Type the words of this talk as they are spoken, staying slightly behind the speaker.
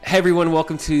Hey everyone,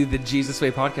 welcome to the Jesus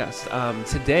Way podcast.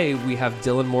 Today we have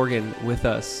Dylan Morgan with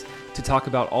us to talk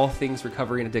about all things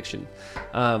recovery and addiction.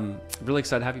 Really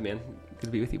excited to have you, man. Good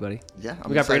to be with you, buddy. Yeah,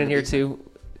 we got Brandon here too.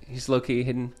 He's low-key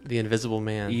hidden. The invisible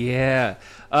man. Yeah.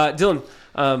 Dylan,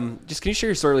 just can you share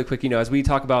your story really quick? As we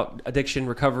talk about addiction,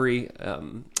 recovery,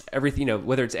 everything,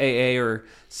 whether it's AA or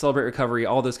Celebrate Recovery,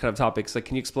 all those kind of topics. Like,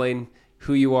 can you explain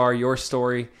who you are, your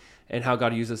story, and how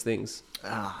God uses things?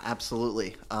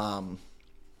 Absolutely.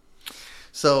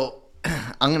 So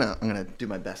I'm gonna do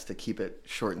my best to keep it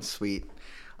short and sweet.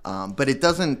 But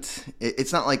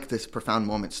it's not like this profound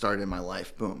moment started in my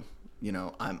life. Boom.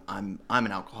 I'm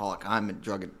an alcoholic. I'm a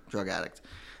drug addict.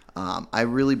 I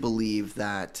really believe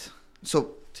that.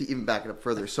 So to even back it up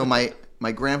further, so my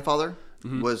grandfather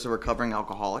was a recovering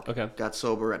alcoholic. Okay. Got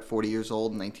sober at 40 years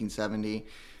old in 1970.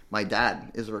 My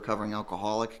dad is a recovering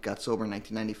alcoholic. Got sober in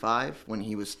 1995 when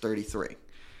he was 33.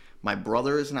 My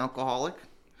brother is an alcoholic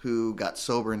who got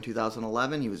sober in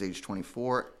 2011. He was age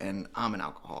 24, and I'm an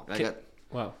alcoholic.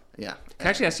 Wow. Yeah. Can I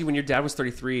actually ask you, when your dad was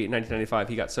 33 in 1995,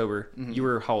 he got sober. You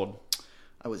were how old?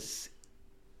 I was,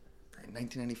 in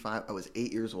 1995, I was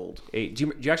 8 years old. 8.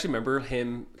 Do you actually remember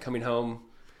him coming home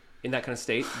in that kind of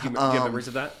state? Do you have memories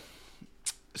of that?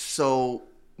 So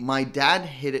my dad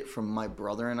hid it from my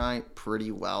brother and I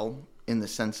pretty well, in the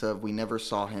sense of we never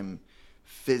saw him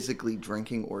physically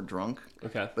drinking or drunk.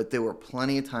 Okay. But there were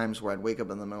plenty of times where I'd wake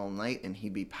up in the middle of the night and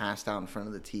he'd be passed out in front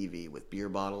of the TV with beer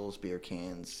bottles, beer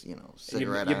cans,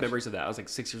 cigarette You have memories of that. I was like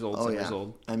 6 years old, 7 years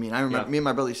old. I mean, I remember me and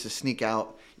my brother used to sneak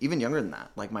out, even younger than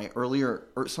that. Like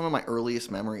some of my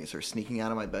earliest memories are sneaking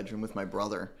out of my bedroom with my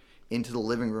brother into the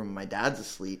living room when my dad's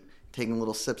asleep, taking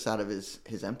little sips out of his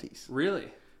empties. Really?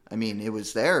 I mean, it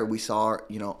was there. We saw,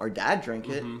 our dad drink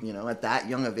it, at that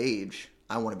young of age.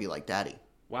 I want to be like daddy.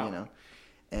 Wow.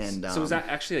 And so was that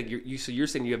actually like so you're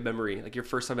saying you have memory, like your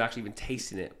first time actually even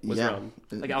tasting it was around,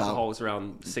 like alcohol was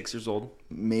around 6 years old?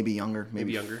 Maybe younger,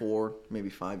 maybe 4, maybe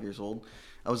 5 years old.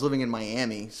 I was living in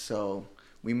Miami, so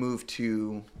we moved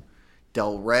to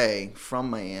Delray from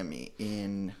Miami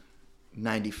in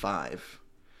 95.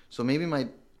 So maybe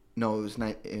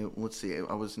let's see,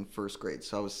 I was in first grade,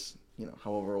 so I was,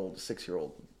 however old first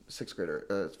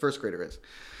grader is.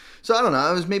 So I don't know.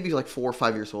 I was maybe like 4 or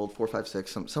 5 years old, 4, 5,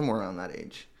 6, somewhere around that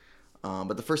age.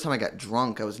 But the first time I got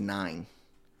drunk, I was 9.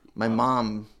 My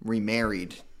mom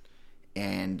remarried,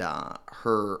 and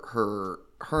her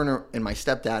and my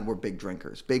stepdad were big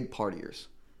drinkers, big partiers.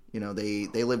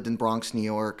 They lived in Bronx, New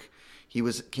York. He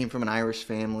came from an Irish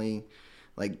family.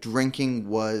 Like, drinking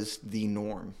was the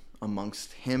norm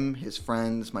amongst him, his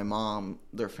friends, my mom,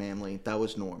 their family. That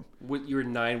was norm. When you were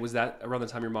 9, was that around the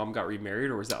time your mom got remarried,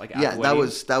 or was that like at the wedding?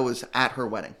 wedding? that was at her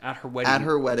wedding. At her wedding. At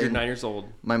her wedding. You're 9 years old.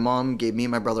 My mom gave me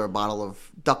and my brother a bottle of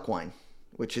duck wine,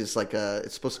 which is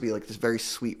it's supposed to be like this very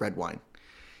sweet red wine.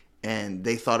 And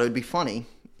they thought it would be funny,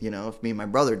 if me and my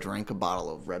brother drank a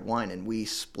bottle of red wine, and we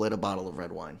split a bottle of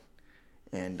red wine.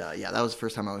 And that was the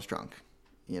first time I was drunk,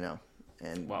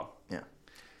 and wow. Yeah.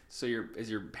 So as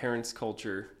your parents'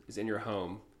 culture is in your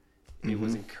home, it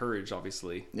was encouraged,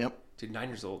 obviously. Yep. Dude, 9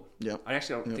 years old. Yep. I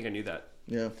actually don't think I knew that.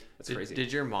 Yeah. That's crazy.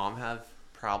 Did your mom have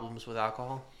problems with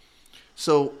alcohol?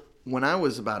 So when I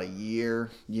was about a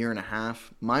year and a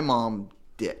half, my mom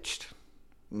ditched.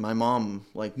 My mom,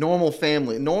 like normal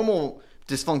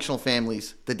dysfunctional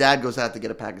families, the dad goes out to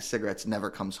get a pack of cigarettes, never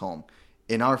comes home.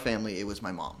 In our family, it was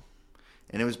my mom.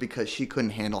 And it was because she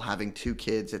couldn't handle having 2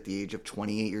 kids at the age of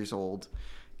 28 years old.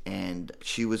 And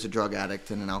she was a drug addict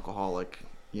and an alcoholic,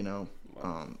 Wow.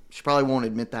 She probably won't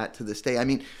admit that to this day. I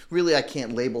mean, really, I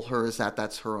can't label her as that.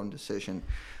 That's her own decision.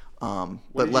 But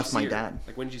left my dad.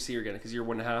 Like, when did you see her again? Because you're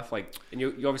 1.5. Like, and you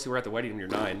obviously were at the wedding when you're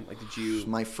 9. Like, did you?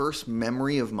 My first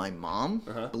memory of my mom,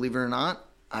 believe it or not,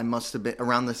 I must have been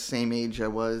around the same age I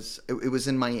was. It was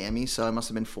in Miami, so I must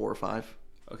have been 4 or 5.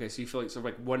 Okay, so you feel like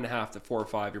 1.5 to 4 or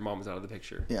 5, your mom was out of the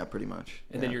picture. Yeah, pretty much.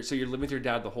 And then you're living with your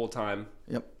dad the whole time.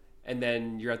 Yep. And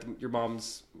then you're at your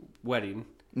mom's wedding.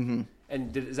 Mm-hmm.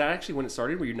 And is that actually when it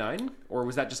started? Were you 9, or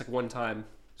was that just like one time?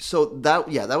 So that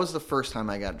was the first time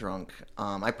I got drunk.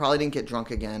 I probably didn't get drunk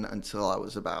again until I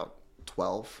was about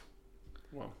 12.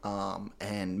 Wow.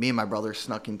 And me and my brother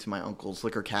snuck into my uncle's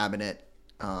liquor cabinet,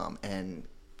 and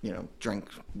drank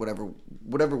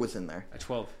whatever was in there. At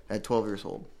 12. At 12 years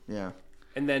old. Yeah.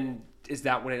 And then is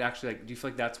that when it actually, like, do you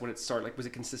feel like that's when it started? Like, was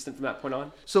it consistent from that point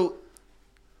on? So,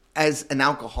 as an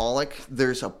alcoholic,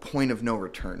 there's a point of no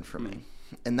return for me.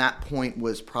 And that point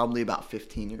was probably about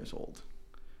 15 years old,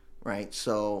 right?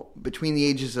 So between the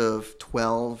ages of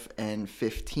 12 and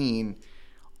 15,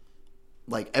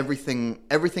 like everything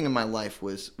in my life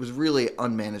was really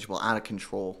unmanageable, out of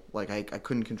control. Like I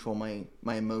couldn't control my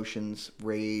emotions,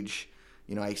 rage.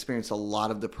 You know, I experienced a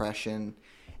lot of depression.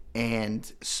 And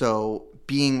so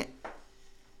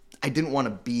I didn't want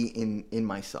to be in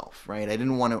myself, right? I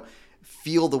didn't want to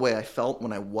feel the way I felt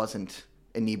when I wasn't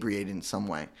inebriated in some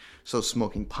way. So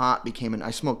smoking pot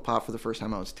I smoked pot for the first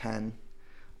time I was 10.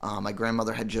 My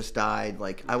grandmother had just died.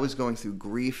 Like, I was going through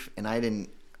grief, and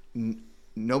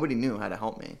nobody knew how to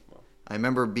help me. Wow. I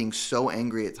remember being so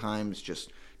angry at times,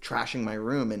 just trashing my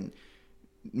room. And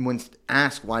when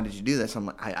asked, why did you do this? I'm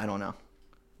like, I don't know.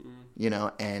 You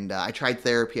know, and I tried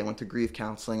therapy. I went to grief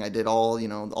counseling. I did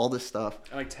all this stuff.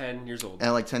 At like 10 years old. At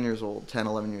like 10 years old, 10,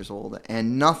 11 years old.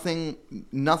 And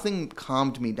nothing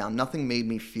calmed me down. Nothing made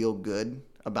me feel good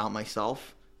about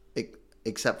myself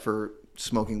except for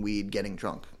smoking weed, getting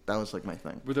drunk. That was like my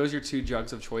thing. Were those your two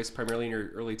drugs of choice primarily in your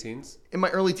early teens? In my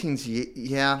early teens,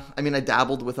 yeah. I mean, I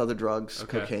dabbled with other drugs,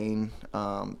 cocaine,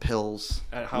 pills.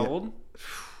 At how old?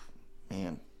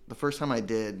 Man, the first time I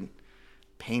did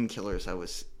painkillers, I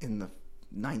was in the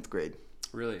 9th grade.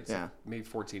 Really? So yeah. Maybe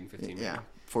 14, 15. Maybe. Yeah,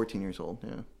 14 years old,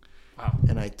 yeah. Wow.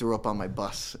 And I threw up on my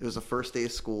bus. It was the first day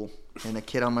of school, and a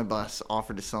kid on my bus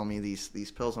offered to sell me these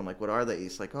pills. I'm like, what are they?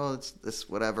 He's like, oh, it's this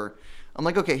whatever. I'm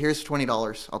like, okay, here's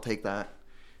 $20. I'll take that.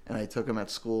 And I took them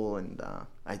at school, and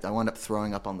I wound up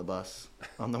throwing up on the bus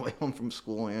on the way home from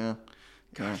school, yeah.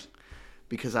 Gosh.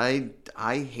 Because I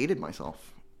hated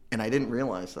myself, and I didn't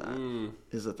realize that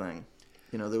is the thing.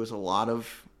 You know, there was a lot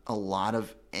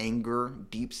of anger,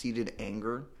 deep-seated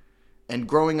anger. And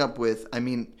growing up with, I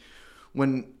mean,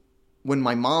 when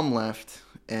my mom left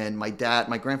and my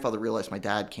grandfather realized my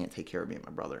dad can't take care of me and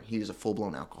my brother. He was a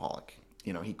full-blown alcoholic.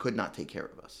 You know, he could not take care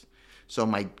of us. So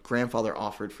my grandfather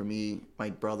offered for me, my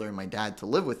brother, and my dad to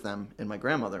live with them and my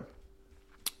grandmother.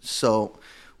 So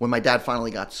when my dad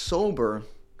finally got sober,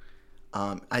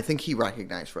 I think he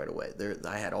recognized right away.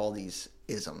 I had all these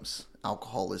isms,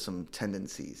 alcoholism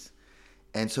tendencies.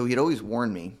 And so he'd always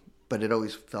warn me, but it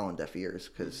always fell on deaf ears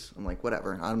because I'm like,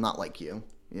 whatever, I'm not like you,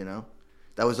 you know?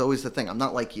 That was always the thing. I'm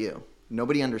not like you.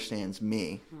 Nobody understands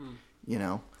me, you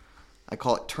know? I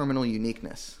call it terminal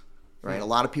uniqueness, right? A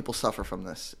lot of people suffer from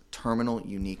this, terminal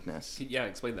uniqueness. Yeah,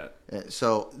 explain that.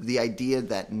 So the idea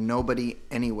that nobody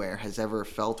anywhere has ever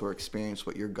felt or experienced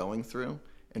what you're going through,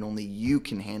 and only you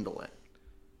can handle it.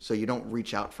 So you don't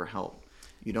reach out for help.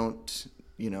 You don't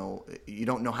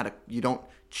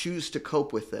choose to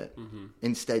cope with it. Mm-hmm.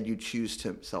 Instead, you choose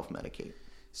to self-medicate.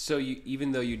 So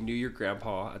even though you knew your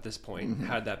grandpa at this point,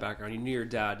 had that background, you knew your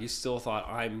dad, you still thought,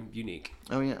 I'm unique.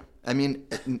 Oh, yeah. I mean,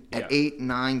 at 8,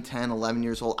 9, 10, 11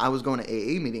 years old, I was going to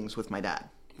AA meetings with my dad.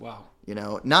 Wow. You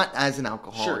know, not as an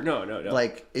alcoholic. Sure, no.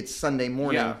 Like, it's Sunday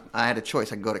morning. Yeah. I had a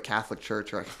choice. I could go to Catholic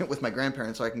church or with my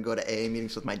grandparents, or I can go to AA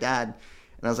meetings with my dad.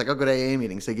 And I was like, I'll go to AA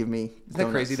meetings. They give me donuts. Isn't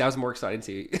that crazy? That was more exciting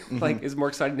to you. Like, it's more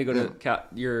exciting to go to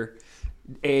your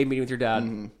AA meeting with your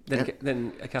dad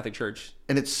than a Catholic church.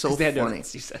 And it's so funny.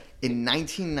 Donuts, you said. In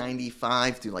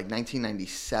 1995 through like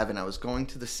 1997, I was going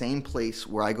to the same place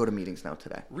where I go to meetings now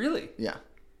today. Really? Yeah.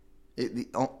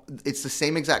 It's the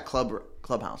same exact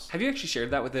clubhouse. Have you actually shared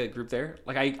that with the group there?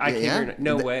 Like, I can't hear.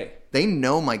 No way. They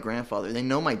know my grandfather. They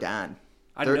know my dad.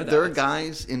 I didn't know that. There are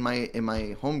guys in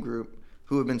my home group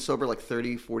who have been sober like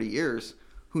 30, 40 years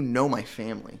who know my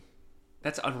family.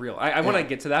 That's unreal. I want to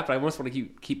get to that, but I almost want to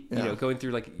keep going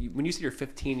through, like, when you said you're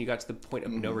 15, you got to the point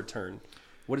of no return.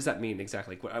 What does that mean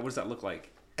exactly? What does that look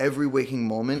like? Every waking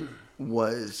moment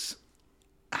was,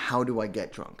 how do I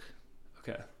get drunk?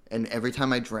 Okay. And every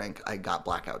time I drank, I got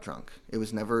blackout drunk. It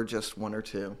was never just one or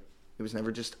two. It was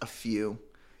never just a few.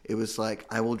 It was like,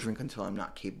 I will drink until I'm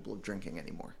not capable of drinking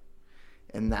anymore.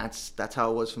 And that's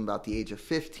how it was from about the age of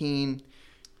 15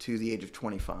 to the age of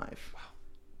 25. Wow.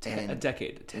 A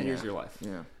decade, 10 years of your life.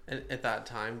 Yeah. And at that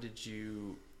time, did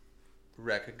you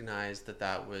recognize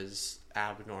that was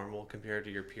abnormal compared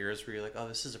to your peers? Were you like, oh,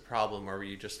 this is a problem? Or were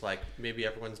you just like, maybe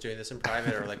everyone's doing this in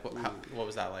private? Or like, what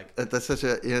was that like? That's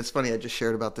it's funny. I just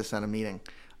shared about this at a meeting.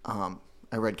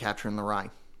 I read Catcher in the Rye,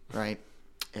 right?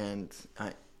 And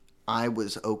I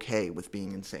was okay with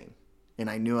being insane.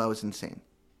 And I knew I was insane.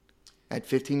 At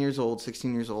 15 years old,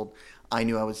 16 years old, I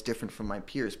knew I was different from my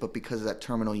peers. But because of that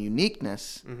terminal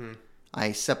uniqueness,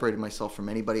 I separated myself from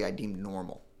anybody I deemed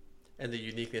normal. And the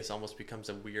uniqueness almost becomes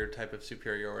a weird type of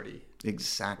superiority.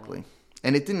 Exactly.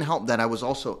 And it didn't help that I was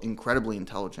also incredibly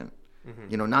intelligent.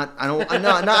 You know, I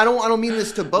don't mean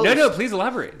this to boast. No, please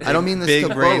elaborate. I don't mean this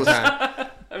to boast.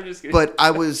 I'm just kidding. But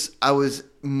I was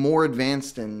more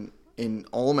advanced in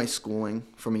all of my schooling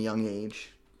from a young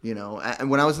age. You know, and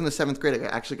when I was in the 7th grade, I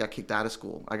actually got kicked out of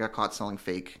school. I got caught selling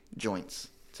fake joints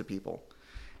to people.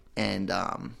 and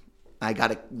I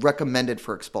got recommended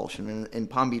for expulsion. In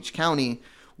Palm Beach County,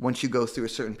 once you go through a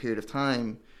certain period of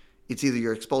time, it's either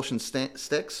your expulsion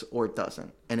sticks or it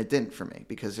doesn't. And it didn't for me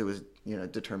because it was,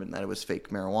 determined that it was fake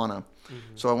marijuana.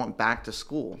 Mm-hmm. So I went back to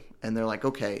school, and they're like,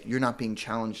 okay, you're not being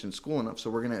challenged in school enough, so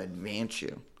we're going to advance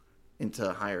you into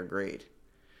a higher grade.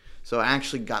 So I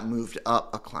actually got moved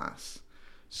up a class.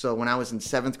 So when I was in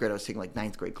 7th grade, I was taking like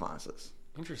 9th grade classes.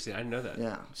 Interesting. I didn't know that.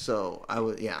 Yeah. So I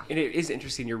was, yeah. And it is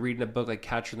interesting. You're reading a book like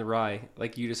Catcher in the Rye,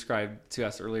 like you described to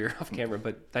us earlier off camera,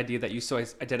 but the idea that you so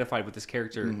identified with this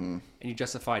character and you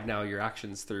justified now your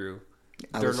actions through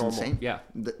their normal. Insane. Yeah.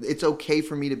 It's okay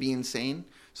for me to be insane.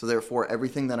 So therefore,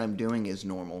 everything that I'm doing is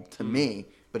normal to me,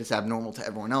 but it's abnormal to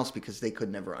everyone else because they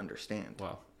could never understand.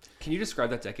 Wow. Can you describe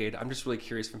that decade? I'm just really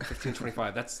curious. From 15 to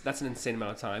 25, that's an insane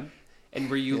amount of time. And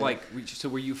were you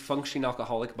were you functioning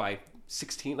alcoholic by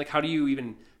 16? Like, how do you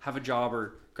even have a job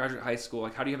or graduate high school?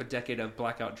 Like, how do you have a decade of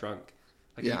blackout drunk?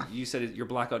 Like, you said you're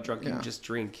blackout drunk and you just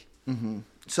drink. Mm-hmm.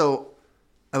 So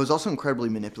I was also incredibly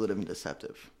manipulative and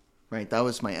deceptive, right? That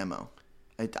was my MO.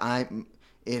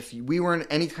 If we were in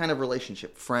any kind of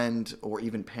relationship, friend or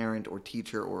even parent or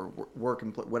teacher or work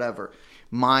and whatever,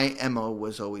 my MO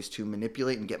was always to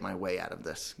manipulate and get my way out of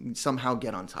this, somehow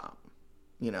get on top,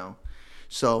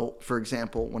 So, for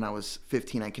example, when I was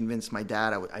 15, I convinced my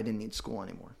dad I didn't need school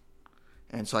anymore.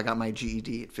 And so I got my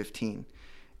GED at 15.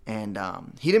 And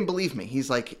he didn't believe me. He's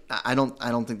like, I don't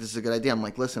think this is a good idea. I'm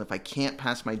like, listen, if I can't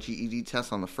pass my GED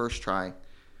test on the first try,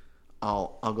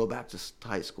 I'll go back to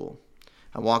high school.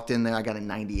 I walked in there. I got a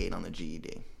 98 on the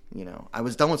GED. I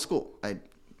was done with school.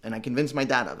 And I convinced my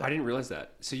dad of it. I didn't realize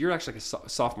that. So you're actually like a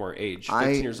sophomore age,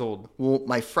 15 years old. Well,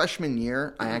 my freshman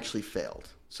year, I actually failed.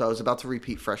 So I was about to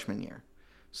repeat freshman year.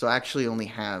 So I actually only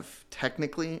have,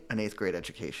 technically, an 8th grade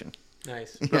education.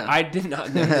 Nice. Yeah. I did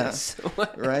not know this.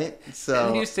 Right? So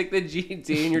and you just take the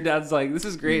GED and your dad's like, this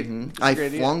is great. Mm-hmm. I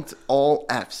flunked all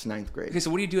Fs 9th grade. Okay, so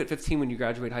what do you do at 15 when you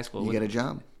graduate high school? You get a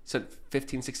job. So at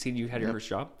 15, 16, you had your first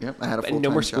job? Yep, I had a full-time and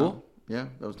no more school? job. Yeah,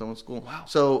 I was done with school. Wow.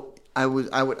 So I would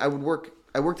work.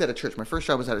 I worked at a church. My first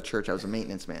job was at a church. I was a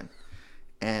maintenance man.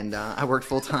 And I worked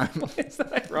full time. It's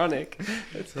ironic.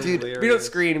 Dude, we don't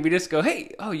screen. We just go,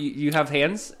 hey, you have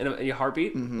hands and a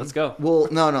heartbeat? Mm-hmm. Let's go. Well,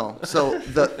 no. So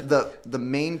the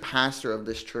main pastor of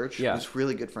this church was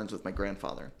really good friends with my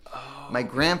grandfather. Oh. My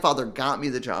grandfather got me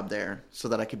the job there so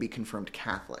that I could be confirmed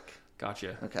Catholic.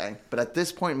 Gotcha. Okay. But at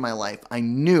this point in my life, I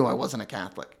knew I wasn't a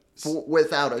Catholic.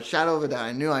 Without a shadow of a doubt,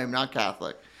 I knew I am not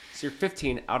Catholic. So you're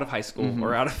 15, out of high school,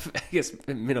 or out of, I guess,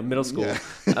 middle school. Yeah.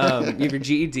 You have your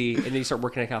GED, and then you start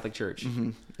working at a Catholic church. Mm-hmm.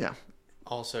 Yeah.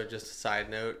 Also, just a side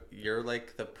note, you're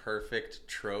like the perfect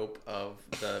trope of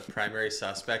the primary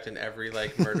suspect in every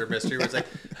like murder mystery where it's like,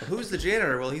 who's the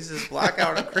janitor? Well, he's this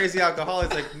blackout, crazy alcoholic.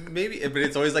 It's like, maybe, but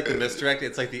it's always like the misdirect.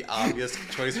 It's like the obvious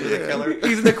choice for the killer.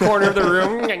 He's in the corner of the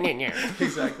room.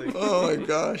 Exactly. Oh my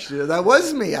gosh, dude. That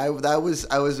was me. I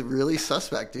was really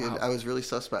suspect, dude. Wow. I was really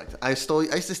suspect. I used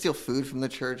to steal food from the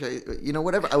church.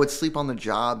 Whatever. I would sleep on the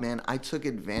job, man. I took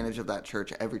advantage of that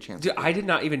church every chance. Dude, I did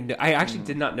not even know. I actually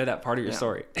did not know that part of your story.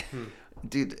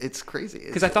 Dude, it's crazy.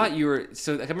 Because I thought you were...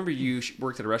 So I remember you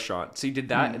worked at a restaurant. So you did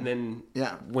that, and then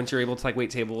once you're able to like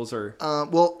wait tables or...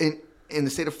 Well, in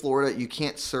the state of Florida, you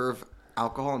can't serve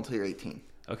alcohol until you're 18.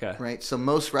 Okay. Right? So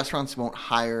most restaurants won't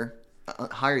hire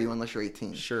you unless you're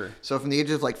 18. Sure. So from the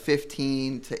age of like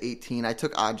 15 to 18, I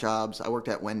took odd jobs. I worked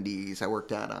at Wendy's. I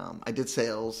worked at... I did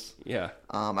sales. Yeah.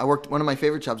 One of my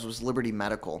favorite jobs was Liberty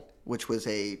Medical, which was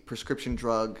a prescription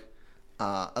drug...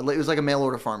 it was like a mail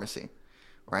order pharmacy.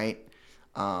 Right?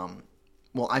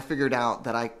 Well, I figured out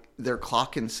that their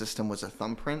clock-in system was a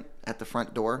thumbprint at the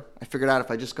front door. I figured out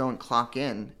if I just go and clock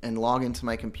in and log into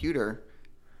my computer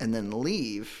and then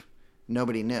leave,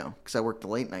 nobody knew because I worked the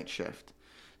late night shift.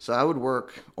 So I would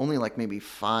work only like maybe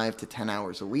 5 to 10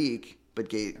 hours a week, but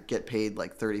get paid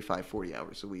like 35, 40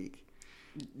 hours a week.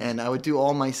 And I would do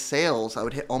all my sales. I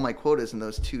would hit all my quotas in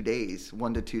those 2 days,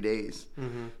 1 to 2 days,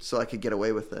 so I could get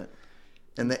away with it.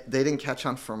 And they didn't catch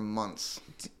on for months.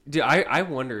 Dude, I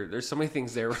wonder. There's so many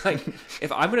things there. Like, if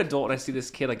I'm an adult and I see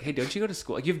this kid, like, hey, don't you go to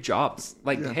school? Like, you have jobs.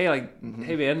 Like, hey,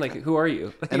 hey, man, like, who are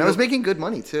you? Like, and I was making good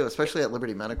money too, especially at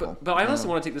Liberty Medical. But I also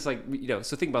want to take this, like,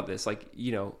 so think about this. Like,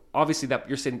 obviously that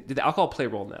you're saying, did the alcohol play a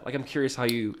role in that? Like, I'm curious how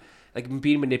you, like,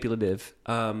 being manipulative,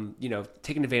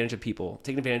 taking advantage of people,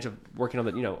 taking advantage of working on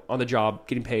the, on the job,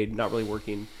 getting paid, not really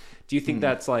working. Do you think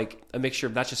that's like a mixture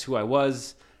of that's just who I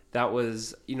was? That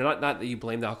was, not that you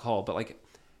blame the alcohol, but like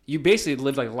you basically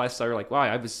lived like a lifestyle. You're like,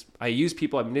 wow, I used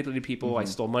people, I manipulated people, I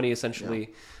stole money essentially.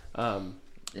 Yeah.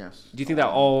 Yes. Do you think that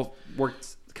all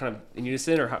worked kind of in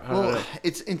unison, or how? Well,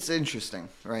 it's interesting,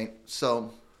 right?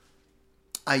 So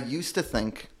I used to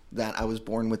think that I was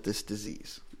born with this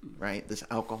disease, right? This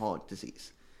alcoholic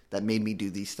disease that made me do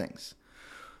these things.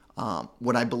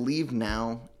 What I believe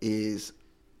now is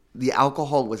the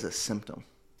alcohol was a symptom,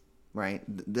 right?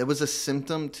 There was a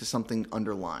symptom to something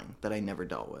underlying that I never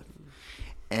dealt with.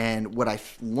 And what I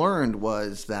learned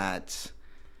was that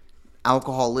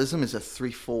alcoholism is a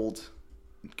threefold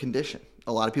condition.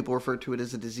 A lot of people refer to it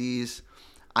as a disease.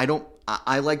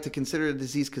 I like to consider it a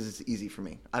disease because it's easy for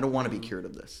me. I don't want to be cured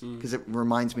of this because it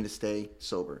reminds me to stay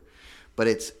sober. But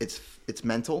it's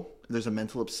mental. There's a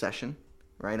mental obsession,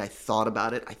 right? I thought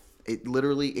about it.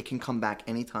 It can come back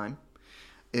anytime.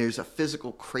 There's a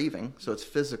physical craving, so it's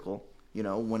physical. You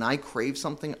know, when I crave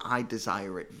something, I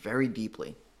desire it very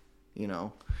deeply, you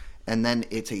know. And then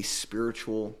it's a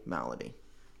spiritual malady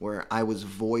where I was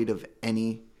void of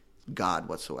any God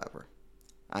whatsoever.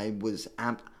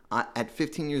 At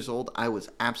 15 years old, I was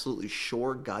absolutely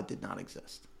sure God did not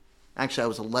exist. Actually, I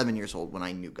was 11 years old when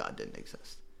I knew God didn't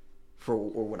exist, or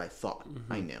what I thought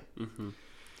I knew. Mm-hmm.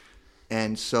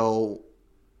 And so,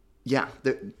 yeah,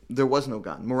 there was no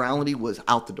God. Morality was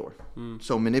out the door.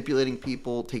 So manipulating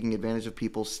people, taking advantage of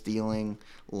people, stealing,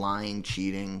 lying,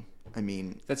 cheating. I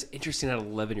mean, that's interesting. At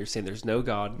 11, you're saying there's no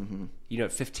God. Mm-hmm. You know,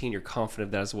 at 15, you're confident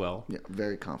of that as well. Yeah,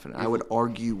 very confident. I would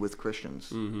argue with Christians.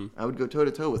 Mm-hmm. I would go toe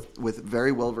to toe with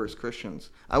very well versed Christians.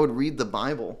 I would read the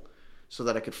Bible so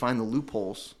that I could find the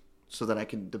loopholes, so that I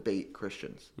could debate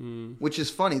Christians. Which is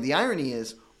funny. The irony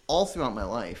is, all throughout my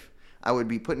life, I would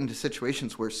be put into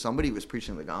situations where somebody was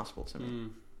preaching the gospel to me.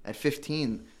 At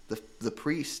 15, the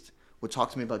priest would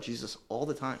talk to me about Jesus all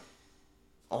the time.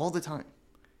 All the time.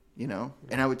 You know?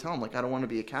 And I would tell him, like, I don't want to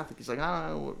be a Catholic. He's like, I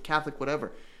don't know, Catholic,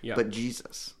 whatever. Yeah. But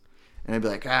Jesus. And I'd be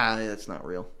like, that's not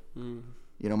real. You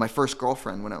know, my first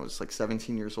girlfriend when I was like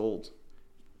 17 years old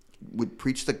would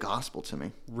preach the gospel to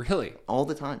me. Really? All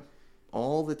the time.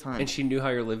 All the time. And she knew how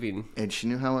you're living. And she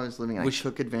knew how I was living. I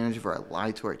took advantage of her. I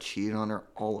lied to her. I cheated on her.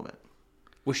 All of it.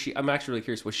 Was she? I'm actually really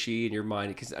curious. Was she in your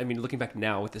mind? Because I mean, looking back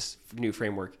now with this new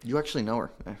framework, you actually know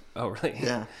her. Oh, really?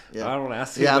 Yeah. I don't want to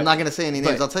ask you. Yeah, I'm not going to say any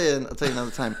names. I'll tell you another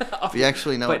time. But you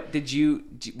actually know. But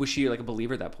was she like a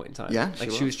believer at that point in time? Yeah,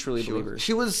 she was truly a believer.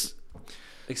 She was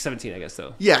like 17, I guess,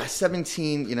 though. Yeah,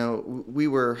 17. You know, we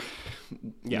were.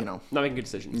 Yeah, you know, not making good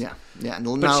decisions. Yeah, not a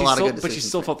lot of good decisions. But she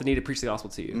still felt the need to preach the gospel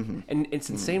to you, and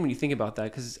it's insane when you think about that.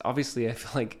 Because obviously, I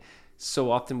feel like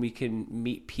so often we can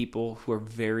meet people who are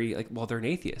very like, well, they're an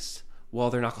atheist.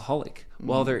 Well, they're an alcoholic.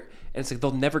 Well, and it's like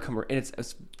they'll never come. And it's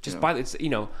just it's you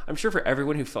know, I'm sure for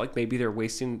everyone who felt like maybe they're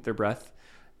wasting their breath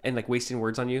and like wasting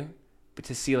words on you, but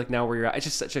to see like now where you're at, it's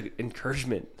just such an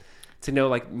encouragement to know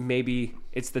like maybe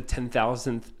it's the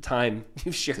 10,000th time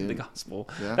you've shared the gospel.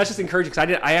 Yeah. That's just encouraging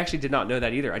because I actually did not know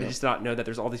that either. I just did not know that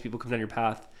there's all these people coming down your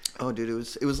path. Oh, dude,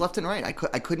 it was left and right.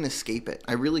 I couldn't escape it.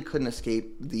 I really couldn't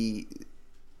escape the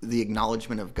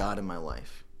acknowledgement of God in my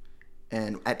life.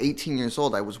 And at 18 years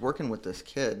old, I was working with this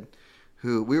kid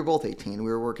who, we were both 18.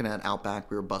 We were working at Outback.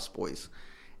 We were bus boys.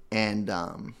 And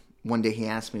one day he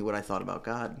asked me what I thought about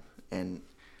God. And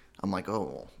I'm like,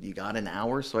 oh, well, you got an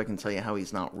hour so I can tell you how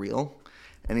he's not real?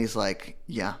 And he's like,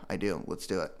 yeah, I do. Let's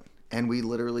do it. And we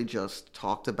literally just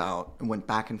talked about and went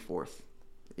back and forth,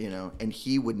 you know. And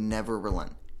he would never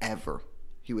relent, ever.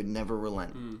 He would never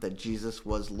relent that Jesus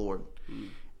was Lord.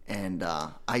 And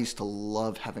I used to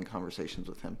love having conversations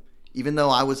with him. Even though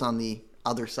I was on the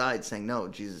other side saying, no,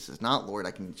 Jesus is not Lord,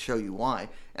 I can show you why.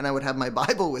 And I would have my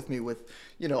Bible with me with,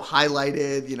 you know,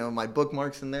 highlighted, you know, my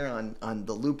bookmarks in there on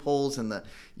the loopholes and the,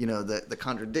 you know, the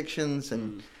contradictions.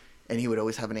 And he would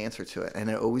always have an answer to it. And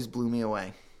it always blew me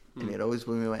away. And it always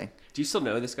blew me away. Do you still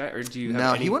know this guy? Or do you have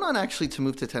No, he went on actually to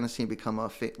move to Tennessee and become a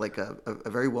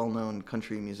very well-known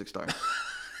country music star.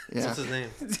 Yeah. What's his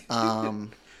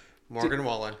name? Morgan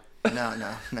Wallen.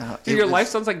 No. Dude, your life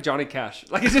sounds like Johnny Cash.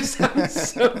 Like, it just sounds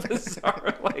so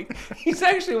bizarre. Like, he's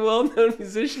actually a well-known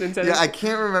musician in Tennessee. Yeah, I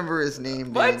can't remember his name,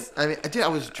 dude. What? I mean, dude, I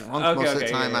was drunk most of the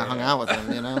time I hung out with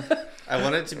him, you know? I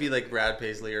want it to be like Brad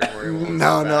Paisley or Rory Williams.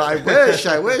 No, I wish.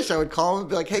 I would call him and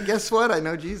be like, hey, guess what? I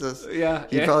know Jesus. Yeah.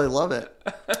 He'd probably love it.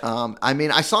 I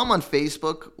mean, I saw him on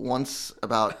Facebook once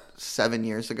about 7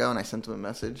 years ago, and I sent him a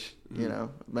message, you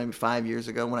know, maybe 5 years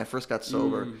ago when I first got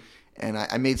sober. And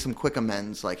I made some quick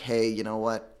amends, like, hey, you know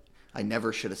what? I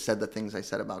never should have said the things I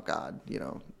said about God, you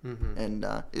know. And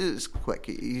it was quick.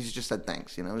 He just said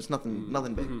thanks, you know. It was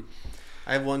nothing big.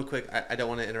 I have one quick. I don't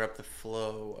want to interrupt the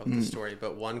flow of the story,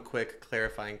 but one quick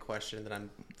clarifying question I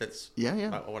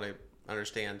want to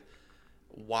understand.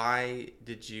 Why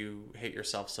did you hate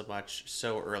yourself so much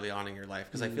so early on in your life?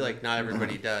 Because I feel like not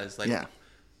everybody does. Like,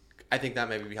 I think that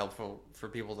may be helpful for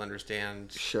people to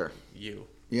understand. Sure. You.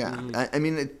 Yeah. I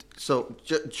mean,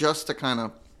 just to kind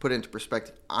of put it into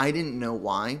perspective, I didn't know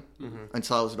why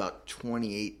until I was about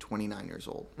 28, 29 years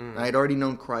old. I had already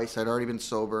known Christ. I'd already been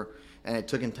sober, and it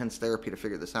took intense therapy to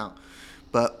figure this out.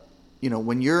 But,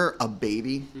 when you're a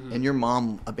baby and your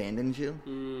mom abandons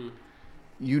you,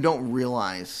 you don't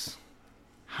realize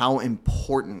how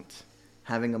important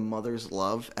having a mother's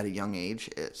love at a young age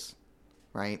is,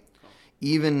 right?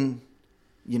 Even,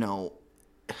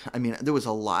 I mean, there was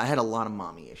a lot. I had a lot of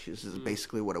mommy issues is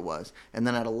basically what it was. And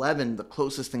then at 11, the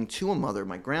closest thing to a mother,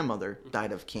 my grandmother,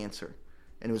 died of cancer.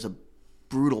 And it was a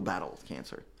brutal battle with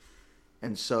cancer.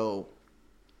 And so,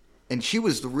 and she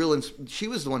was the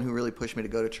one who really pushed me to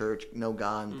go to church, know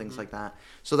God, and things like that.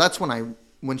 So that's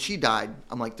when she died,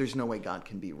 I'm like, there's no way God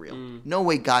can be real. No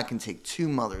way God can take two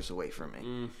mothers away from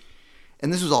me.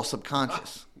 And this was all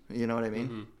subconscious. You know what I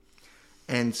mean?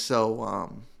 And so,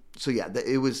 yeah,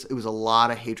 it was a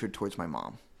lot of hatred towards my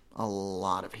mom, a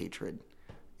lot of hatred.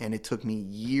 And it took me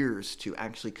years to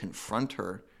actually confront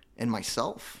her and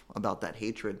myself about that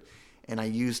hatred. And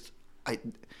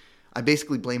I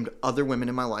basically blamed other women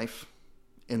in my life.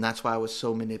 And that's why I was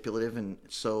so manipulative and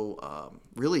so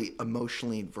really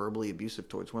emotionally and verbally abusive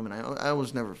towards women. I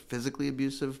was never physically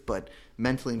abusive, but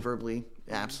mentally and verbally,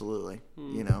 absolutely.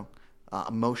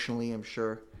 Emotionally, I'm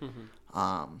sure.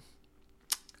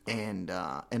 And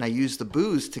I used the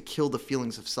booze to kill the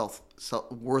feelings of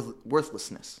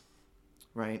worthlessness,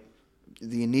 right?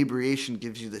 The inebriation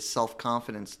gives you this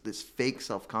self-confidence, this fake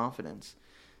self-confidence.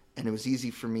 And it was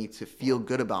easy for me to feel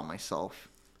good about myself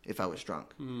if I was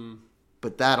drunk.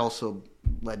 But that also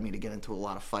led me to get into a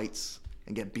lot of fights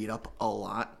and get beat up a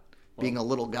lot. Being a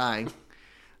little guy,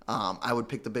 I would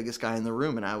pick the biggest guy in the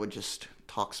room and I would just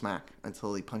talk smack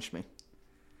until he punched me.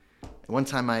 One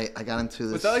time I got into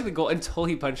this... Was that like the goal? Until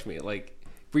he punched me? Like,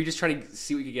 were you just trying to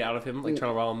see what you could get out of him? Like,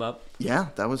 trying to rile him up? Yeah,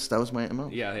 that was my MO.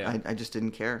 Yeah. I just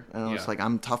didn't care. And I was like,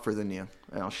 I'm tougher than you.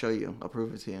 And I'll show you. I'll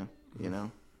prove it to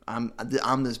you.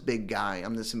 I'm this big guy.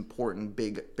 I'm this important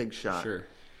big shot. Sure.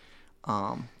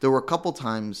 There were a couple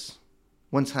times...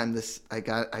 One time I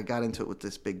got into it with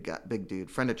this big dude,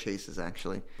 friend of Chase's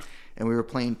actually. And we were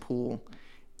playing pool...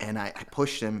 And I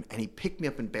pushed him, and he picked me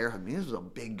up and bear hugged me. This was a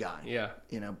big guy. Yeah.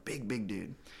 Big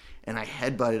dude. And I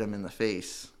headbutted him in the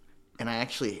face. And I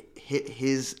actually hit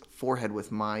his forehead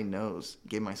with my nose.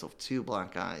 Gave myself 2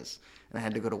 black eyes. And I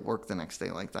had to go to work the next day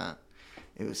like that.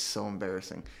 It was so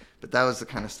embarrassing. But that was the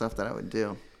kind of stuff that I would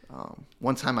do.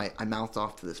 One time I mouthed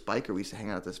off to this biker. We used to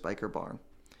hang out at this biker bar.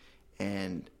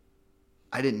 And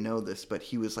I didn't know this, but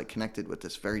he was like connected with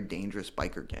this very dangerous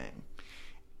biker gang.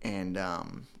 And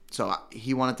so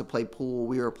he wanted to play pool.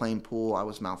 We were playing pool. I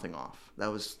was mouthing off. That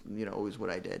was, always what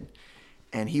I did.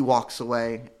 And he walks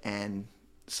away, and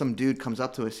some dude comes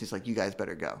up to us. He's like, "You guys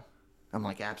better go." I'm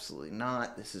like, "Absolutely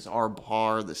not. This is our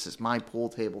bar. This is my pool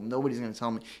table. Nobody's going to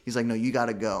tell me." He's like, "No, you got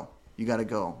to go. You got to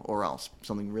go, or else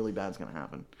something really bad's going to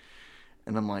happen."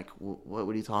 And I'm like, what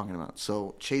are you talking about?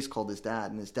 So Chase called his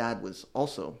dad, and his dad was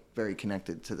also very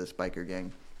connected to this biker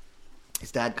gang.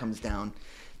 His dad comes down,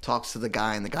 talks to the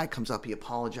guy, and the guy comes up, he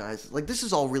apologizes. Like, this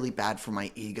is all really bad for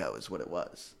my ego is what it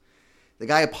was. The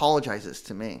guy apologizes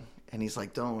to me, and he's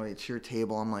like, "Don't worry, it's your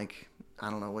table." I'm like, I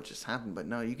don't know what just happened, but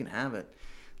no, you can have it.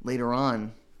 Later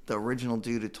on, the original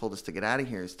dude who told us to get out of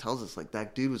here tells us, like,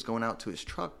 that dude was going out to his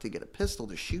truck to get a pistol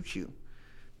to shoot you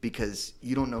because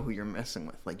you don't know who you're messing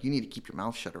with. Like, you need to keep your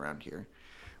mouth shut around here.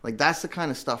 Like, that's the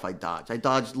kind of stuff I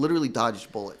dodged. Literally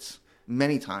dodged bullets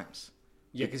many times.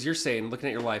 Yeah, because you're saying, looking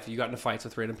at your life, you got into fights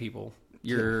with random people.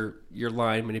 You're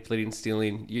lying, manipulating,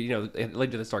 stealing. It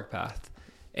led to this dark path.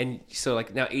 And so,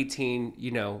 like, now 18,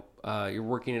 you're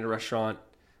working in a restaurant.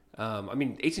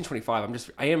 1825,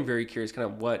 I am very curious kind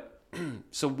of what...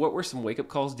 So what were some wake-up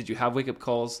calls? Did you have wake-up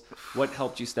calls? What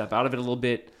helped you snap out of it a little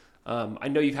bit? I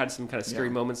know you've had some kind of scary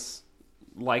moments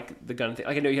like the gun thing.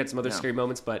 Like, I know you had some other scary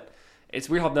moments, but... It's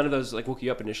weird how none of those, like, woke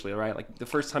you up initially, right? Like, the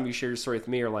first time you shared your story with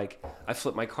me, or, like, I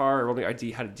flipped my car, or I had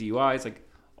a DUI, it's like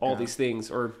all these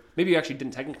things. Or maybe you actually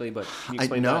didn't technically, but can you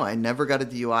explain that? No, I never got a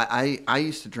DUI. I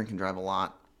used to drink and drive a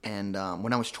lot. And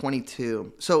when I was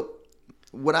 22... So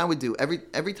what I would do,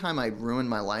 every time I ruined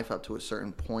my life up to a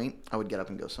certain point, I would get up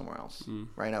and go somewhere else,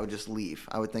 right? I would just leave.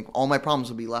 I would think all my problems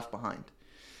would be left behind.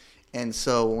 And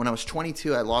so when I was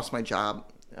 22, I lost my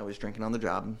job. I was drinking on the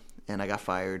job, and I got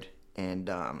fired.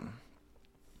 And...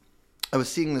 I was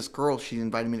seeing this girl. She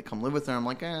invited me to come live with her. I'm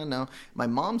like, no. My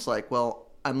mom's like, "Well,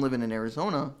 I'm living in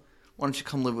Arizona. Why don't you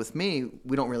come live with me?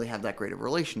 We don't really have that great of a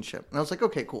relationship." And I was like,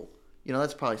 "Okay, cool.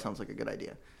 That probably sounds like a good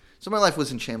idea." So my life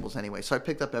was in shambles anyway. So I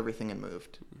picked up everything and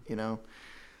moved,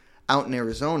 Out in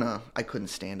Arizona, I couldn't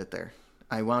stand it there.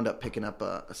 I wound up picking up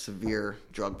a severe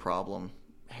drug problem,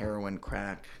 heroin,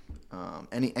 crack,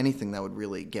 anything that would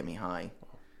really get me high.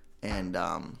 And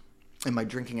my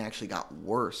drinking actually got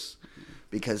worse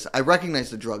because I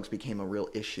recognized the drugs became a real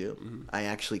issue. I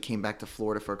actually came back to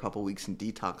Florida for a couple weeks and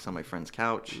detox on my friend's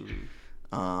couch.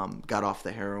 Got off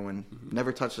the heroin.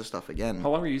 Never touched the stuff again. How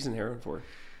long were you using heroin for?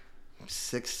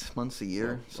 6 months, a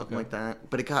year, something like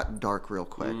that. But it got dark real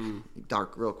quick.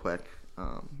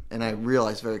 And I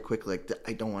realized very quickly, like,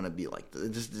 I don't want to be like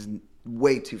this. This is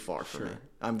way too far for me.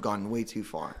 I've gone way too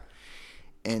far.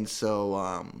 And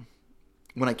so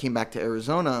when I came back to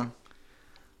Arizona,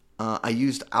 I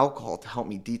used alcohol to help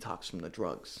me detox from the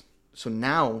drugs. So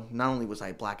now, not only was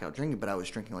I blackout drinking, but I was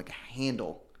drinking like a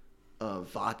handle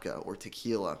of vodka or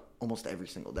tequila almost every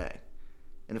single day.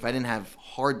 And if I didn't have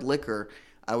hard liquor,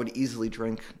 I would easily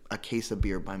drink a case of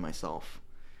beer by myself.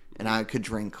 And I could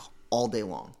drink all day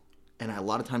long. And a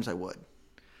lot of times I would.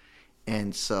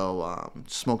 And so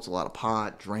smoked a lot of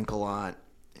pot, drank a lot.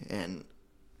 And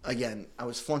again, I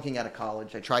was flunking out of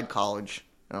college. I tried college.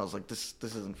 And I was like, this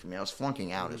isn't for me. I was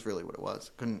flunking out is really what it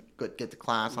was. Couldn't get to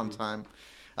class on time.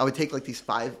 I would take like these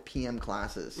 5 p.m.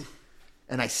 classes.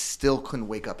 And I still couldn't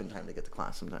wake up in time to get to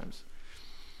class sometimes.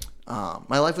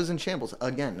 My life was in shambles.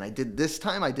 Again, I did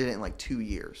it in like 2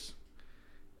 years.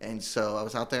 And so I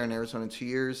was out there in Arizona 2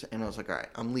 years. And I was like, all right,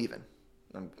 I'm leaving.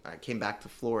 I came back to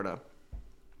Florida.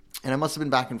 And I must have been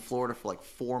back in Florida for like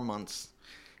 4 months.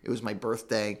 It was my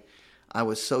birthday. I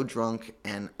was so drunk,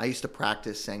 and I used to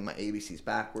practice saying my ABCs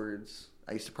backwards.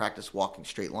 I used to practice walking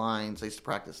straight lines. I used to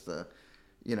practice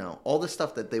all the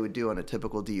stuff that they would do on a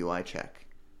typical DUI check.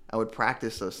 I would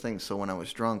practice those things so when I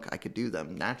was drunk, I could do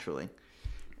them naturally.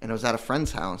 And I was at a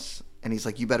friend's house, and he's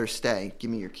like, you better stay.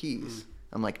 Give me your keys.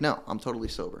 I'm like, no, I'm totally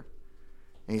sober.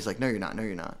 And he's like, no, you're not. No,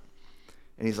 you're not.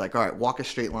 And he's like, all right, walk a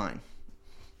straight line.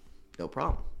 No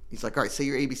problem. He's like, all right, say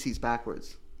your ABCs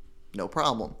backwards. No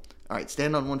problem. All right,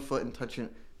 stand on one foot and touch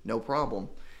it. No problem.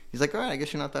 He's like, all right, I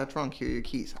guess you're not that drunk. Here are your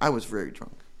keys. I was very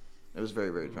drunk. I was very,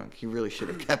 very drunk. He really should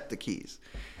have kept the keys.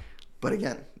 But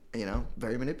again,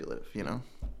 very manipulative,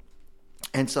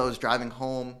 And so I was driving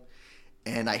home,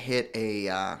 and I hit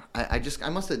I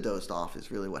must have dozed off is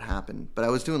really what happened. But I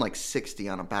was doing like 60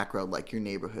 on a back road, like your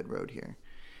neighborhood road here.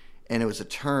 And it was a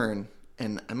turn,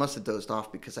 and I must have dozed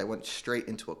off because I went straight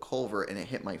into a culvert, and it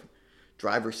hit my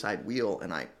driver's side wheel,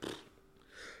 and I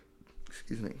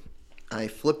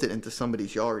flipped it into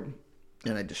somebody's yard,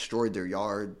 and I destroyed their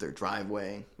yard, their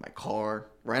driveway, my car,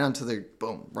 right in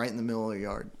the middle of their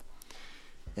yard.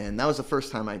 And that was the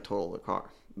first time I totaled a car.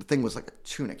 The thing was like a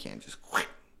tuna can, just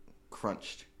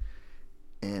crunched.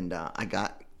 And I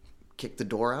kicked the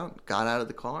door out, got out of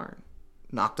the car,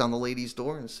 knocked on the lady's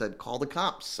door and said, call the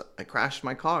cops. I crashed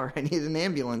my car. I need an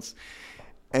ambulance.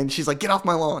 And she's like, get off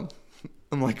my lawn.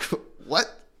 I'm like, what?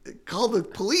 Call the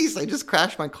police. I just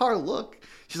crashed my car. Look.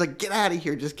 She's like, get out of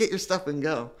here. Just get your stuff and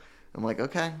go. I'm like,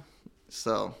 okay.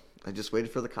 So I just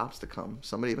waited for the cops to come.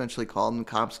 Somebody eventually called, and the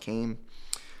cops came.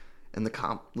 And the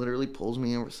cop literally pulls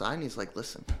me over the side, and he's like,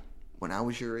 listen, when I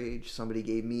was your age, somebody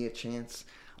gave me a chance.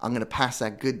 I'm going to pass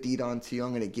that good deed on to you.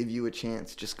 I'm going to give you a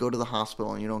chance. Just go to the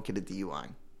hospital and you don't get a DUI.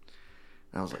 And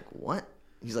I was like, what?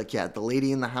 He's like, yeah, the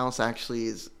lady in the house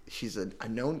actually she's a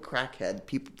known crackhead.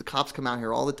 The cops come out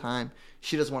here all the time.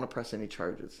 She doesn't want to press any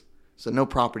charges. So no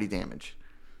property damage.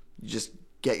 You just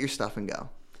get your stuff and go.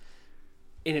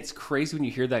 And it's crazy when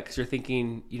you hear that because you're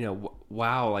thinking,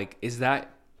 wow, like, is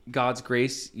that God's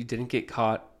grace you didn't get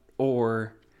caught?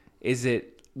 Or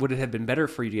would it have been better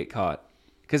for you to get caught?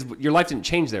 Because your life didn't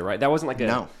change there, right? That wasn't like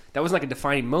a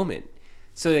defining moment.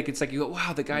 So like, it's like you go,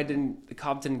 wow, the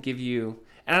cop didn't give you,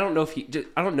 and I don't know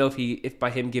if by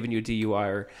him giving you a DUI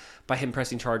or by him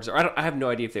pressing charges, or I have no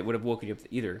idea if they would have woken you up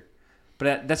either.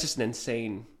 But that's just an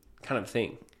insane kind of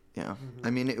thing. Yeah. Mm-hmm. I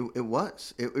mean,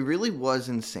 it really was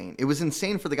insane. It was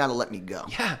insane for the guy to let me go.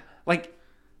 Yeah. Like,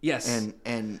 yes.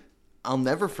 And I'll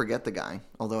never forget the guy,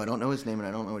 although I don't know his name and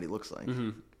I don't know what he looks like.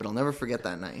 Mm-hmm. But I'll never forget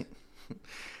that night.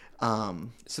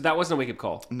 So that wasn't a wake-up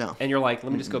call? No. And you're like,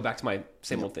 let me just go back to my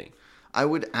same old thing. I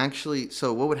would actually,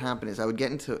 so what would happen is I would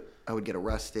get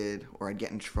arrested, or I'd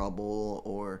get in trouble,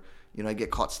 or, I'd get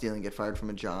caught stealing, get fired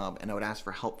from a job, and I would ask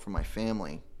for help from my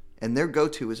family. And their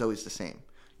go-to was always the same.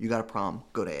 You got a problem,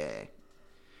 go to AA.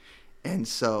 And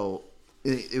so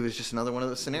it was just another one of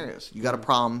those scenarios. You got a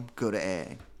problem, go to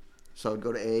AA. So I'd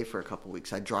go to AA for a couple of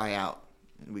weeks. I'd dry out,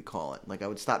 we call it. Like, I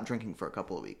would stop drinking for a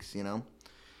couple of weeks,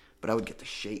 But I would get the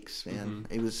shakes, man.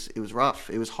 Mm-hmm. It was rough.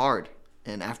 It was hard.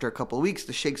 And after a couple of weeks,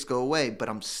 the shakes go away. But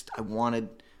I was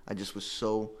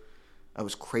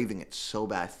craving it so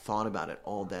bad. I thought about it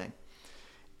all day.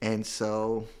 And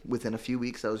so within a few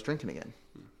weeks, I was drinking again.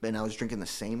 And I was drinking the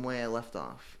same way I left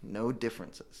off. No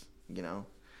differences,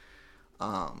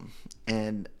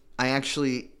 And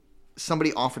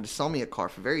somebody offered to sell me a car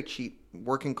for very cheap,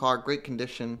 working car, great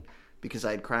condition, because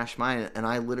I had crashed mine, and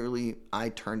I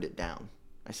turned it down.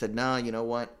 I said, no, you know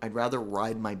what? I'd rather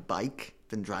ride my bike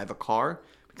than drive a car,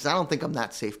 because I don't think I'm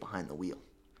that safe behind the wheel.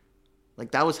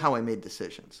 Like, that was how I made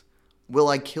decisions. Will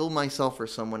I kill myself or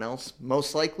someone else?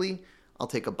 Most likely, I'll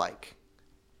take a bike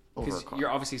over a Because car. you're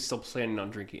obviously still planning on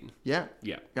drinking. Yeah.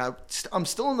 Yeah. I'm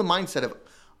still in the mindset of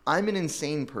I'm an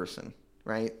insane person,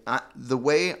 right? The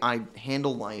way I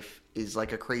handle life is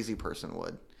like a crazy person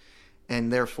would.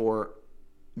 And therefore,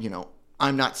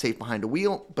 I'm not safe behind a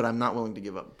wheel, but I'm not willing to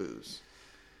give up booze.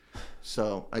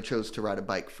 So I chose to ride a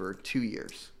bike for 2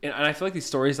 years. And I feel like these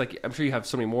stories, like, I'm sure you have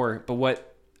so many more,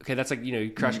 but okay, that's like,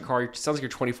 you crash your car. It sounds like you're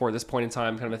 24 at this point in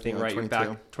time, kind of a thing, right? 22.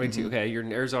 You're back 22. Okay, you're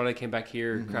in Arizona, came back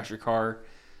here, crashed your car.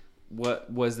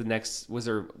 What was the next? What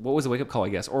was the wake up call, I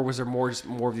guess, or was there more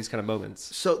of these kind of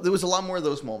moments? So there was a lot more of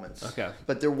those moments. Okay,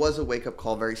 but there was a wake up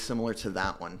call very similar to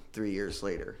that one 3 years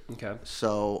later. Okay.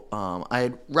 So I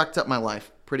had wrecked up my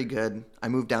life pretty good. I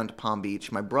moved down to Palm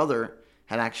Beach. My brother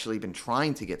had actually been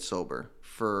trying to get sober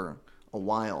for a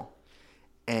while,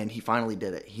 and he finally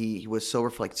did it. He was sober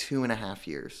for like 2.5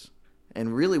 years,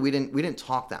 and really we didn't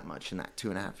talk that much in that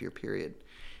 2.5 year period.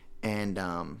 And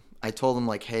I told him,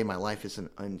 like, hey, my life is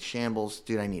in shambles.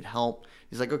 Dude, I need help.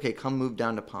 He's like, okay, come move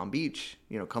down to Palm Beach.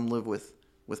 Come live with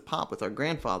Pop, with our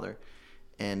grandfather,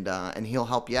 and he'll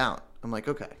help you out. I'm like,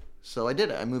 okay. So I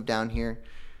did it. I moved down here.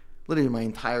 Literally my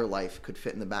entire life could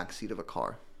fit in the back seat of a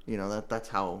car. That's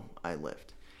how I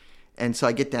lived. And so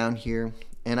I get down here,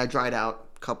 and I dried out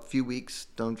a few weeks,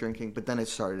 don't drinking, but then it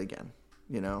started again,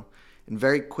 And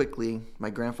very quickly,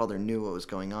 my grandfather knew what was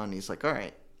going on. He's like, all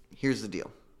right, here's the deal.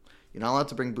 You're not allowed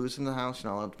to bring booze in the house.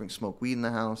 You're not allowed to smoke weed in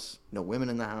the house. No women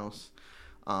in the house.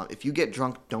 If you get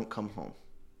drunk, don't come home.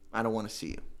 I don't want to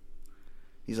see you.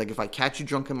 He's like, if I catch you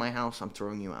drunk in my house, I'm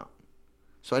throwing you out.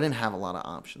 So I didn't have a lot of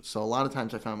options. So a lot of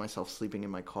times I found myself sleeping in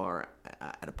my car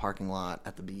at a parking lot,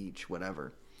 at the beach,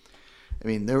 whatever. I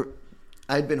mean,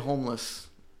 I'd been homeless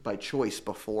by choice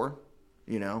before,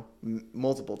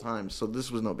 multiple times. So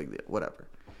this was no big deal, whatever.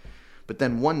 But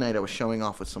then one night I was showing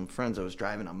off with some friends. I was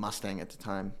driving a Mustang at the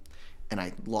time. And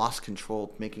I lost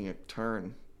control making a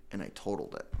turn, and I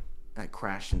totaled it. I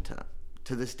crashed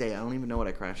to this day, I don't even know what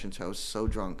I crashed into. I was so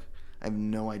drunk. I have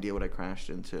no idea what I crashed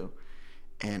into.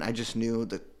 And I just knew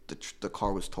that the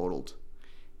car was totaled.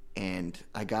 And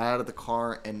I got out of the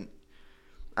car, and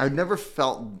I'd never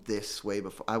felt this way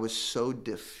before. I was so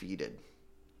defeated.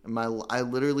 I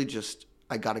literally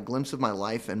I got a glimpse of my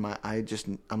life, and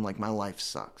I'm like, my life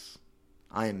sucks.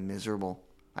 I am miserable.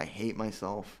 I hate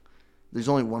myself. There's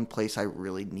only one place I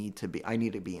really need to be. I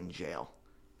need to be in jail.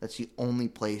 That's the only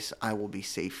place I will be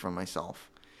safe from myself.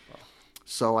 Wow.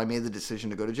 So I made the decision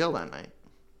to go to jail that night.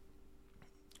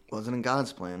 Wasn't in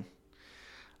God's plan.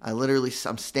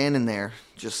 I'm standing there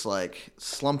just like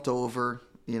slumped over,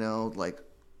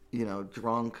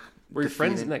 drunk. Were your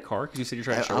friends in that car? Because you said you're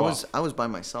trying to show off. I was by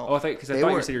myself. Oh, I thought you said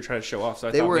you were trying to show off.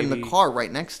 So they were in the car right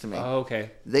next to me. Oh,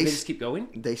 okay. They just keep going?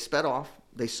 They sped off.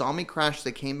 They saw me crash.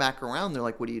 They came back around. They're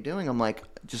like, "What are you doing?" I'm like,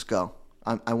 "Just go.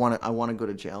 I want to go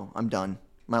to jail. I'm done.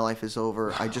 My life is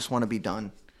over. I just want to be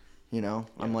done." Yeah.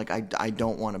 I'm like, I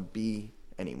don't want to be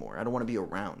anymore. I don't want to be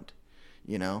around.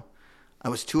 I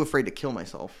was too afraid to kill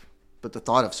myself, but the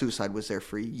thought of suicide was there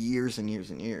for years and years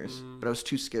and years. But I was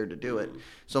too scared to do it.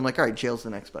 So I'm like, all right, jail's the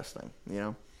next best thing.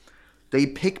 They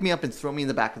pick me up and throw me in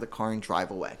the back of the car and drive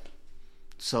away.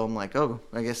 So I'm like, oh,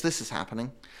 I guess this is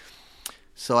happening.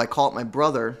 So I call up my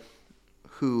brother,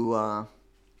 who,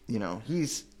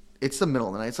 it's the middle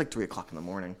of the night. It's like 3 o'clock in the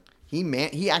morning.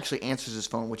 He actually answers his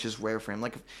phone, which is rare for him.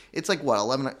 Like, it's like,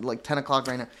 10 o'clock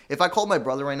right now. If I called my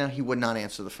brother right now, he would not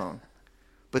answer the phone.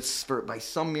 But by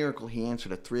some miracle, he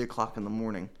answered at 3 o'clock in the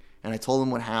morning. And I told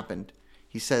him what happened.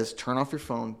 He says, turn off your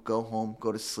phone, go home,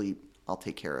 go to sleep. I'll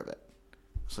take care of it.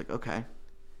 I was like, okay.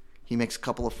 He makes a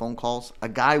couple of phone calls. A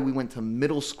guy we went to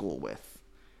middle school with.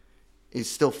 He's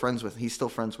still friends with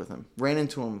him. Ran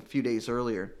into him a few days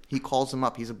earlier. He calls him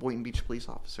up. He's a Boynton Beach police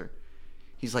officer.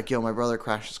 He's like, yo, my brother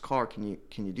crashed his car. Can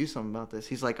you do something about this?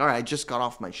 He's like, all right, I just got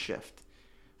off my shift,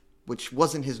 which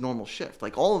wasn't his normal shift.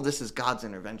 Like, all of this is God's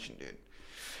intervention, dude.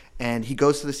 And he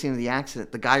goes to the scene of the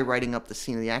accident. The guy writing up the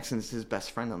scene of the accident is his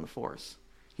best friend on the force.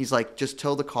 He's like, just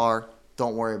tow the car.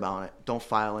 Don't worry about it. Don't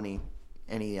file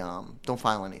don't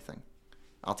file anything.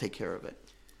 I'll take care of it.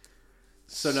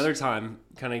 So another time,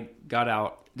 kind of got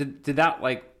out. Did that,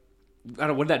 like, I don't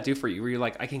know, what did that do for you? Were you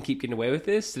like, I can keep getting away with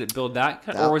this? Did it build that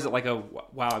kind of, or was it like a,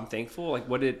 wow, I'm thankful? Like,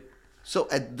 what did... So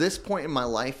at this point in my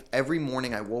life, every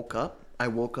morning I woke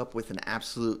up with an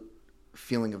absolute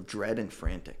feeling of dread and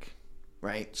frantic.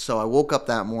 right? So I woke up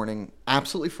that morning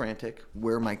absolutely frantic.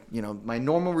 Where my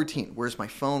normal routine? Where's my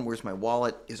phone? Where's my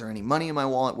wallet? Is there any money in my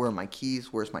wallet? Where are my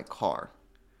keys? Where's my car?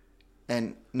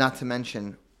 And not to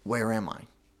mention, where am I?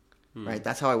 Right?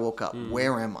 That's how I woke up.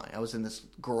 Where am I? I was in this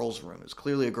girl's room. It was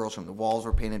clearly a girl's room. The walls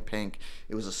were painted pink.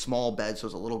 It was a small bed, so it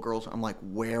was a little girl's room. I'm like,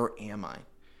 where am I?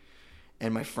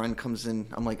 And my friend comes in.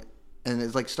 I'm like, and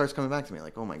it like starts coming back to me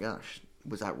like, oh my gosh,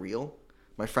 was that real?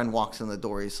 My friend walks in the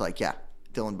door. He's like, yeah,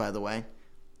 Dylan, by the way,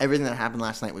 everything that happened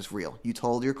last night was real. You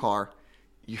totaled your car.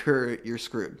 You're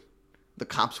screwed. The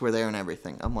cops were there and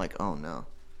everything. I'm like, oh no.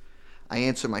 I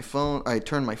answer my phone. I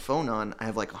turn my phone on. I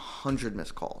have like 100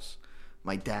 missed calls.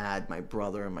 My dad, my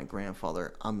brother, and my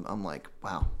grandfather. I'm like,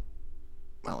 wow,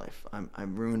 my life.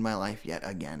 I've ruined my life yet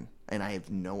again, and I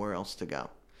have nowhere else to go.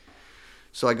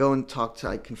 So I go and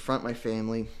I confront my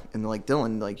family, and they're like,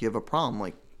 Dylan, like you have a problem.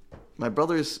 Like my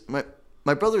brother is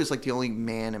like the only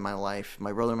man in my life.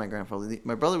 My brother and my grandfather.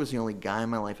 My brother was the only guy in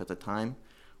my life at the time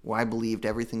where I believed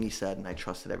everything he said and I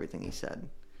trusted everything he said.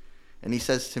 And he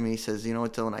says to me, you know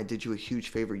what, Dylan, I did you a huge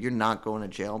favor. You're not going to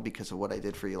jail because of what I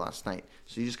did for you last night.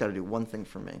 So you just got to do one thing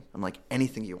for me. I'm like,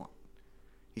 anything you want.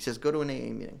 He says, go to an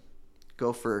AA meeting.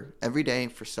 Go for every day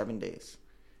for 7 days.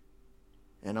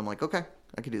 And I'm like, okay,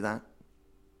 I could do that.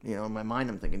 You know, in my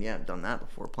mind, I'm thinking, yeah, I've done that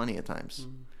before plenty of times.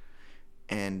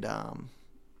 And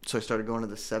so I started going to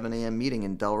the 7 a.m. meeting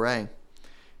in Delray.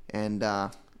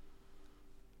 But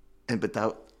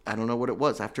I don't know what it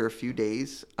was. After a few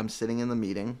days, I'm sitting in the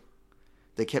meeting.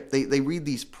 They read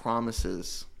these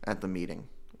promises at the meeting,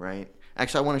 right?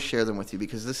 Actually, I want to share them with you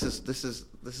because this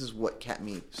is what kept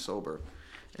me sober,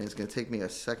 and it's going to take me a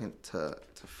second to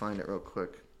find it real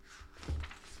quick.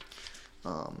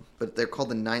 But they're called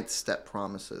the 9th step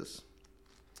promises,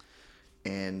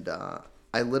 and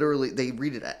they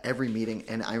read it at every meeting,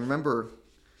 and I remember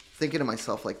thinking to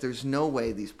myself like, "There's no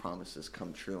way these promises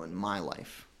come true in my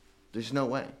life. There's no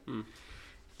way."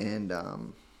 And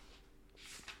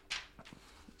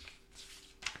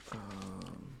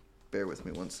bear with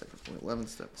me 1 second. 11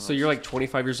 step. So you're like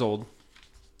 25 years old.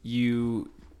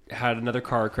 You had another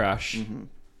car crash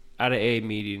at an AA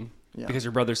meeting because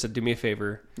your brother said, "Do me a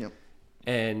favor." Yep.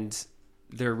 And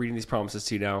they're reading these promises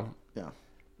to you now. Yeah.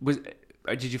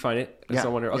 Did you find it? Yeah.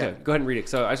 Okay, go ahead and read it.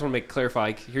 So I just want to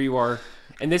clarify. Here you are,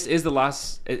 and this is the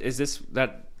last. Is this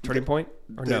that turning point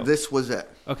or no? This was it.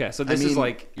 Okay, so this is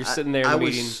like you're sitting there in the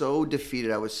meeting. I was so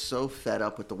defeated. I was so fed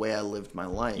up with the way I lived my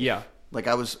life. Yeah. Like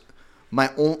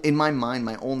in my mind,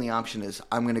 my only option is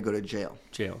I'm going to go to jail.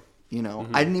 You know,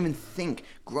 I didn't even think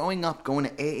growing up going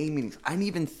to AA meetings. I didn't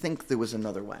even think there was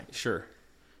another way. Sure.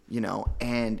 You know,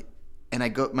 and I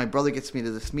go. My brother gets me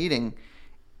to this meeting,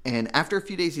 and after a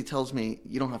few days, he tells me,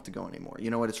 "You don't have to go anymore.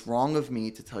 You know what? It's wrong of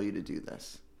me to tell you to do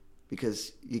this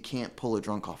because you can't pull a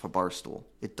drunk off a bar stool.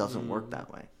 It doesn't work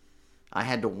that way. I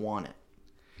had to want it."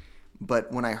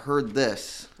 But when I heard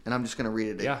this, and I'm just going to read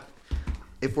it. Yeah.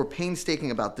 If we're painstaking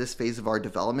about this phase of our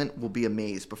development, we'll be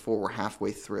amazed before we're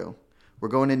halfway through. We're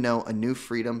going to know a new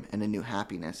freedom and a new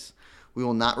happiness. We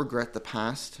will not regret the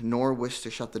past, nor wish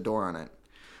to shut the door on it.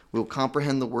 We will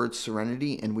comprehend the word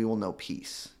serenity, and we will know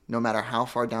peace. No matter how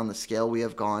far down the scale we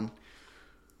have gone,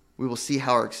 we will see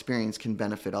how our experience can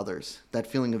benefit others. That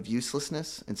feeling of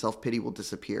uselessness and self-pity will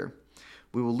disappear.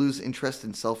 We will lose interest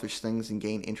in selfish things and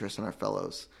gain interest in our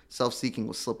fellows. Self-seeking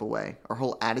will slip away. Our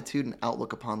whole attitude and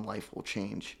outlook upon life will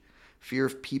change. Fear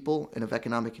of people and of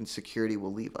economic insecurity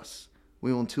will leave us.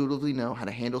 We will intuitively know how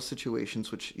to handle situations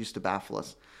which used to baffle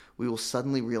us. We will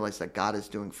suddenly realize that God is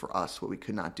doing for us what we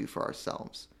could not do for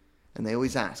ourselves. And they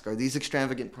always ask, are these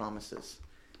extravagant promises?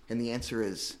 And the answer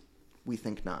is, we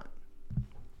think not.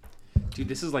 Dude,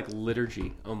 this is like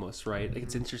liturgy almost, right? Like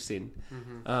it's interesting.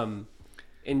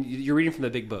 And you're reading from the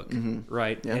big book,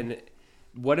 right? Yeah. And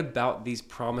what about these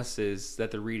promises that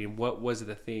they're reading? What was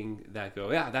the thing that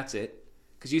yeah, that's it?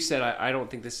 Because you said, I don't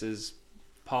think this is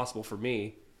possible for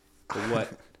me. But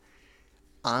what?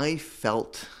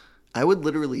 I would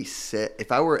literally sit,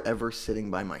 if I were ever sitting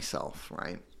by myself,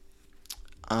 right?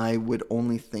 I would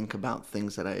only think about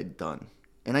things that I had done.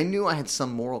 And I knew I had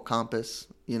some moral compass,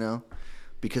 you know,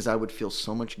 because I would feel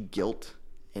so much guilt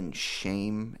and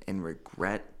shame and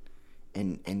regret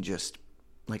and just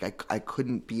like I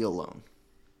couldn't be alone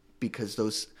because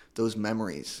those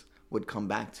memories would come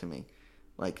back to me.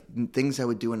 Like things I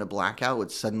would do in a blackout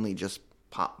would suddenly just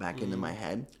pop back into my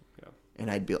head. Yeah. And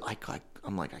I'd be like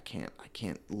I'm like I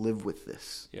can't live with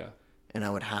this. Yeah. And I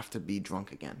would have to be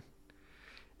drunk again.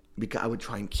 Because I would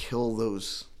try and kill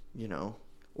those, you know,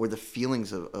 or the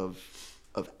feelings of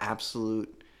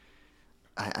absolute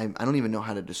I don't even know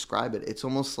how to describe it. It's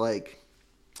almost like,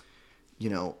 you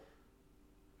know,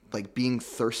 like being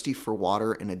thirsty for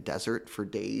water in a desert for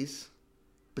days,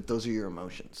 but those are your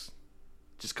emotions.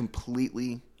 Just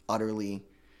completely, utterly,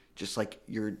 just like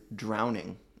you're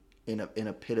drowning in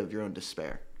a pit of your own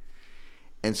despair.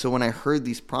 And so when I heard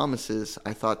these promises,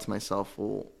 I thought to myself,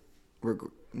 well,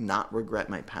 not regret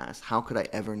my past. How could I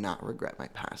ever not regret my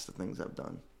past, the things I've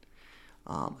done?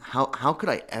 How could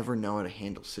I ever know how to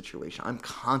handle situation? I'm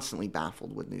constantly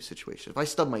baffled with new situations. If I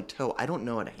stub my toe, I don't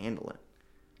know how to handle it.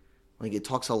 Like, it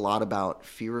talks a lot about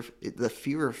the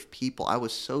fear of people. I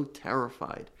was so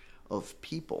terrified of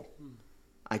people.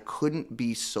 I couldn't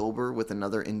be sober with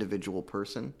another individual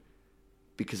person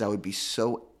because I would be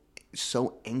so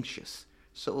anxious,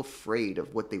 so afraid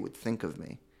of what they would think of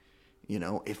me. You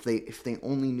know, if they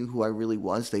only knew who I really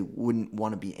was, they wouldn't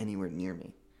want to be anywhere near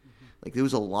me. Mm-hmm. Like, there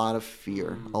was a lot of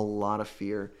fear,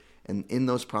 And in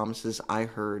those promises, I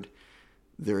heard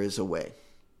there is a way.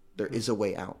 There is a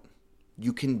way out.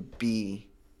 You can be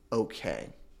okay.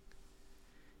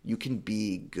 You can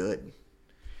be good.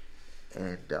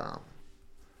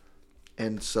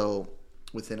 And so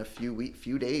within a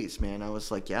few days, man, I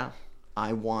was like, yeah,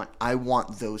 I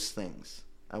want those things.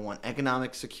 I want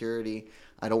economic security.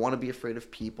 I don't want to be afraid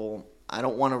of people. I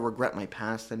don't want to regret my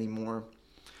past anymore.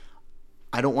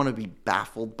 I don't want to be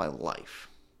baffled by life.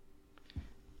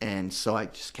 And so I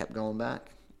just kept going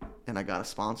back, and I got a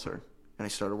sponsor, and I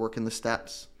started working the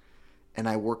steps, and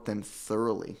I worked them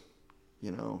thoroughly.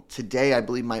 You know, today I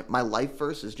believe my life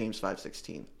verse is James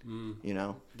 5:16. You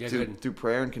know, through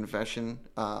prayer and confession,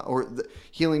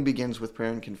 healing begins with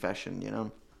prayer and confession.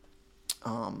 You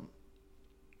know,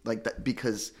 like that,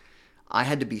 because I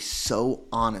had to be so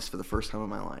honest for the first time in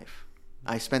my life.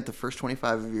 I spent the first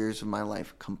 25 years of my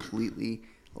life completely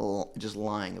just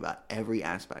lying about every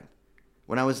aspect.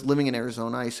 When I was living in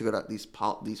Arizona, I used to go to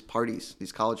these parties,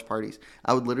 these college parties.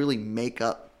 I would literally make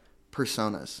up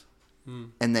personas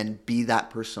and then be that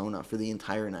persona for the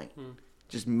entire night.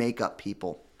 Just make up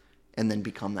people and then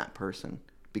become that person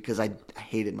because I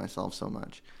hated myself so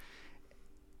much.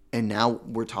 And now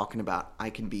we're talking about I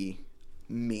can be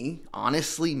me,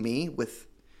 honestly me,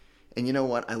 and you know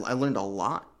what? I learned a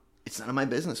lot. It's none of my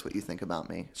business what you think about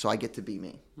me, so I get to be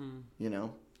me. You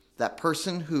know? That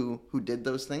person who did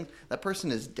those things, that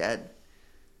person is dead.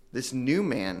 This new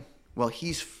man, well,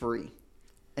 he's free,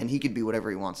 and he could be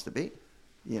whatever he wants to be.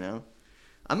 You know,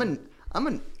 I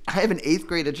have an 8th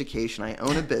grade education. I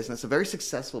own a business, a very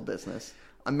successful business.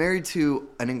 I'm married to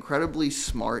an incredibly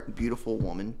smart, beautiful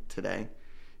woman today.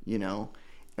 You know,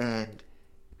 and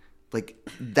like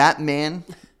that man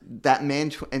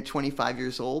at 25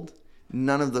 years old,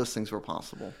 none of those things were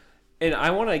possible. And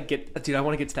I want to get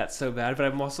to that so bad, but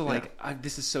I'm also like,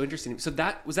 this is so interesting. So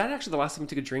was that actually the last time you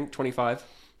took a drink, 25?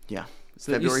 Yeah.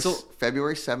 So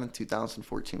February 7th,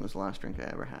 2014 was the last drink I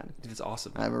ever had. Dude, it's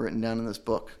awesome. I have it written down in this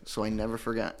book, so I never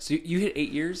forget. So you hit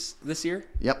 8 years this year?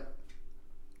 Yep.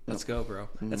 Let's go, bro.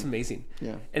 Mm-hmm. That's amazing.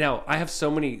 Yeah. And now I have so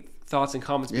many thoughts and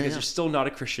comments because you're still not a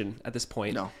Christian at this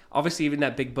point. No. Obviously, even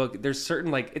that big book, there's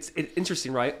certain, like, it's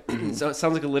interesting, right? So it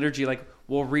sounds like a liturgy, like,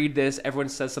 we'll read this, everyone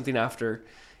says something after.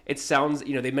 It sounds,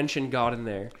 you know, they mentioned God in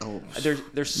there. Oh,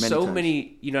 there's so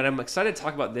many, you know, and I'm excited to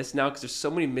talk about this now because there's so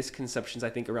many misconceptions,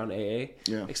 I think, around AA,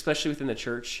 especially within the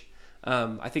church.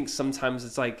 I think sometimes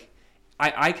it's like,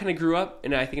 I kind of grew up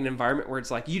in, I think, an environment where it's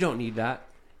like, you don't need that.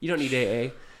 You don't need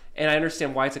AA. And I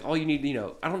understand why it's like, all you need, you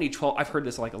know, I don't need 12. I've heard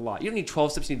this like a lot. You don't need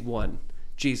 12 steps, you need one.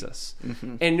 Jesus.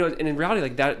 Mm-hmm. And, you know, and in reality,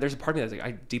 like that, there's a part of me that's like,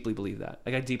 I deeply believe that.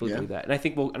 Like, I deeply believe that. And I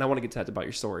think, and I want to get to that about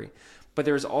your story. But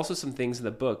there's also some things in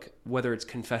the book, whether it's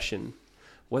confession,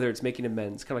 whether it's making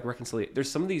amends, kind of like reconciliation.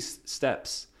 There's some of these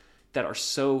steps that are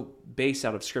so based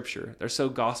out of Scripture. They're so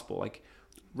gospel, like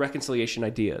reconciliation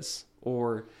ideas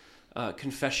or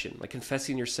confession, like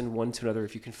confessing your sin one to another.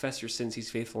 If you confess your sins, He's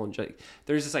faithful and just.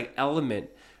 There's this like element,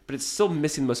 but it's still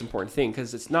missing the most important thing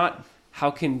because it's not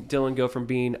how can Dylan go from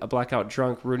being a blackout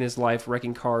drunk, ruining his life,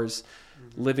 wrecking cars,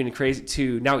 living crazy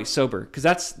to now he's sober. Because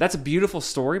that's a beautiful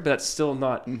story, but that's still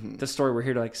not the story we're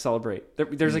here to like celebrate.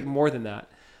 There's like more than that.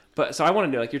 But so I want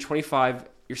to know, like, you're 25,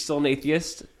 you're still an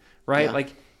atheist, right? Yeah.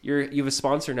 Like you have a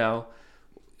sponsor now.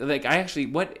 Like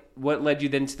what led you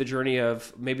then to the journey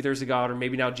of maybe there's a God or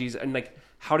maybe now Jesus, and like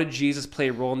how did Jesus play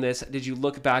a role in this? Did you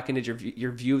look back and did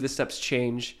your view of the steps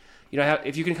change? You know,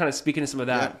 if you can kind of speak into some of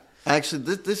that. Yeah.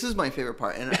 Actually, this is my favorite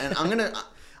part, and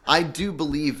I do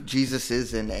believe Jesus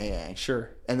is in AA.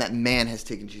 Sure. And that man has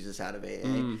taken Jesus out of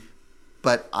AA.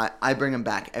 But I bring him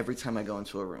back every time I go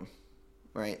into a room,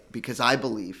 right? Because I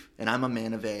believe, and I'm a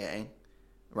man of AA,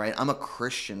 right? I'm a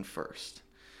Christian first,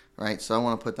 right? So I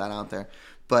want to put that out there.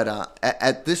 But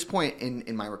at this point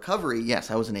in my recovery,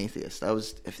 yes, I was an atheist. I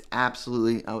was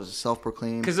a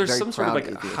self-proclaimed, because there's very some sort of like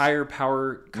atheist. higher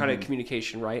power kind of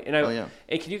communication, right? And yeah.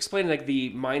 And can you explain like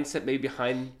the mindset maybe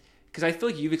behind? Because I feel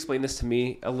like you've explained this to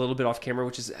me a little bit off camera,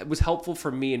 which was helpful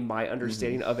for me in my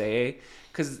understanding of AA.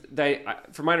 Because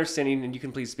from my understanding, and you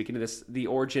can please speak into this, the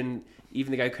origin, even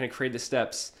the guy who kind of created the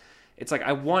steps, it's like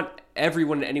I want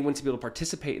everyone and anyone to be able to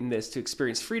participate in this to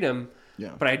experience freedom.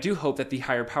 Yeah. But I do hope that the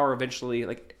higher power eventually,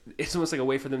 like, it's almost like a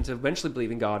way for them to eventually believe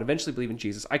in God, eventually believe in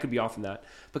Jesus. I could be off in that.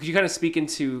 But could you kind of speak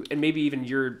into, and maybe even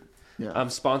your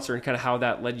sponsor, and kind of how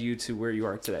that led you to where you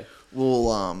are today?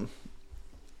 Well,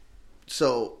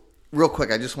 so real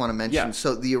quick, I just want to mention,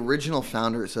 so the original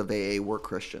founders of AA were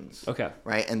Christians. Okay.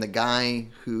 Right? And the guy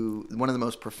one of the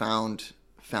most profound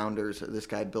founders, this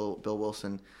guy, Bill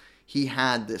Wilson, he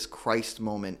had this Christ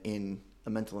moment in a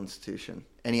mental institution.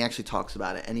 And he actually talks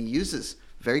about it. And he uses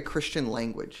very Christian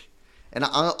language. And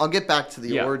I'll get back to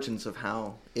the origins of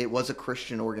how it was a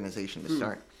Christian organization to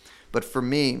start. But for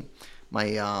me, my,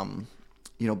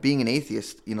 being an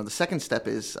atheist, the second step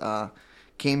is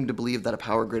came to believe that a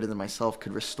power greater than myself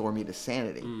could restore me to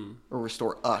sanity or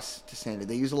restore us to sanity.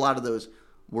 They use a lot of those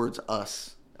words,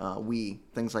 us, we,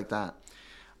 things like that.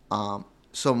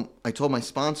 So I told my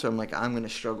sponsor, I'm like, I'm going to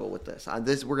struggle with this.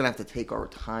 We're going to have to take our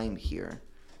time here,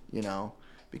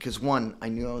 because one, I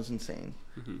knew I was insane.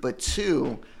 Mm-hmm. But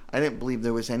two, I didn't believe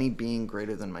there was any being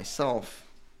greater than myself,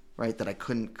 right, that I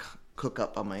couldn't cook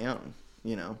up on my own,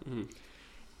 Mm-hmm.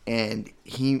 And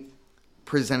he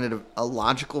presented a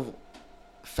logical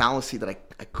fallacy that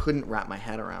I couldn't wrap my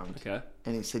head around. Okay.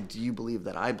 And he said, do you believe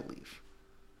that I believe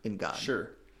in God?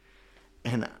 Sure.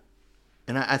 And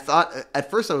I thought, at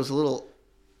first I was a little,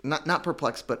 not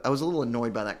perplexed, but I was a little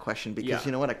annoyed by that question because,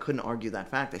 you know what, I couldn't argue that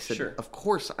fact. I said, of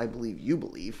course I believe you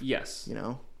believe. Yes.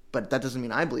 But that doesn't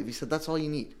mean I believe. He said, that's all you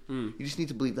need. You just need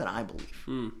to believe that I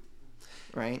believe.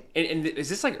 Right? And is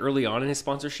this like early on in his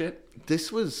sponsorship?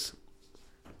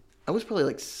 I was probably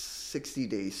like 60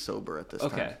 days sober at this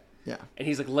time. Okay. Yeah. And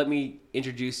he's like, let me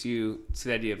introduce you to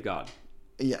the idea of God.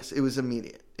 Yes, it was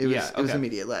immediate. It was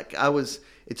immediate. Like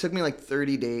it took me like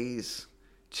 30 days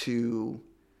to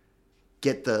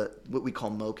get what we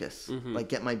call mucus, like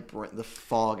get the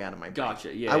fog out of my brain.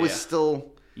 Gotcha. Yeah. I was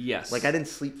still like I didn't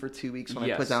sleep for 2 weeks when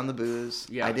I put down the booze.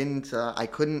 Yeah. I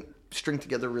couldn't string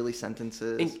together really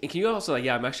sentences. And can you also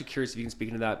I'm actually curious if you can speak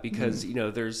into that because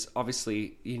there's obviously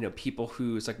people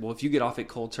who it's like, well, if you get off it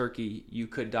cold turkey, you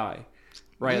could die.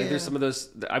 Right, like there's some of those.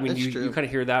 I mean, you kind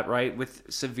of hear that, right,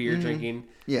 with severe drinking.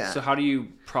 Yeah. So how do you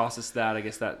process that? I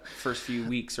guess that first few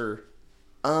weeks or.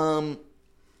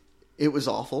 It was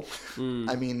awful.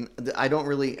 I mean, I don't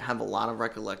really have a lot of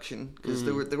recollection because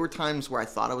there were times where I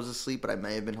thought I was asleep, but I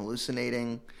may have been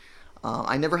hallucinating.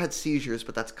 I never had seizures,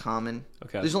 but that's common.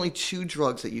 Okay. There's only 2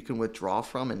 drugs that you can withdraw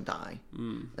from and die,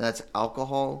 and that's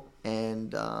alcohol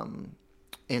and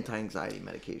anti-anxiety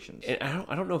medications. And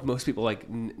I don't know if most people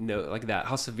know like that,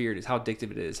 how severe it is, how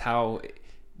addictive it is, how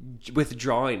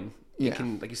withdrawing it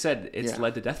can, like you said, it's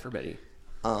led to death for many.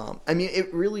 I mean,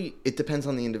 it depends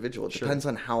on the individual. It depends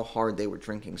on how hard they were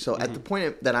drinking. So at the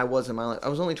point that I was in my life, I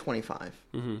was only 25.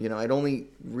 I'd only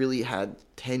really had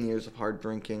 10 years of hard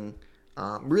drinking.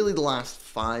 Really the last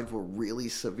 5 were really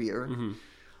severe.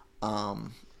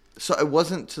 So I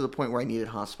wasn't to the point where I needed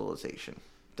hospitalization.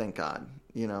 Thank God,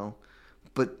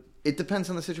 But it depends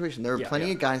on the situation. There are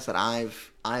plenty of guys that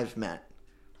I've met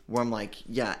where I'm like,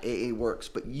 yeah, AA works,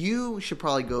 but you should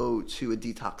probably go to a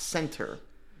detox center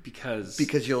because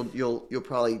you'll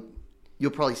probably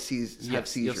have seizures. You'll have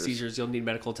seizures. You'll need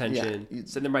medical attention. Yeah.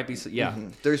 So there might be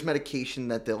There's medication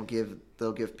that they'll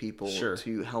give people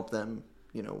to help them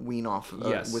wean off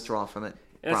withdraw from it.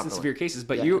 And that's in severe cases.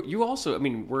 But you also, I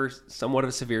mean, we're somewhat of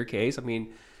a severe case. I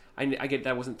mean, I get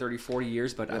that wasn't 30, 40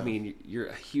 years, but I mean, you're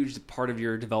a huge part of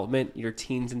your development, your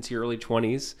teens into your early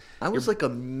 20s. I was like a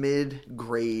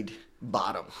mid-grade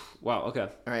bottom. Wow, okay.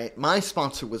 All right. My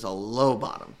sponsor was a low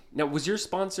bottom. Now, was your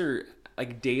sponsor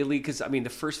like daily? Because, I mean, the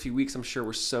first few weeks, I'm sure,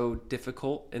 were so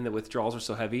difficult and the withdrawals were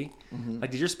so heavy.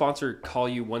 Like, did your sponsor call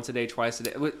you once a day, twice a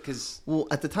day? Well,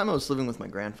 at the time, I was living with my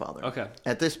grandfather. Okay.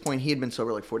 At this point, he had been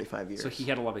sober like 45 years. So he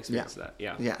had a lot of experience with that.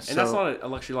 Yeah. Yeah. And that's not a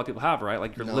luxury a lot of people have, right?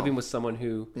 Like, you're living with someone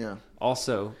who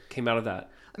also came out of that.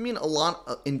 I mean, a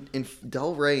lot in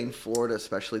Delray in Florida,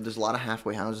 especially, there's a lot of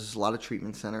halfway houses, a lot of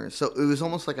treatment centers. So it was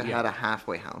almost like I had a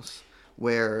halfway house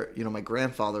where, my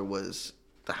grandfather was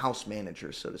the house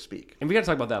managers, so to speak. And we got to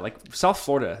talk about that. Like South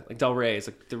Florida, like Delray is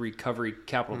like the recovery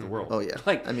capital of the world. Oh yeah.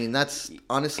 Like, I mean, that's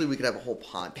honestly, we could have a whole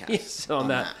podcast on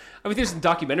that. I mean, there's some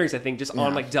documentaries I think just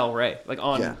on like Delray, like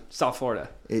on South Florida.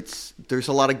 There's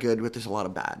a lot of good, but there's a lot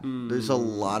of bad. There's a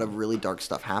lot of really dark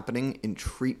stuff happening in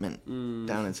treatment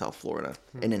down in South Florida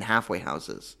and in halfway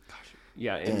houses. Gosh.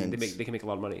 Yeah, and they can make a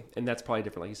lot of money, and that's probably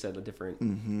different, like you said, a different.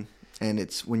 Mm-hmm. And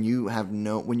it's when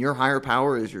your higher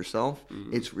power is yourself,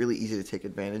 it's really easy to take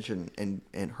advantage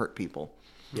and hurt people.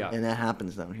 Yeah, and that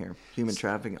happens down here. Human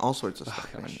trafficking, all sorts of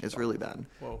stuff. Man. It's really bad.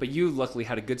 Whoa. But you luckily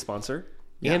had a good sponsor.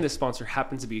 Yeah. And this sponsor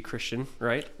happens to be a Christian,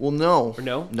 right? Well, no. Or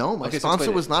no? No, my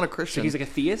sponsor was not a Christian. So he's like a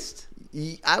theist?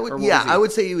 I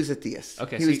would say he was a theist.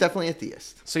 Okay, he was definitely a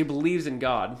theist. So he believes in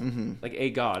God, like a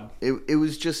God. It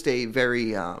was just a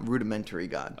very rudimentary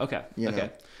God. Okay, know?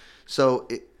 So,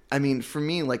 for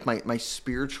me, like my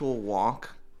spiritual walk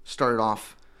started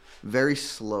off very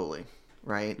slowly,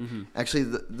 right? Mm-hmm. Actually,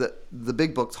 the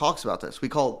big book talks about this. We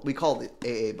call the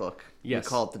AA book. Yes. We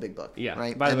call it the big book. Yeah.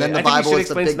 Right. By the and way, then the I think Bible we should is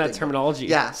the explain big, that terminology.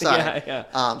 Yeah. Sorry.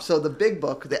 Yeah. So the big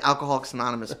book, the Alcoholics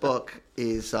Anonymous book,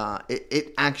 is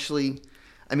it actually,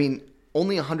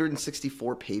 only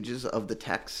 164 pages of the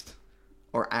text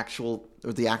are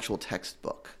the actual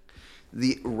textbook.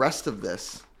 The rest of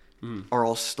this are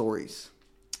all stories.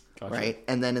 Gotcha. Right.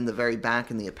 And then in the very back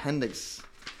in the appendix,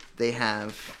 they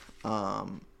have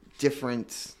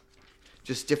different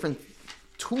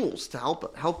tools to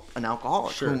help an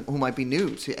alcoholic who might be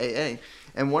new to AA.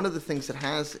 And one of the things it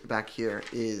has back here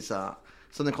is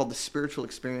something called the spiritual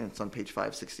experience on page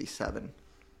 567,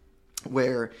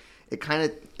 where it kind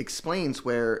of explains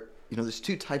where, there's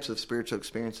two types of spiritual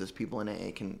experiences people in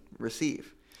AA can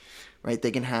receive, right?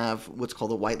 They can have what's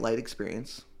called a white light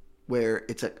experience, where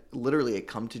it's literally a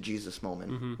come to Jesus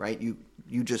moment, right?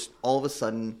 You just all of a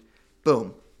sudden,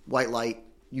 boom, white light,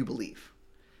 you believe.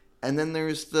 And then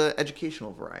there's the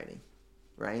educational variety,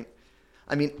 right?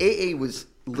 AA was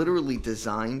literally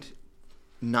designed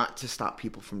not to stop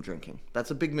people from drinking. That's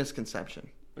a big misconception.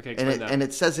 Okay, and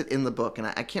it says it in the book, and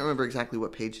I can't remember exactly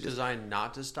what page it is. Designed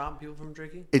not to stop people from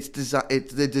drinking?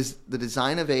 The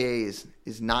design of AA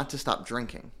is not to stop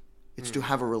drinking. It's to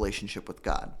have a relationship with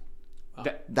God.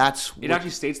 Actually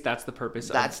states that's the purpose.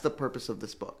 That's the purpose of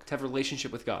this book. To have a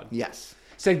relationship with God. Yes.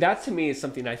 So that to me is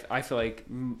something I feel like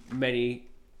many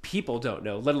people don't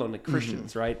know, let alone the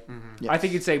Christians, right? Mm-hmm. Yes. I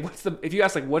think you'd say, if you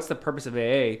ask like what's the purpose of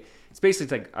AA? It's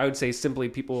basically like I would say simply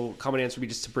common answer would be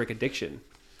just to break addiction.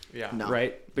 Yeah. No.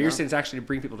 Right? But you're saying it's actually to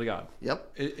bring people to God.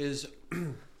 Yep. Is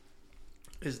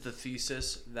the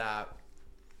thesis that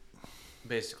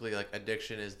basically like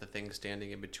addiction is the thing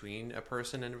standing in between a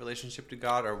person and a relationship to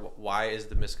God, or why is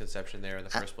the misconception there in the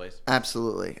first place?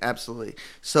 Absolutely.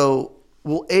 So,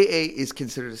 AA is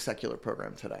considered a secular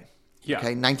program today. Yeah. Okay.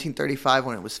 1935,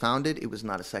 when it was founded, it was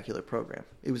not a secular program.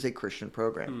 It was a Christian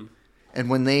program. And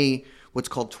when what's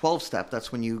called 12-step,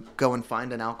 that's when you go and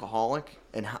find an alcoholic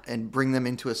and bring them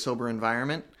into a sober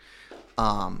environment.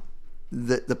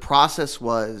 The process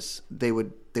was they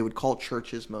would call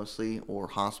churches mostly or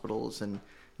hospitals and,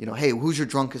 hey, who's your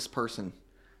drunkest person?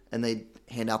 And they'd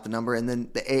hand out the number, and then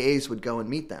the AAs would go and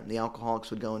meet them. The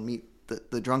alcoholics would go and meet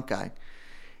the drunk guy.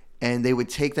 And they would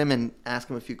take them and ask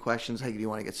them a few questions. Hey, do you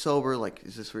want to get sober? Like,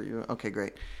 is this where you? Okay,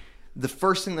 great. The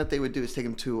first thing that they would do is take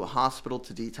them to a hospital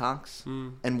to detox.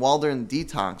 And while they're in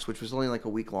detox, which was only like a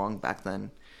week long back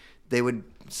then, they would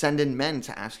send in men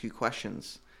to ask you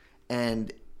questions.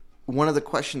 And one of the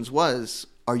questions was,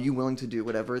 are you willing to do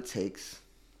whatever it takes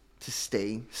to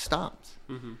stay stopped?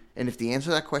 Mm-hmm. And if the answer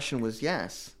to that question was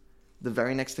yes, the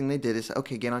very next thing they did is,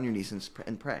 okay, get on your knees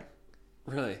and pray.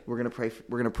 Really? We're gonna pray.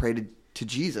 We're gonna pray to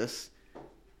Jesus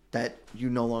that you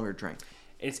no longer drink.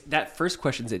 That first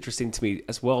question is interesting to me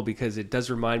as well, because it does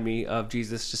remind me of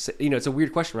Jesus. Just it's a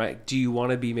weird question, right? Do you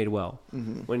want to be made well?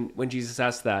 Mm-hmm. When Jesus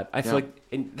asked that, I feel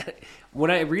like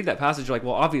when I read that passage, like,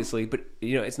 well, obviously, but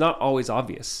it's not always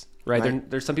obvious, right?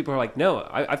 There's some people who are like, no.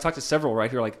 I've talked to several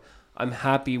right who are like, I'm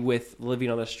happy with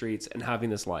living on the streets and having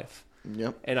this life.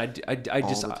 Yep. And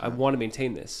I want to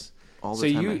maintain this. All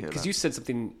the time. Because you said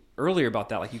something earlier about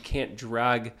that, like you can't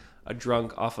drag a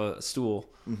drunk off a stool,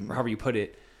 or however you put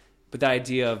it. But that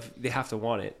idea of they have to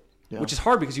want it, which is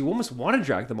hard because you almost want to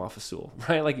drag them off a stool,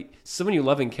 right? Like someone you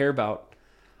love and care about.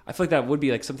 I feel like that would be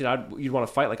like something you'd want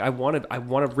to fight. Like I want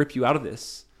to rip you out of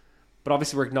this, but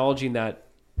obviously we're acknowledging that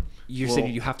you're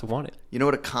saying you have to want it. You know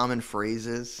what a common phrase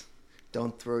is?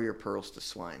 Don't throw your pearls to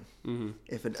swine. Mm-hmm.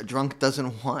 If a drunk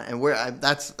doesn't want, and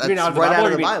that's right out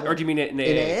of the Bible. Or do you mean it in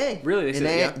AA? Really?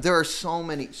 There are so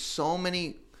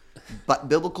many but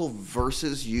biblical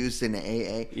verses used in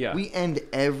AA. Yeah. We end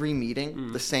every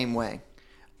meeting the same way.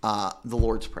 the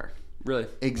Lord's Prayer. Really?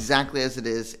 Exactly as it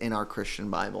is in our Christian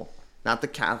Bible. Not the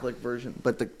Catholic version,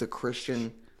 but the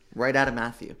Christian, right out of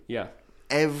Matthew. Yeah.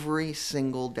 Every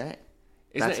single day.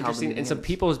 Isn't that interesting? And some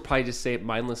people would probably just say it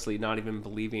mindlessly, not even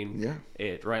believing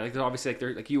it, right? Like, they're obviously,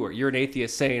 they're like you are. You're an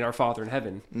atheist saying "Our Father in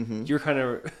Heaven." Mm-hmm. You're kind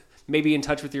of maybe in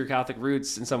touch with your Catholic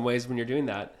roots in some ways when you're doing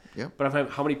that. Yeah. But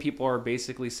how many people are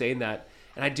basically saying that?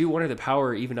 And I do wonder the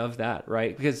power even of that,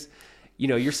 right? Because,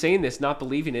 you're saying this, not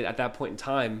believing it at that point in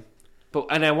time.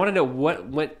 And I want to know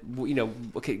what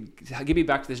okay, give me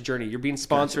back to this journey. You're being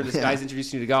sponsored. This guy's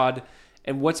introducing you to God.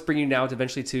 And what's bringing you now to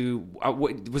eventually to,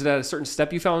 was it at a certain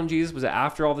step you found in Jesus? Was it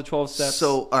after all the 12 steps?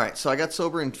 So, all right. So I got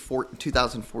sober in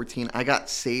 2014. I got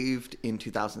saved in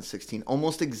 2016,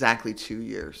 almost exactly 2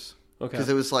 years. Okay. Because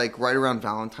it was like right around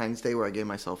Valentine's Day where I gave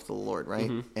myself to the Lord, right?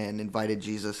 Mm-hmm. And invited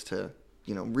Jesus to,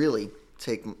 really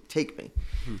take me.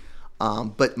 Mm-hmm.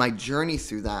 But my journey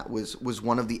through that was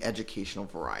one of the educational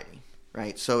variety,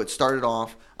 right? So it started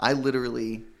off, I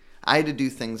had to do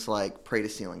things like pray to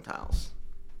ceiling tiles.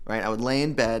 Right, I would lay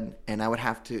in bed and I would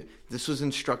have to. This was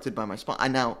instructed by my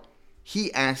sponsor.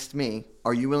 He asked me,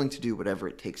 "Are you willing to do whatever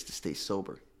it takes to stay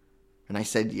sober?" And I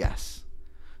said yes.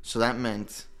 So that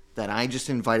meant that I just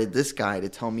invited this guy to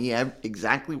tell me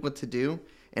exactly what to do,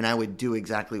 and I would do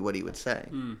exactly what he would say.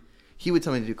 Mm. He would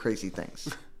tell me to do crazy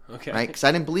things. Okay. Right, because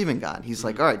I didn't believe in God. He's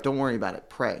like, "All right, don't worry about it.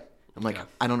 Pray." I'm like,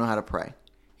 "I don't know how to pray."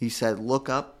 He said, "Look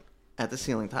up at the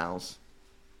ceiling tiles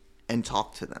and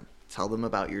talk to them. Tell them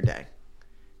about your day."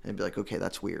 And I'd be like, "Okay,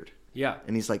 that's weird." Yeah.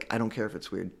 And he's like, "I don't care if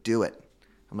it's weird. Do it."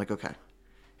 I'm like, "Okay."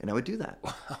 And I would do that.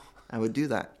 Wow. I would do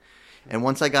that. And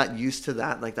once I got used to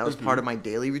that, like that was part of my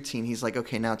daily routine. He's like,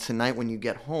 "Okay, now tonight when you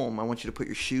get home, I want you to put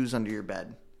your shoes under your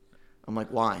bed." I'm like,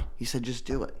 "Why?" He said, "Just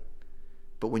do it.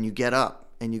 But when you get up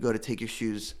and you go to take your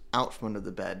shoes out from under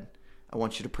the bed, I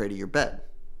want you to pray to your bed."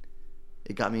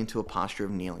 It got me into a posture of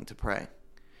kneeling to pray.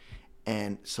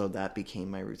 And so that became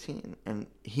my routine. And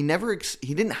he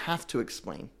didn't have to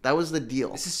explain. That was the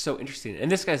deal. This is so interesting.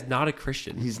 And this guy's not a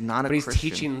Christian. He's not a Christian. But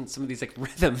he's teaching some of these like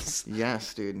rhythms.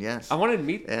 Yes, dude. Yes. I wanted to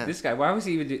meet this guy. Why was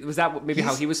he even was that maybe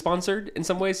how he was sponsored in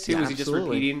some ways too? Was he just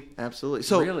repeating? Absolutely.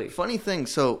 So really? Funny thing.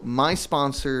 So my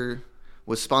sponsor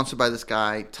was sponsored by this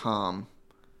guy, Tom,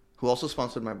 who also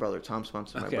sponsored my brother. Tom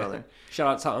sponsored my brother. Shout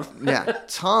out Tom. Yeah.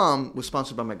 Tom was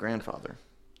sponsored by my grandfather.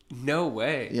 No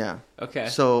way. Yeah. Okay.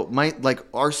 So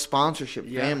our sponsorship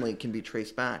family can be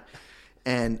traced back.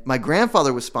 And my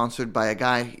grandfather was sponsored by a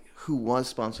guy who was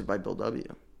sponsored by Bill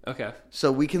W. Okay. So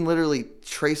we can literally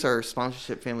trace our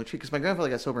sponsorship family tree because my grandfather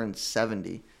got sober in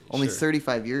 70. Only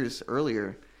 35 years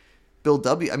earlier, Bill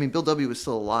W was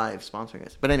still alive sponsoring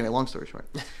us. But anyway, long story short.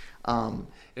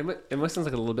 It must sound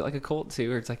like a little bit like a cult too,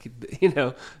 where it's like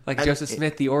like Joseph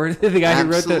Smith, the guy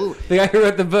who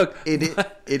wrote the book.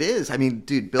 It is. I mean,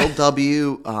 dude, Bill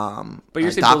W. But you're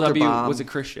saying Bill W. was a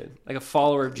Christian, like a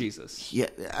follower of Jesus. Yeah,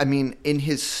 I mean, in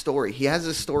his story, he has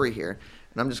a story here,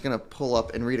 and I'm just gonna pull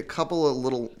up and read a couple of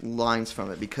little lines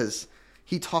from it because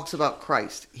he talks about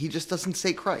Christ. He just doesn't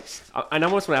say Christ. And I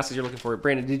almost want to ask, as you're looking for it,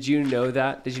 Brandon, did you know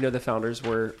that? Did you know the founders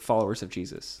were followers of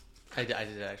Jesus? I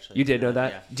did actually. You did know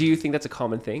that? Yeah. Do you think that's a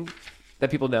common thing that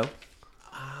people know?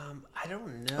 I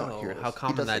don't know how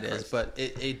common that is, but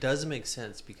it does make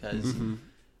sense because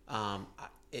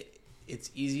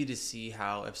it's easy to see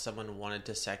how if someone wanted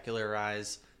to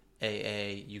secularize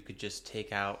AA, you could just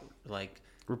take out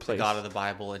the God of the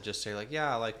Bible and just say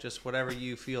just whatever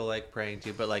you feel like praying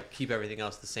to, but keep everything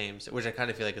else the same. So, which I kind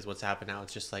of feel like is what's happened now.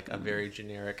 It's just a very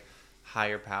generic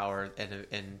higher power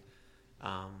and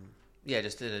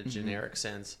just in a generic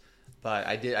sense. But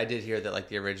I did hear that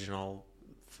the original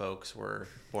folks were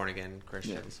born again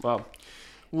Christians. Yeah. Wow.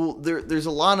 Well, there's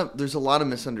a lot of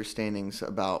misunderstandings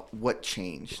about what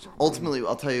changed. Ultimately,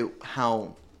 I'll tell you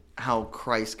how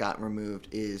Christ got removed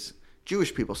is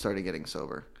Jewish people started getting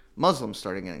sober, Muslims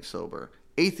started getting sober,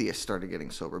 atheists started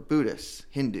getting sober, Buddhists,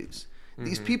 Hindus.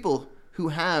 These people who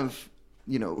have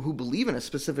who believe in a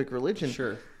specific religion.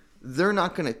 Sure. They're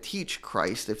not going to teach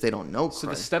Christ if they don't know Christ. So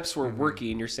the steps were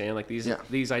working. You're saying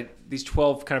these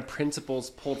 12 kind of principles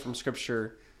pulled from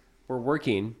Scripture were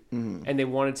working, and they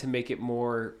wanted to make it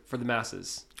more for the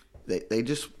masses. They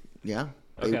just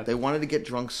they wanted to get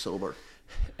drunk sober.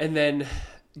 And then,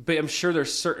 but I'm sure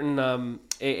there's certain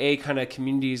AA kind of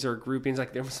communities or groupings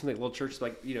there must be little churches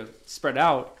spread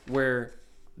out where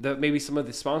maybe some of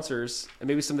the sponsors and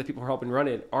maybe some of the people who are helping run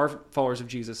it are followers of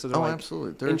Jesus. So they're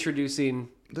absolutely. They're introducing.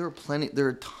 There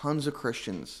are tons of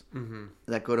Christians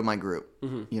that go to my group,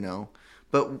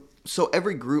 But so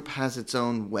every group has its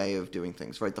own way of doing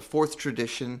things, right? The fourth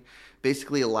tradition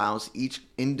basically allows each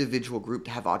individual group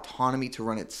to have autonomy to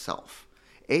run itself.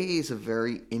 AA is a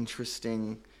very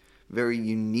interesting very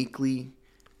uniquely,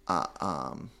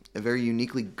 a very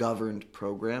uniquely governed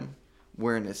program,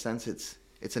 where in a sense it's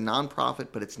a nonprofit,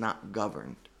 but it's not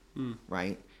governed,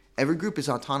 right? Every group is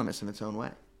autonomous in its own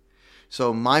way.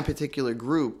 So my particular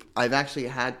group, I've actually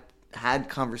had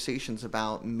conversations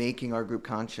about making our group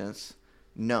conscience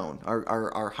known,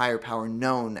 our higher power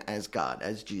known as God,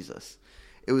 as Jesus.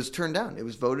 It was turned down. It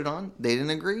was voted on. They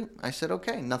didn't agree. I said,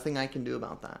 okay, nothing I can do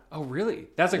about that. Oh, really?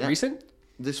 That's like recent?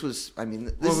 This was, I mean,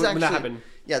 this is actually... When that happened?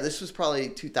 Yeah, this was probably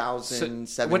 2017.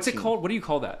 So what's it called? What do you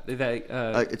call that?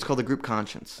 It's called a group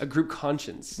conscience. A group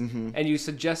conscience. And you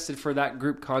suggested for that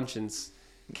group conscience,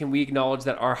 can we acknowledge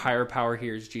that our higher power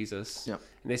here is Jesus? Yep.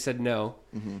 And they said no.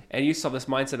 And you saw this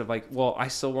mindset of like, well, I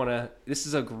still want to, this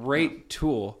is a great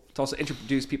tool to also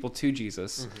introduce people to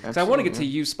Jesus. Because I want to get to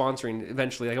you sponsoring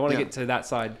eventually. Like I want to get to that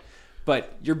side.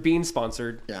 But you're being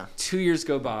sponsored. 2 years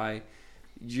go by.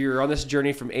 You're on this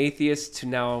journey from atheist to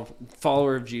now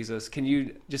follower of Jesus. Can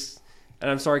you just, and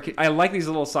I'm sorry, I like these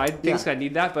little side things. I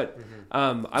need that. But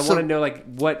I want to know like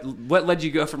what led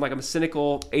you go from like I'm a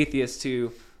cynical atheist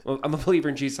to, well, I'm a believer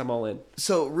in Jesus. I'm all in.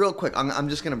 So real quick, I'm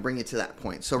just going to bring it to that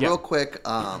point. So real quick,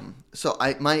 so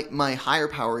my higher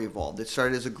power evolved. It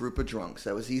started as a group of drunks.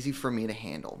 That was easy for me to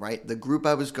handle, right? The group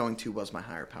I was going to was my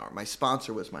higher power. My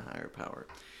sponsor was my higher power.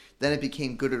 Then it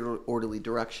became good orderly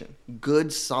direction.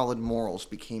 Good, solid morals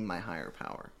became my higher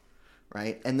power,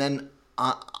 right? And then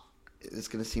it's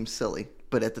going to seem silly,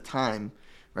 but at the time,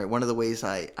 right, one of the ways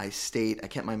I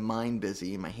kept my mind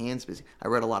busy and my hands busy, I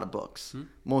read a lot of books.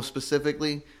 Most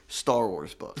specifically, Star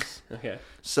Wars books. Okay.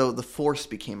 So the Force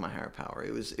became my higher power.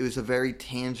 It was a very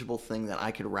tangible thing that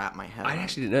I could wrap my head around. I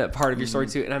actually didn't know that part of your story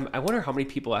too, and I wonder how many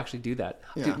people actually do that.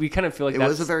 Yeah. We kind of feel like it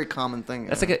was a very common thing.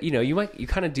 That's like you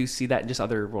kind of do see that in just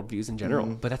other worldviews in general,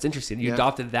 but that's interesting. You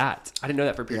adopted that. I didn't know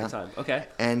that for a period of time. Okay.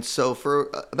 And so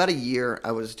for about a year,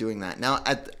 I was doing that. Now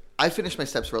I finished my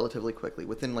steps relatively quickly.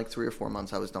 Within like 3 or 4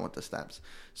 months, I was done with the steps.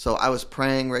 So I was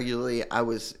praying regularly.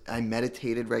 I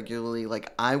meditated regularly.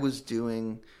 Like I was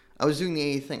doing the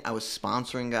AA thing. I was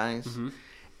sponsoring guys,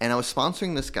 and I was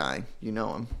sponsoring this guy. You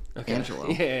know him, Angelo.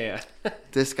 Yeah.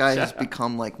 This guy has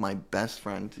become like my best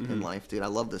friend in life, dude. I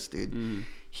love this dude.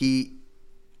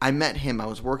 I met him. I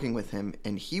was working with him,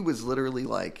 and he was literally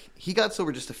like, he got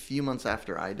sober just a few months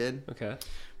after I did. Okay.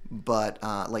 But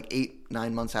like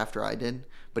 8-9 months after I did.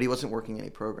 But he wasn't working any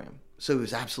program. So he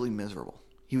was absolutely miserable.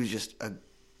 He was just a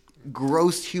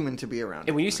gross human to be around.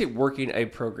 And when you say working a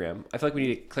program, I feel like we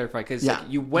need to clarify because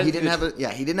you went. He didn't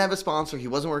have a sponsor. He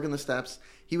wasn't working the steps.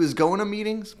 He was going to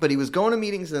meetings, but he was going to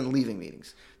meetings and then leaving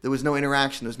meetings. There was no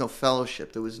interaction. There was no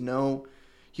fellowship.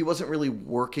 He wasn't really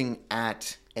working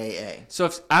at AA. So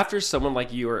if after someone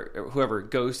like you or whoever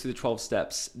goes through the 12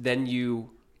 steps, then you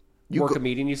work a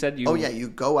meeting. You said you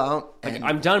go out. And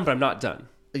I'm done, but I'm not done.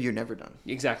 You're never done.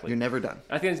 Exactly. You're never done.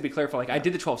 I think it needs to be clarified. Like I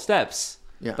did the 12 steps,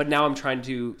 but now I'm trying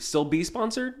to still be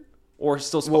sponsored or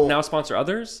still now sponsor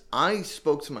others. I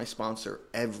spoke to my sponsor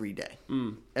every day,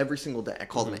 every single day. I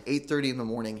called him at 8:30 in the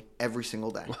morning every single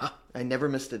day. Wow. I never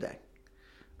missed a day,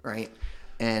 right?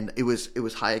 And it was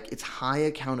high. It's high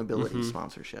accountability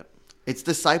sponsorship. It's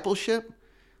discipleship,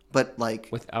 but like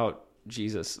without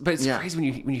Jesus. But it's crazy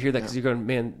when you hear that because you're going,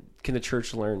 man, can the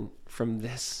church learn from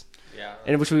this? Yeah.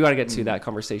 And which we got to get to that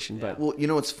conversation, but well, you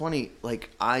know what's funny? Like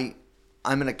I'm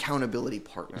an accountability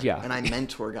partner, and I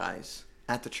mentor guys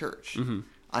at the church.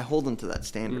 I hold them to that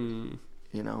standard.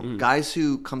 You know, guys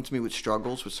who come to me with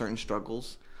certain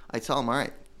struggles, I tell them, all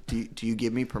right, do you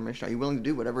give me permission? Are you willing to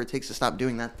do whatever it takes to stop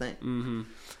doing that thing?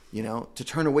 You know, to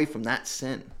turn away from that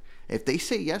sin. If they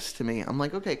say yes to me, I'm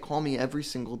like, okay, call me every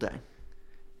single day.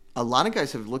 A lot of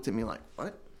guys have looked at me like,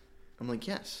 what? I'm like,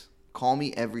 yes, call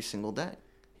me every single day.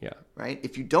 Yeah. Right?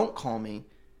 If you don't call me,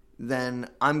 then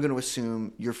I'm going to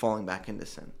assume you're falling back into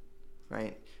sin.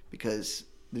 Right? Because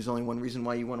there's only one reason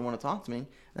why you wouldn't want to talk to me. And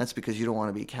that's because you don't want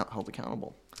to be held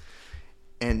accountable.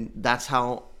 And that's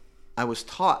how I was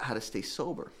taught how to stay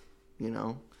sober. You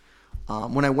know?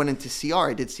 When I went into CR,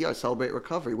 I did CR, Celebrate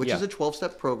Recovery, which is a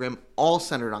 12-step program all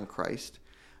centered on Christ.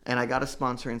 And I got a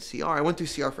sponsor in CR. I went through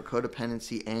CR for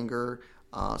codependency, anger,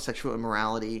 sexual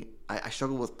immorality. I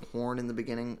struggled with porn in the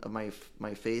beginning of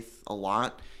my faith a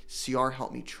lot. CR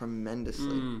helped me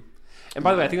tremendously. And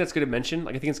by the way, I think that's good to mention.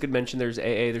 Like, I think it's good to mention there's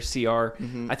AA, there's CR.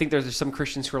 I think there's some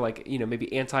Christians who are like,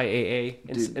 maybe anti-AA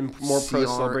and more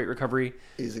pro-Celebrate Recovery.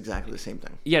 Is exactly the same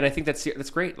thing. Yeah, and I think that's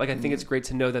great. Like, I think it's great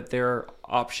to know that there are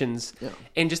options. Yeah.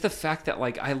 And just the fact that,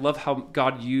 like, I love how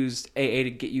God used AA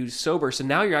to get you sober. So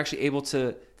now you're actually able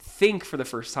to think for the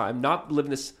first time, not live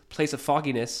in this place of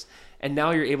fogginess. And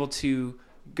now you're able to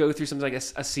go through something like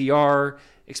a CR,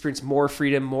 experience more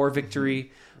freedom, more victory.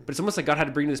 Mm-hmm. But it's almost like God had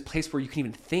to bring you to this place where you can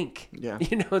even think. Yeah.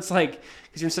 It's like,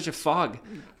 because you're in such a fog.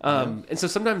 And so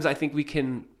sometimes I think we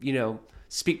can,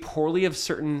 speak poorly of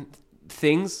certain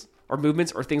things or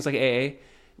movements or things like AA,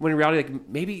 when in reality, like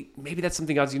maybe that's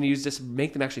something God's going to use just to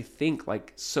make them actually think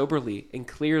like soberly and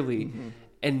clearly. Mm-hmm.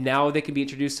 And now they can be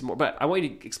introduced to more. But I want you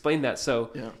to explain that.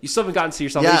 So you still haven't gotten to your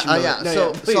salvation.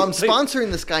 So I'm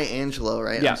sponsoring this guy Angelo,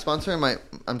 right? Yeah.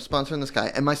 I'm sponsoring this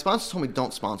guy, and my sponsor told me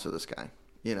don't sponsor this guy.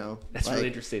 That's really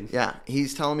interesting. Yeah,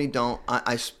 he's telling me don't.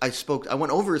 I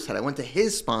went over his head. I went to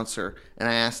his sponsor and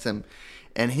I asked him,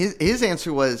 and his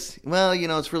answer was, well,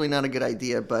 it's really not a good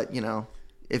idea, but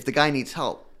if the guy needs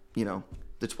help,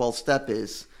 the 12th step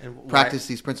is practice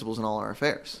these principles in all our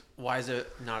affairs. Why is it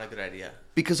not a good idea?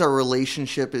 Because our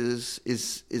relationship is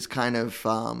kind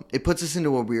of it puts us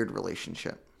into a weird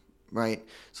relationship, right?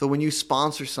 So when you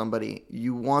sponsor somebody,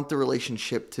 you want the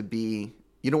relationship to be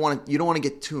you don't want to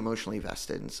get too emotionally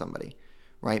vested in somebody,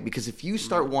 right? Because if you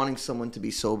start wanting someone to be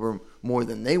sober more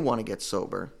than they want to get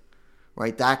sober,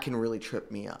 right, that can really trip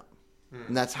me up.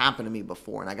 And that's happened to me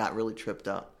before, and I got really tripped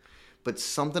up. But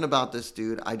something about this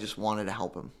dude, I just wanted to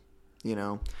help him.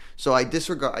 So I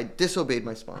disobeyed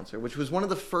my sponsor, which was one of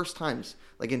the first times,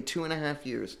 like in 2.5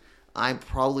 years, I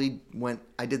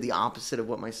did the opposite of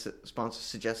what my sponsor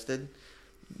suggested,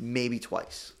 maybe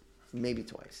twice.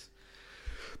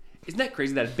 Isn't that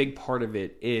crazy that a big part of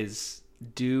it is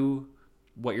do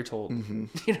what you're told?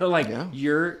 Mm-hmm.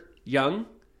 You're young,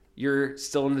 you're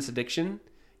still in this addiction,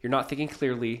 you're not thinking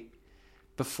clearly.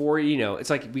 Before, it's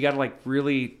like we got to like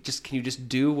really can you just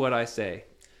do what I say?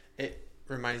 It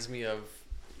reminds me of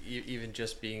even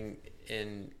just being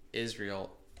in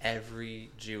Israel,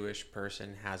 every Jewish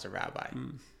person has a rabbi.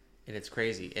 And it's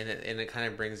crazy. And it kind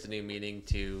of brings a new meaning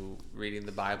to reading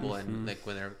the Bible and like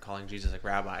when they're calling Jesus like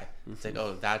rabbi. It's like,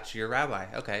 oh, that's your rabbi.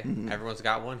 Okay. Everyone's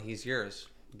got one. He's yours,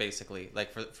 basically,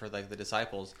 like for like the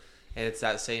disciples. And it's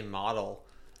that same model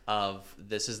of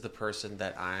this is the person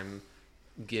that I'm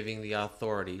giving the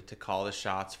authority to call the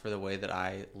shots for the way that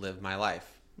I live my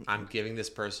life. I'm giving this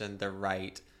person the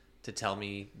right to tell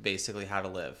me basically how to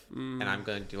live, and I'm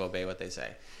going to obey what they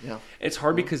say. Yeah, it's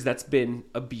hard because that's been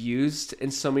abused in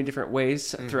so many different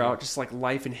ways throughout just like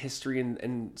life and history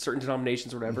and certain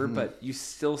denominations or whatever. But you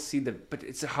still see but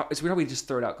it's weird how we just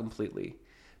throw it out completely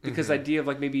because the idea of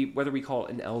like maybe whether we call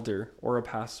it an elder or a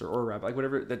pastor or a rabbi, like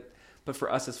whatever that. But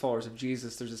for us as followers of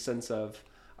Jesus, there's a sense of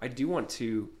I want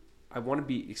to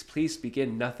be, please speak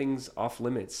in. Nothing's off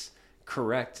limits.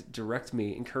 Correct, direct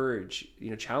me, encourage,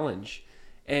 challenge.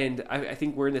 And I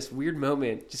think we're in this weird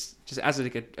moment, just as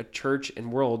like a church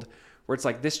and world, where it's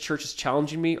like this church is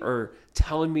challenging me or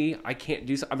telling me I can't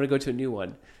do something. I'm going to go to a new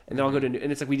one, and then I'll go to a new.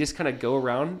 And it's like we just kind of go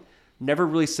around, never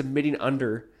really submitting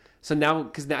under. So now,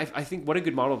 because now I think what a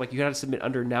good model, like you got to submit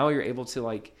under. Now you're able to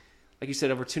like you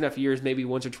said, over 2.5 years, maybe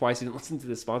once or twice you didn't listen to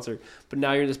the sponsor, but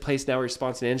now you're in this place now where you're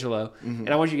sponsoring Angelo. And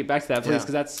I want you to get back to that, please,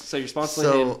 because that's so you're sponsoring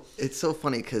him. So it's so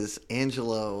funny because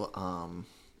Angelo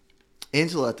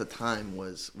at the time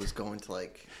was going to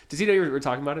like. Does he know you were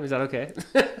talking about him? Is that okay?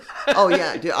 Oh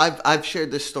yeah, dude, I've shared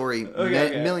this story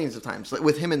millions of times, like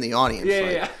with him in the audience.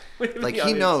 Yeah. Like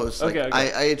he knows. Like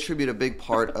I attribute a big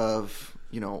part of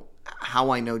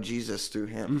how I know Jesus through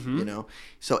him.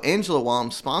 So Angelo, while I'm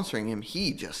sponsoring him,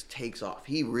 he just takes off.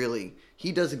 He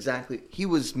does exactly. He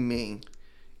was me.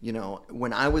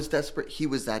 When I was desperate, he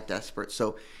was that desperate.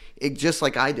 So it just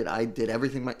like I did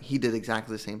everything. He did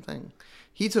exactly the same thing.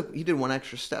 He did one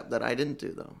extra step that I didn't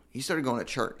do though. He started going to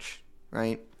church.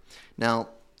 Right now,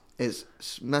 as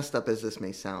messed up as this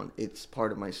may sound, it's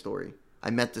part of my story.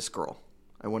 I met this girl.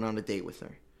 I went on a date with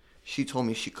her. She told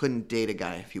me she couldn't date a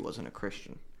guy if he wasn't a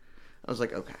Christian. I was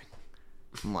like, okay.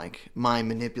 I'm like, my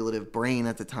manipulative brain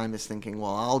at the time is thinking,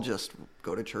 well, I'll just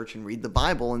go to church and read the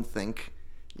Bible and think,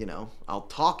 I'll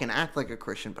talk and act like a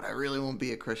Christian, but I really won't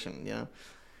be a Christian,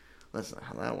 That's not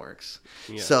how that works.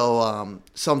 Yeah. So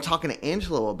I'm talking to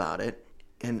Angelo about it,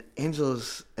 and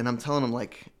I'm telling him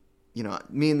like,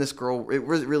 me and this girl, it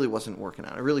really wasn't working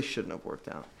out. It really shouldn't have worked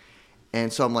out.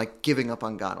 And so I'm like giving up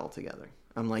on God altogether.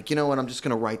 I'm like, you know what? I'm just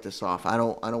going to write this off. I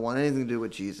don't want anything to do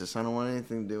with Jesus. I don't want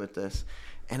anything to do with this.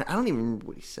 And I don't even remember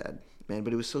what he said, man,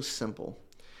 but it was so simple.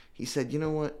 He said, you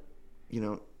know what?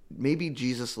 Maybe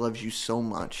Jesus loves you so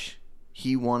much.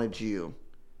 He wanted you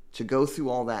to go through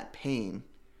all that pain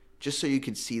just so you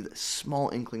could see the small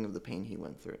inkling of the pain he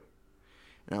went through.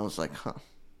 And I was like, huh,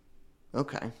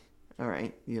 okay, all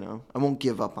right, I won't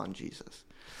give up on Jesus.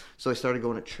 So I started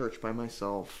going to church by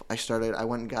myself. I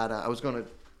went and got I was going to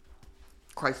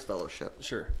Christ Fellowship.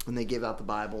 Sure. And they gave out the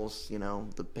Bibles,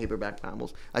 the paperback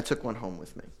Bibles. I took one home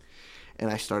with me. And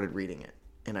I started reading it.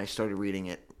 And I started reading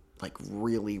it like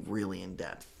really, really in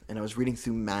depth. And I was reading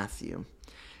through Matthew.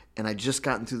 And I just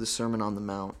gotten through the Sermon on the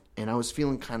Mount. And I was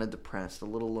feeling kind of depressed, a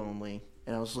little lonely.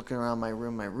 And I was looking around my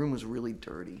room. My room was really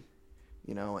dirty.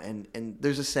 You know, and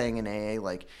there's a saying in AA,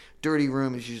 like, dirty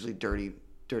room is usually dirty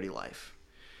life.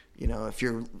 You know, if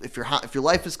your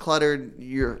life is cluttered,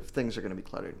 your things are going to be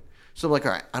cluttered. So I'm like,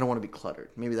 all right, I don't want to be cluttered.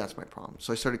 Maybe that's my problem.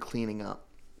 So I started cleaning up.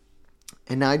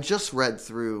 And I just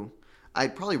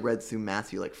I'd probably read through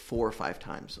Matthew like 4 or 5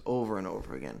 times over and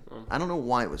over again. I don't know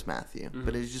why it was Matthew,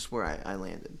 but it's just where I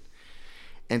landed.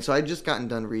 And so I'd just gotten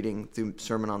done reading through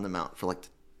Sermon on the Mount for like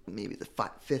maybe the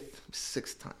 5th,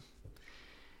 6th time.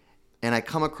 And I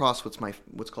come across what's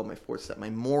called my 4th step,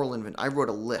 my moral inventory. I wrote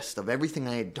a list of everything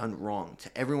I had done wrong to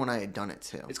everyone I had done it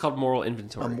to. It's called moral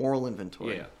inventory. A moral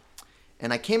inventory. Yeah.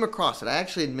 And I came across it. I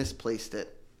actually had misplaced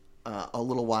it a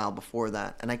little while before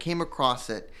that. And I came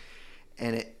across it,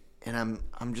 and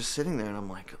I'm just sitting there, and I'm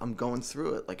like, I'm going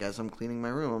through it. Like, as I'm cleaning my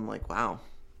room, I'm like, wow,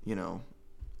 you know,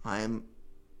 I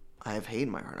have hate in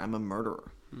my heart. I'm a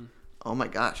murderer. Oh my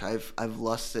gosh, I've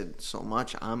lusted so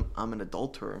much. I'm an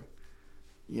adulterer.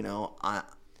 You know,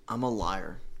 I'm a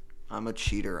liar. I'm a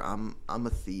cheater. I'm a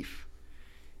thief.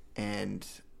 And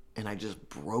I just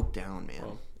broke down, man.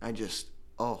 Wow. I just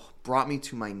brought me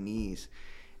to my knees.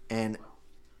 And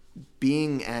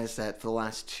being as that for the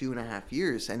last 2.5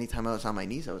 years, anytime I was on my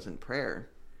knees, I was in prayer.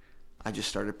 I just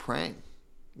started praying,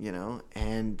 you know,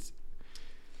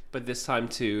 But this time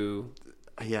to...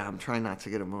 Yeah, I'm trying not to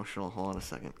get emotional. Hold on a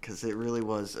second, because it really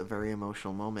was a very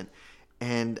emotional moment.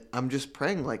 And I'm just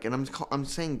praying, like, and I'm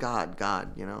saying,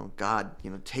 God, you know,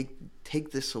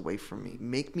 take this away from me.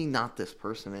 Make me not this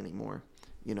person anymore.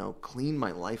 You know, clean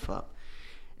my life up.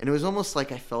 And it was almost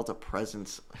like I felt a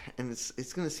presence, and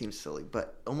it's going to seem silly,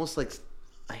 but almost like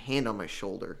a hand on my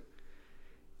shoulder.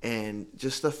 And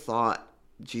just the thought,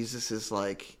 Jesus is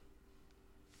like,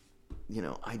 you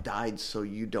know, I died so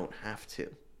you don't have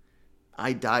to.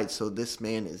 I died so this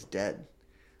man is dead.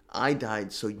 I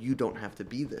died so you don't have to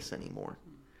be this anymore.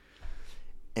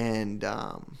 And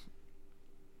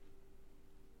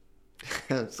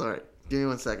sorry, give me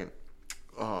 1 second.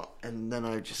 And then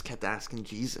I just kept asking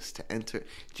Jesus to enter.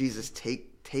 Jesus,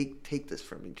 take this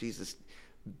from me. Jesus,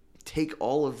 take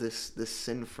all of this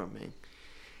sin from me.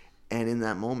 And in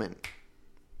that moment,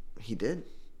 he did.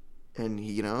 And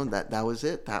he, you know, that was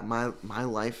it. That my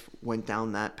life went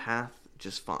down that path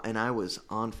just fine, and I was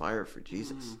on fire for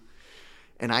Jesus.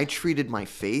 And I treated my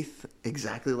faith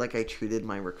exactly like I treated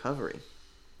my recovery.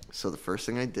 So the first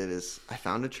thing I did is I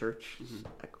found a church,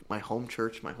 my home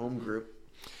church, my home group.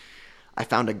 I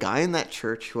found a guy in that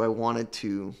church who I wanted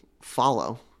to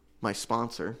follow, my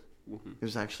sponsor. It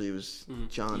was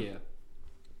John. Yeah.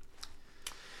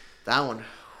 That one.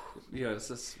 Yeah,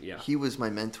 He was my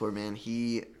mentor, man.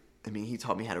 He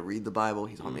taught me how to read the Bible.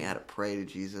 He taught me how to pray to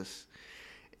Jesus.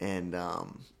 And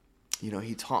you know,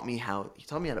 he taught me how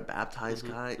to baptize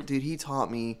guys. Dude, he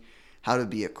taught me how to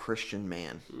be a Christian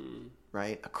man,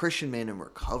 right? A Christian man in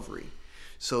recovery.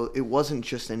 So it wasn't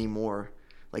just anymore,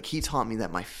 like, he taught me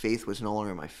that my faith was no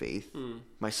longer my faith.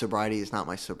 My sobriety is not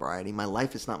my sobriety. My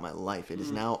life is not my life. It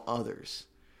is now others.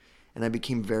 And I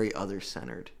became very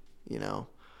other-centered, you know?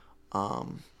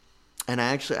 And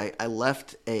I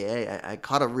left AA. I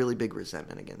caught a really big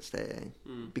resentment against AA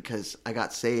because I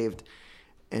got saved.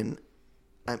 And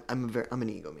I'm an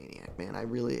egomaniac, man.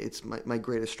 It's my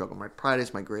greatest struggle. My pride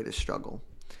is my greatest struggle,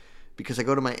 because I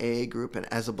go to my AA group, and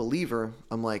as a believer,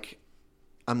 I'm like,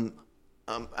 I'm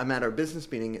at our business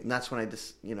meeting, and that's when I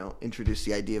just, you know, introduced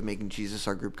the idea of making Jesus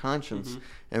our group conscience.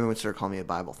 Everyone started calling me a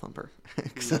Bible thumper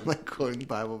because I'm like quoting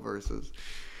Bible verses,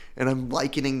 and I'm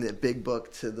likening the big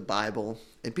book to the Bible,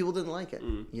 and people didn't like it.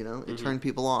 You know, it turned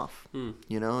people off.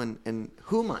 You know, and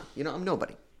who am I? You know, I'm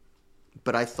nobody.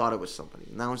 But I thought it was somebody,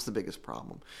 and that was the biggest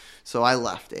problem. So I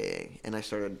left AA, and I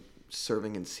started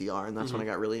serving in CR, and that's when I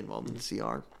got really involved in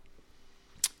CR.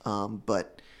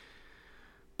 But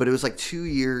it was like 2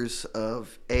 years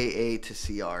of AA to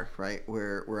CR, right?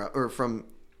 Or from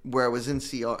where I was in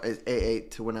CR, AA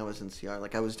to when I was in CR.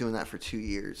 Like, I was doing that for 2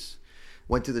 years.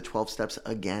 Went through the 12 steps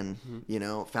again, you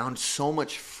know, found so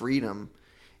much freedom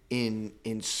in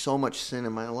so much sin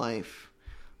in my life.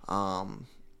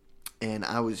 And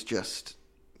I was just,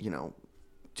 you know,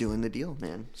 doing the deal,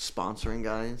 man. Sponsoring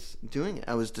guys, doing it.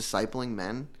 I was discipling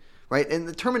men, right? And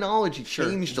the terminology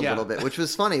changed a little bit, which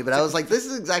was funny. But I was like, this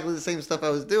is exactly the same stuff I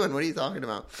was doing. What are you talking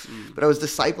about? But I was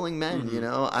discipling men, you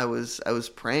know. I was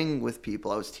praying with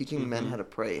people. I was teaching men how to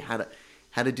pray, how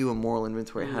to do a moral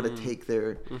inventory, how to take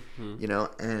their, you know.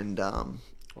 And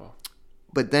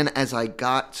but then as I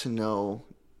got to know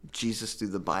Jesus through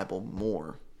the Bible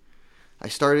more, I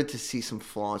started to see some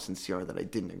flaws in CR that I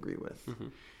didn't agree with.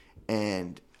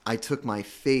 And I took my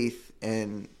faith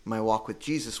and my walk with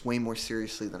Jesus way more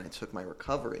seriously than I took my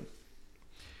recovery.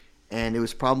 And it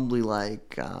was probably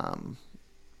like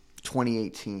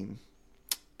 2018.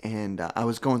 And I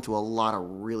was going through a lot of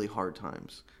really hard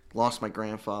times. Lost my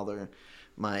grandfather.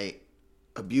 My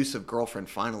abusive girlfriend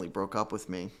finally broke up with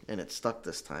me, and it stuck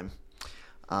this time.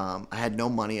 I had no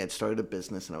money. I'd started a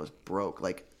business, and I was broke.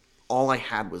 Like, all I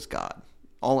had was God.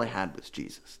 All I had was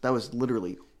Jesus. That was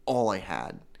literally all I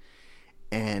had.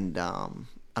 And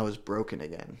I was broken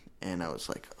again. And I was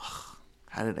like, ugh,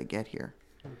 how did I get here?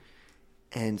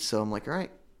 And so I'm like, all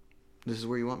right, this is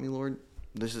where you want me, Lord.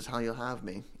 This is how you'll have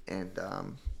me. And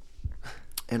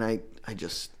I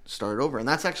just started over. And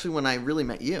that's actually when I really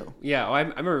met you. Yeah, I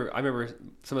remember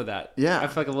some of that. Yeah. I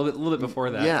feel like a little bit before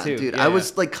that, too. Dude. I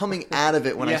was like coming out of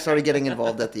it when I started getting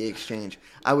involved at the exchange.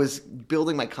 I was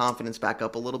building my confidence back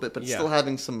up a little bit, but still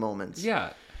having some moments.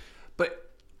 Yeah. But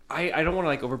I don't want to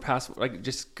like overpass, like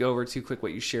just go over too quick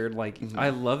what you shared. Like, I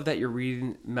love that you're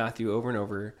reading Matthew over and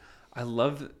over. I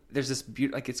love there's this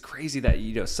beauty, like it's crazy that,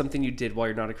 you know, something you did while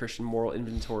you're not a Christian, moral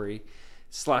inventory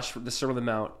 / the Sermon on the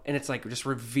Mount, and it's like just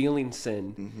revealing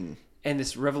sin and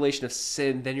this revelation of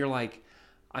sin. Then you're like,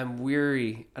 I'm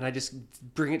weary, and I just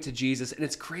bring it to Jesus, and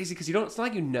it's crazy because it's not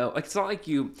like it's not like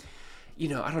you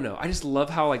know, I don't know. I just love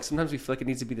how like sometimes we feel like it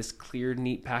needs to be this clear,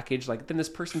 neat package. Like then this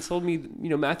person told me, you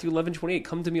know, Matthew 11:28,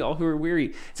 come to me all who are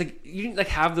weary. It's like you didn't like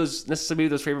have those necessarily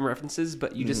those frame references,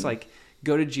 but you just like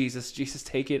go to Jesus. Jesus,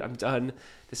 take it. I'm done.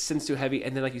 The sin's too heavy.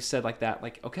 And then like you said like that,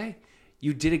 like okay,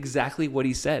 you did exactly what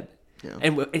he said. Yeah.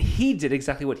 And he did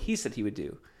exactly what he said he would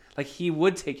do. Like he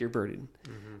would take your burden,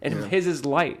 and his is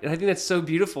light. And I think that's so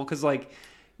beautiful because like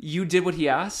you did what he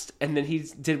asked, and then he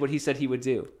did what he said he would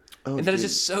do. Oh, and that is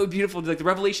just so beautiful. Like the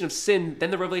revelation of sin, then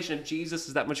the revelation of Jesus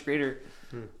is that much greater,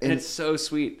 and it's so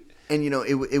sweet. And you know,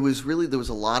 it was really there was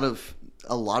a lot of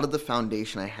the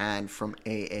foundation I had from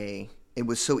AA. It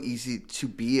was so easy to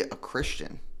be a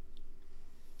Christian.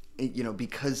 You know,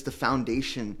 because the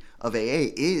foundation of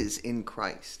AA is in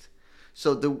Christ.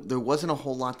 So there wasn't a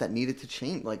whole lot that needed to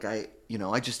change. Like I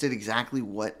just did exactly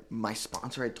what my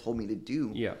sponsor had told me to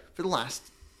do for the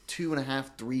last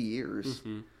 2.5, 3 years.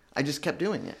 I just kept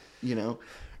doing it, you know,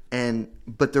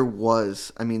 but there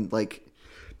was, I mean, like,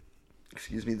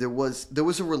 excuse me, there was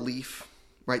a relief,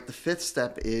 right? The fifth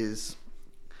step is,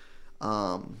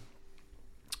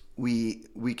 we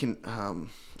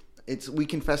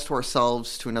confess to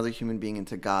ourselves, to another human being, and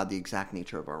to God the exact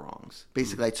nature of our wrongs.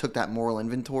 Basically, I took that moral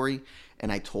inventory and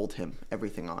I told him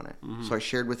everything on it. So I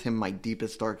shared with him my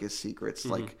deepest, darkest secrets,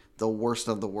 like the worst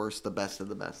of the worst, the best of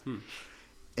the best.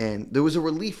 And there was a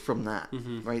relief from that,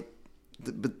 right?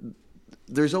 But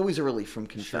there's always a relief from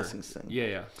confessing sin.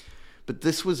 Yeah. But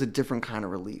this was a different kind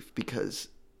of relief because,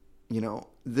 you know,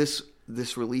 this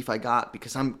relief I got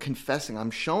because I'm confessing,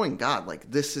 I'm showing God, like,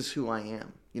 this is who I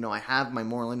am. You know, I have my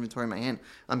moral inventory in my hand.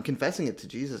 I'm confessing it to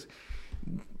Jesus.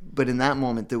 But in that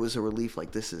moment, there was a relief,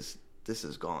 like, this is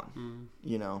gone.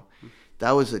 You know,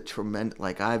 that was a tremendous,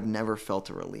 like, I've never felt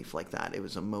a relief like that. It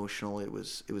was emotional. It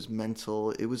was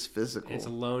mental. It was physical. And it's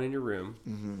alone in your room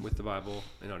with the Bible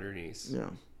and on your knees. Yeah.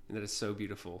 And that is so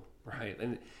beautiful, right?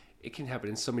 And it can happen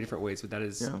in so many different ways, but that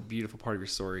is a beautiful part of your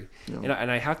story. Yeah.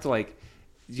 And I have to, like,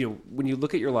 you know, when you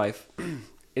look at your life,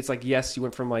 it's like, yes, you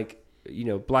went from, like, you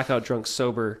know, blackout drunk,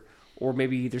 sober, or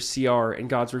maybe either CR, and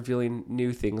God's revealing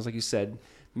new things, like you said,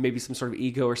 maybe some sort of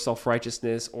ego or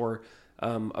self-righteousness or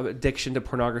addiction to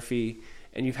pornography.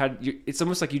 And it's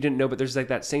almost like you didn't know, but there's like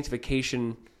that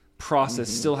sanctification process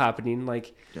still happening.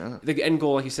 Like the end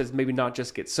goal, like you said, is maybe not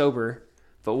just get sober,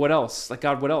 but what else? Like,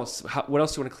 God, what else? What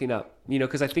else do you want to clean up? You know,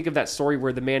 because I think of that story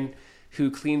where the man who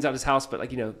cleans out his house, but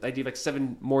like, you know, the idea of like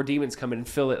 7 more demons come in and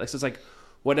fill it. Like, so it's like,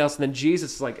 what else? And then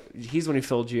Jesus is like, he's the one who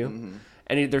filled you.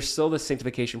 And there's still this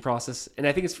sanctification process. And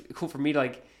I think it's cool for me to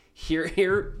like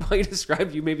hear how you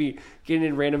describe you maybe getting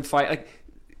in random fight, like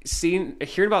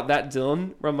hearing about that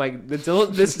Dylan, where I'm like, this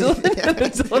Dylan, the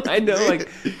Dylan I know, like,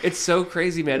 it's so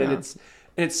crazy, man.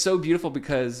 And it's so beautiful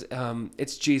because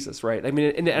it's Jesus, right? I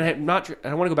mean, and I want to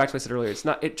go back to what I said earlier.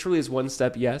 It truly is one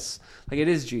step, yes. Like, it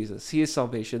is Jesus. He is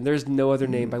salvation. There's no other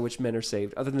name by which men are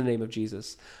saved other than the name of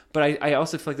Jesus. But I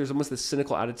also feel like there's almost this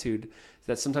cynical attitude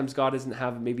that sometimes God doesn't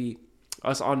have maybe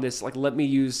us on this, like, let me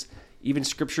use even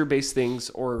scripture-based things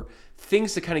or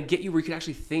things to kind of get you where you can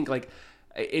actually think. Like,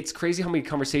 it's crazy how many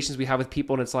conversations we have with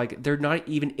people, and it's like they're not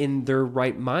even in their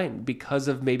right mind because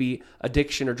of maybe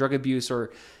addiction or drug abuse,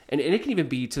 and it can even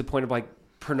be to the point of like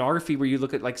pornography, where you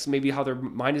look at like maybe how their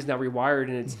mind is now rewired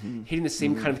and it's hitting the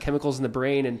same kind of chemicals in the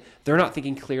brain, and they're not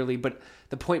thinking clearly. But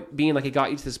the point being, like, it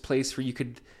got you to this place where you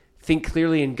could think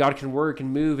clearly and God can work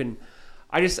and move. And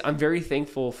I'm very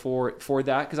thankful for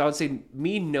that, because I would say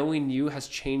me knowing you has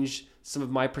changed some of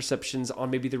my perceptions on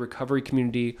maybe the recovery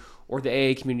community or the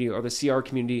AA community or the CR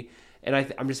community. And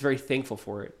I'm just very thankful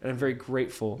for it. And I'm very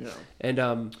grateful. Yeah.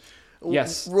 And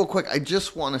yes. Real quick, I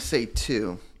just want to say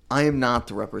too, I am not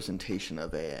the representation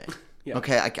of AA. Yeah.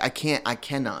 Okay, I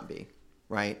cannot be,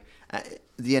 right?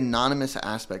 The anonymous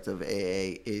aspect of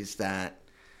AA is that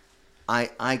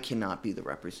I cannot be the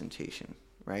representation,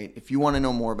 right? If you want to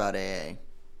know more about AA,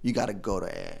 you got to go to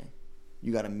AA.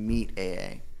 You got to meet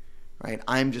AA, right?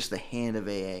 I'm just the hand of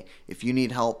AA. If you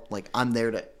need help, like I'm there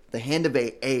to. The hand of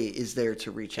AA is there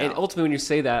to reach out. And ultimately, when you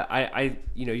say that,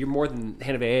 you're more than the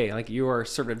hand of AA. Like, you are a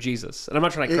servant of Jesus. And I'm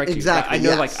not trying to correct you. I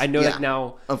know, yes. I know that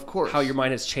now. Of course, how your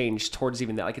mind has changed towards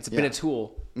even that. Like, it's been a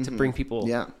tool to bring people.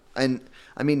 Yeah, and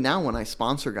I mean, now when I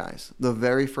sponsor guys, the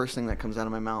very first thing that comes out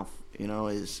of my mouth,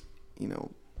 is,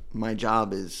 my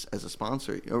job is as a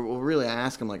sponsor. Or really, I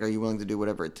ask them, like, are you willing to do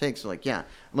whatever it takes? They're like, yeah.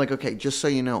 I'm like, okay, just so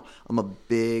you know, I'm a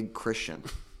big Christian.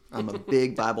 I'm a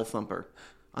big Bible thumper.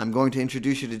 I'm going to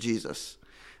introduce you to Jesus.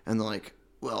 And they're like,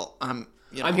 well, I'm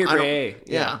here for AA.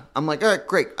 Yeah. I'm like, all right,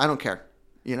 great. I don't care,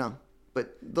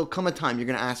 But there'll come a time you're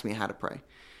going to ask me how to pray.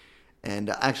 And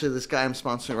actually, this guy I'm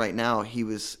sponsoring right now, he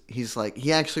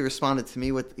actually responded to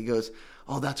me he goes,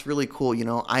 oh, that's really cool.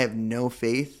 I have no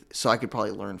faith, so I could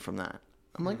probably learn from that.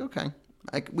 I'm like, okay,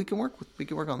 we can work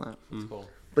on that. That's cool.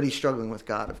 But he's struggling with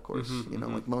God, of course,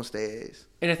 like most AAs.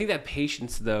 And I think that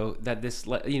patience, though, that this,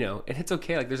 and it's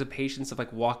okay. Like, there's a patience of,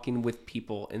 like, walking with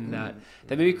people in that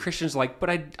maybe Christians are like, but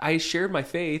I shared my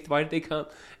faith. Why did they come?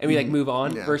 And we, like, move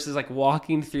on versus, like,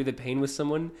 walking through the pain with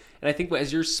someone. And I think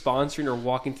as you're sponsoring or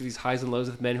walking through these highs and lows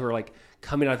with men who are, like,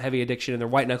 coming out of heavy addiction and they're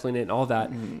white knuckling it and all that,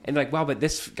 and like, wow, but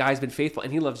this guy's been faithful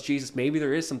and he loves Jesus. Maybe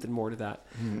there is something more to that.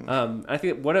 And I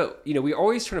think that we're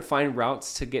always trying to find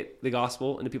routes to get the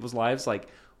gospel into people's lives. Like,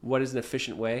 what is an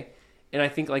efficient way? And I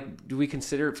think, like, do we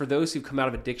consider, for those who've come out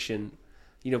of addiction,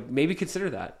 maybe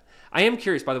consider that. I am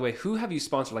curious, by the way, who have you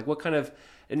sponsored? Like, what kind of,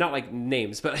 and not like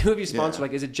names, but who have you sponsored? Yeah.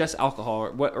 Like, is it just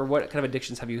alcohol, or what kind of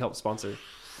addictions have you helped sponsor?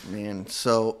 Man,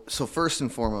 so first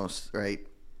and foremost, right?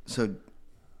 So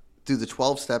through the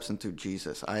 12 steps and through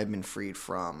Jesus, I have been freed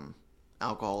from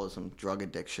alcoholism, drug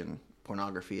addiction,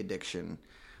 pornography addiction,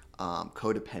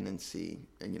 codependency,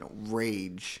 and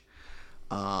rage.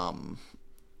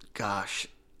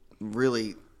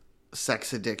 Really,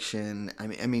 sex addiction.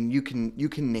 I mean, you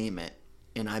can name it,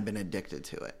 and I've been addicted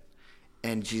to it,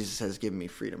 and Jesus has given me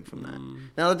freedom from that.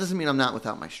 Now, that doesn't mean I'm not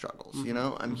without my struggles.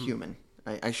 I'm human.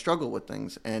 I struggle with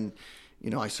things, and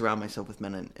I surround myself with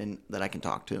men and that I can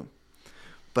talk to.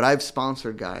 But I've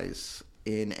sponsored guys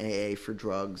in AA for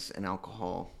drugs and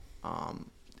alcohol.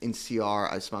 In CR,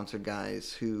 I've sponsored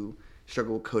guys who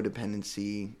struggle with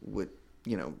codependency, with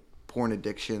porn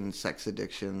addiction, sex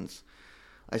addictions.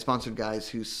 I sponsored guys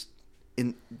who's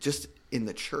in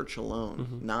the church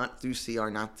alone, not through CR,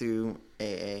 not through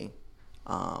AA.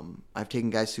 I've taken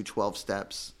guys through 12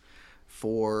 steps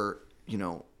for,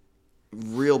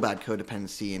 real bad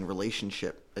codependency and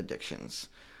relationship addictions,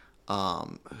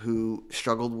 who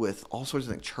struggled with all sorts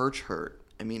of things, church hurt.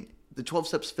 I mean, the 12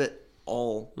 steps fit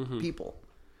all people.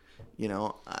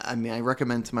 I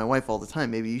recommend to my wife all the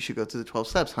time, maybe you should go through the 12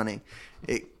 steps, honey.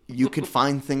 You could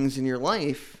find things in your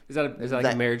life. Is that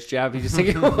like a marriage jab? You just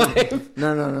take your wife?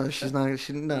 No. She's not.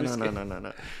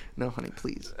 No, honey,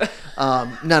 please.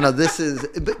 No. This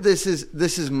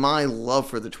is my love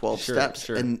for the 12 steps,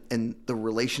 and the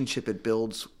relationship it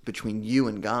builds between you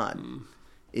and God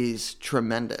is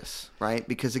tremendous, right?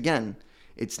 Because again,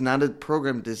 it's not a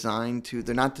program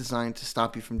they're not designed to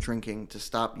stop you from drinking, to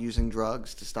stop using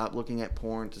drugs, to stop looking at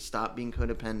porn, to stop being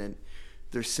codependent.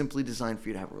 They're simply designed for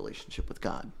you to have a relationship with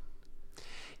God.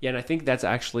 Yeah, and I think that's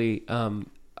actually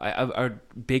a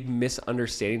big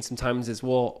misunderstanding sometimes is,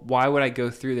 well, why would I go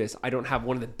through this? I don't have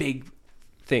one of the big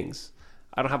things.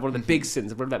 I don't have one of the big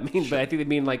sins, whatever that means. Sure. But I think they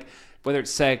mean, like, whether it's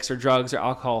sex or drugs or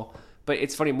alcohol. But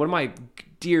it's funny, one of my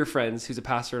dear friends who's a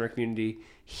pastor in our community,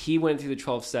 he went through the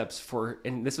 12 steps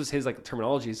and this was his, like,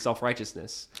 terminology,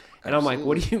 self-righteousness. And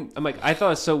Absolutely. I'm like, I thought it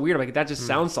was so weird. I'm like, that just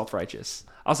sounds self-righteous.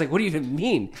 I was like, what do you even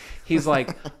mean? He's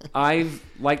like, I've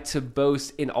like to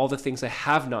boast in all the things I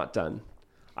have not done.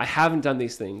 I haven't done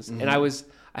these things. And I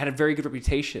had a very good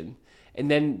reputation.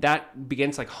 And then that began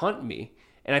to, like, haunt me.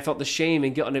 And I felt the shame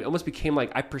and guilt. And it almost became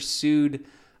like I pursued,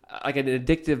 like, an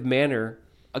addictive manner,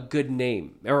 a good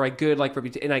name or a good, like,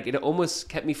 reputation. And, like, it almost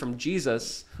kept me from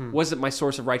Jesus. Wasn't my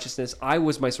source of righteousness. I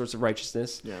was my source of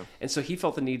righteousness. Yeah. And so he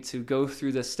felt the need to go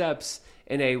through the steps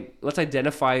in let's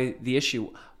identify the issue.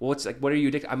 Well, what are you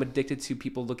addicted? I'm addicted to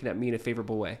people looking at me in a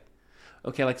favorable way.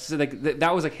 Okay, like so like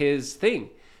that was like his thing.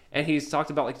 And he's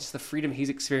talked about like just the freedom he's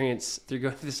experienced through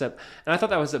going through this step. And I thought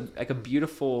that was a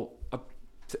beautiful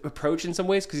approach in some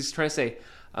ways, because he's trying to say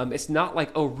it's not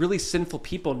like, oh, really sinful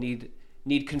people need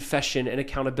confession and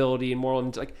accountability and moral,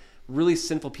 and like really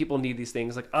sinful people need these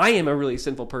things. Like I am a really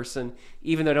sinful person,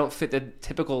 even though I don't fit the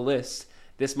typical list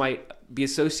this might be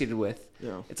associated with.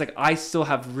 Yeah. It's like I still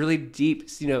have really deep,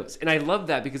 and I love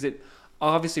that because it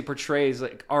obviously portrays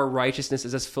like our righteousness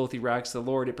is as filthy rags to the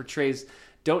Lord. It portrays,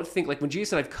 don't think like when Jesus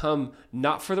said, I've come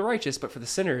not for the righteous, but for the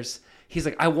sinners. He's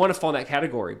like, I want to fall in that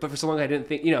category, but for so long I didn't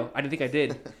think I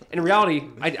did. And in reality,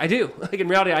 I do. Like in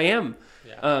reality, I am.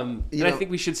 Yeah. And I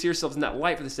think we should see ourselves in that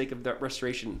light for the sake of that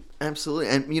restoration. Absolutely.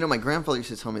 And my grandfather used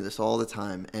to tell me this all the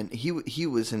time. And he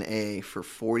was in AA for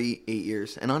 48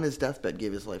 years, and on his deathbed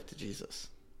gave his life to Jesus.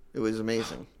 It was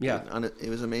amazing. Yeah, it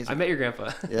was amazing. I met your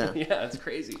grandpa. Yeah, yeah, it's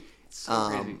crazy. It's so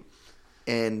crazy.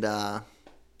 And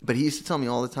but he used to tell me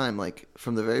all the time, like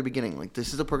from the very beginning, like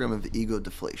this is a program of ego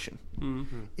deflation.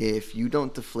 Mm-hmm. If you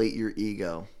don't deflate your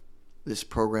ego, this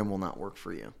program will not work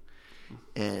for you.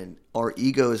 And our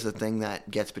ego is the thing that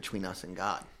gets between us and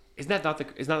God. Isn't that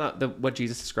not what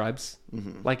Jesus describes?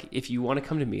 Mm-hmm. Like, if you want to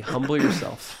come to me, humble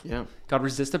yourself. Yeah. God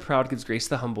resists the proud, gives grace to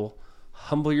the humble.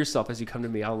 Humble yourself as you come to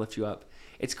me. I'll lift you up.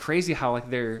 It's crazy how like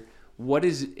what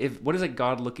is like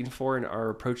God looking for in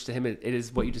our approach to Him? It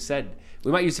is what you just said.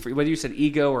 We might use it for whether you said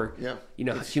ego or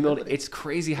humility. It's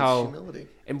crazy how humility.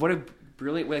 And what a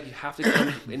brilliant way. Like you have to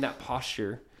come in that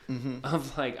posture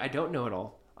of like, I don't know it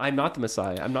all. I'm not the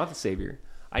Messiah. I'm not the Savior.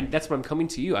 That's what I'm coming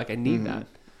to you. Like I need that.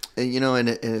 And, and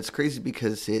it's crazy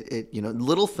because it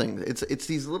little things. It's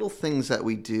these little things that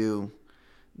we do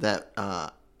that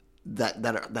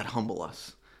humble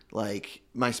us. Like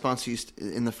my sponsor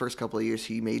in the first couple of years,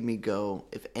 he made me go.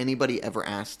 If anybody ever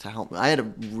asked to help me, I had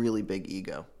a really big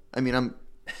ego. I mean, I'm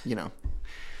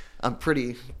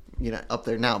pretty up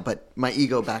there now, but my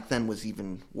ego back then was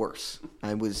even worse.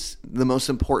 I was the most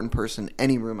important person in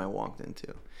any room I walked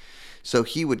into. So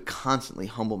he would constantly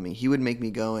humble me. He would make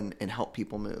me go and help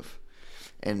people move.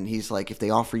 And he's like, if they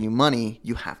offer you money,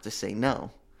 you have to say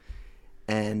no.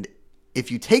 And if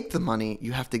you take the money,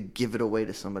 you have to give it away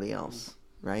to somebody else,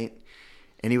 right?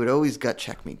 And he would always gut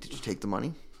check me. Did you take the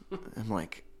money? I'm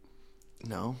like,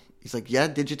 no. He's like, yeah,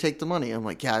 did you take the money? I'm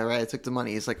like, yeah, right, I took the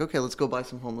money. He's like, okay, let's go buy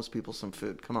some homeless people some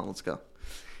food. Come on, let's go.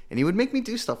 And he would make me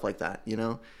do stuff like that,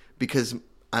 because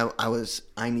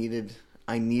I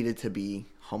needed to be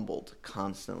humbled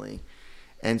constantly.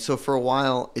 And so for a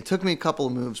while, it took me a couple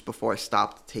of moves before I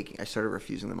started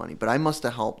refusing the money. But I must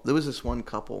have helped. There was this one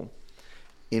couple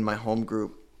in my home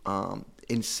group.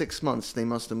 In 6 months, they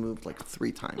must have moved like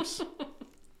 3 times.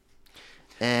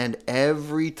 And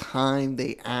every time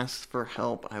they asked for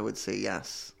help, I would say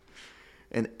yes.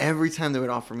 And every time they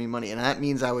would offer me money. And that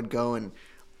means I would go and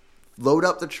load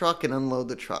up the truck and unload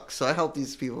the truck. So I helped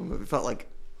these people move. It felt like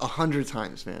 100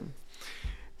 times, man.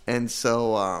 And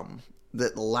so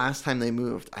the last time they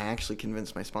moved, I actually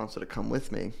convinced my sponsor to come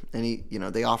with me. And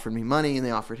they offered me money and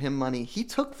they offered him money. He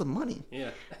took the money. Yeah.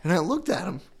 And I looked at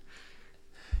him.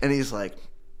 And he's like,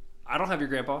 I don't have your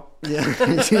grandpa. Yeah.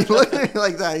 He looked at me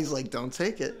like that. He's like, don't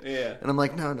take it. Yeah. And I'm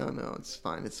like, no. It's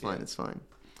fine. It's fine.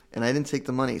 And I didn't take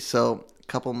the money. So a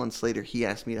couple of months later, he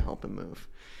asked me to help him move.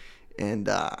 And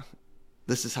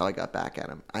this is how I got back at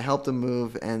him. I helped him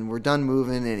move, and we're done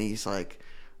moving. And he's like,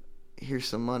 here's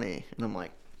some money. And I'm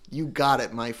like, you got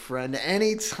it, my friend.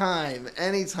 Anytime.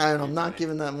 And I'm not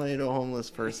giving that money to a homeless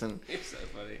person. You're so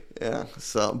funny. Yeah.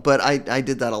 So, but I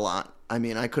did that a lot. I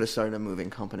mean, I could have started a moving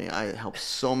company. I helped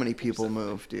so many people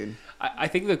move, dude. I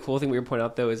think the cool thing we were pointing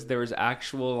out, though, is there was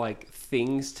actual, like,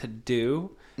 things to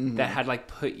do that had, like,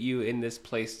 put you in this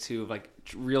place to, like,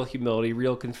 real humility,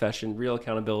 real confession, real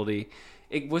accountability.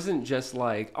 It wasn't just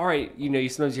like, all right, you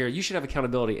sometimes hear, you should have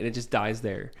accountability, and it just dies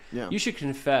there. Yeah. You should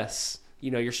confess,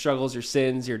 your struggles, your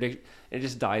sins, your addiction, and it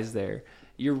just dies there.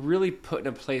 You're really put in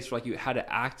a place where, like, you had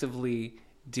to actively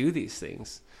do these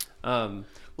things.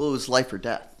 Well, it was life or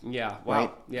death. Yeah. Wow.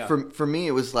 Right? Yeah. For me,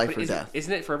 it was life or death.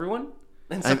 Isn't it for everyone?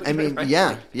 I mean,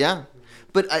 right? Yeah.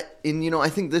 But I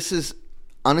think this is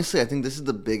honestly, I think this is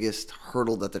the biggest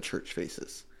hurdle that the church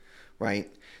faces, right?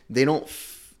 There are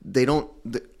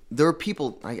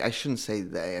people. I shouldn't say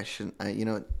they. I shouldn't.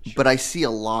 Sure. But I see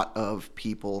a lot of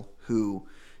people who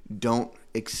don't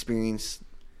experience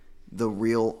the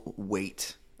real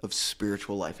weight of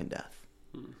spiritual life and death.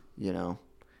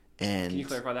 And can you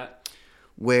clarify that?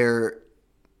 Where,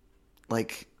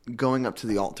 like, going up to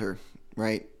the altar,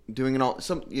 right? Doing an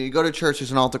altar. You go to church,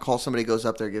 there's an altar call. Somebody goes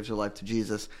up there, gives their life to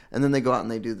Jesus, and then they go out and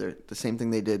they do the same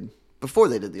thing they did before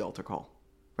they did the altar call,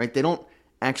 right? They don't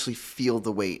actually feel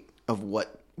the weight of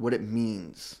what what it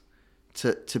means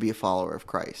to be a follower of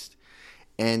Christ.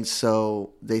 And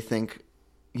so they think,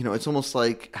 it's almost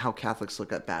like how Catholics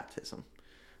look at baptism,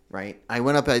 right? I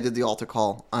went up, I did the altar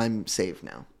call, I'm saved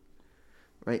now,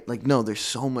 right? Like, no, there's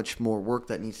so much more work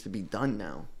that needs to be done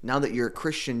now. Now that you're a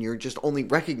Christian, you're just only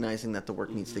recognizing that the work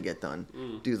needs to get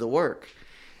done. Do the work.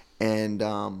 And,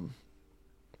 and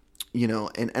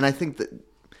I think that,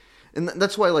 and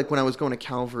that's why, like, when I was going to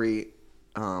Calvary,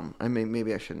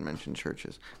 maybe I shouldn't mention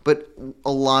churches, but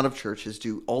a lot of churches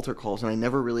do altar calls, and I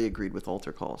never really agreed with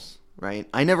altar calls, right?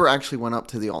 I never actually went up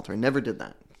to the altar. I never did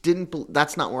that.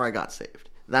 That's not where I got saved.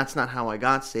 That's not how I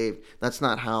got saved. That's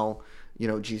not how,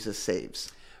 Jesus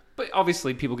saves. But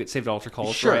obviously, people get saved at altar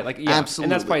calls, sure, right? Like, yeah, absolutely.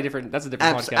 And that's probably different. That's a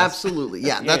different podcast. Absolutely,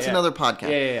 yeah. That's another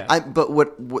podcast. Yeah. But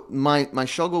what my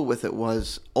struggle with it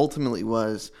was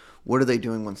what are they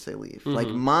doing once they leave? Like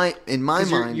in my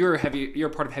mind, you're a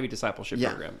part of heavy discipleship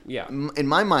program. Yeah. In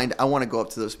my mind, I want to go up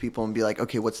to those people and be like,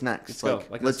 okay, what's next?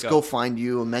 Let's go find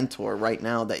you a mentor right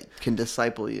now that can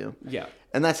disciple you. Yeah.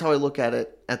 And that's how I look at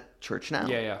it at church now.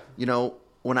 Yeah.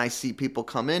 When I see people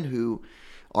come in who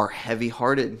are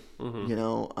heavy-hearted,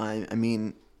 I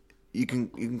mean, you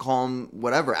can call them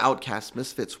whatever, outcasts,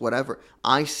 misfits, whatever.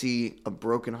 I see a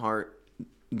broken heart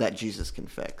that Jesus can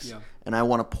fix. Yeah. And I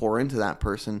want to pour into that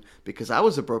person because I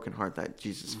was a broken heart that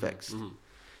Jesus fixed.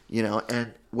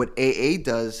 And what AA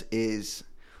does is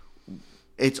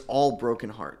it's all broken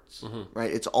hearts,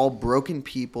 right? It's all broken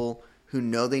people who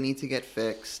know they need to get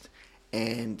fixed,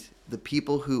 and the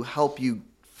people who help you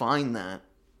find that,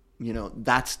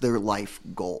 that's their life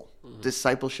goal.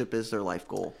 Discipleship is their life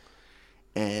goal.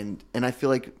 And I feel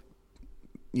like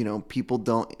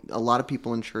a lot of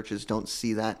people in churches don't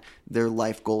see that their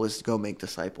life goal is to go make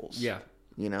disciples. Yeah.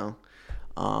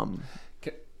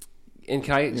 And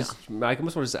can I just, I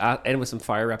almost want to just end with some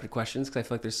fire rapid questions because I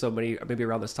feel like there's so many maybe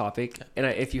around this topic. And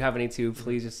if you have any too,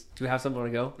 please just, do you have something to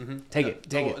go? Take it.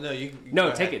 Take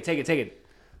it.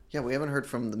 Yeah, we haven't heard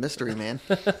from the mystery man.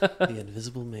 The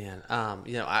invisible man.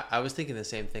 I was thinking the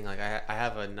same thing. Like I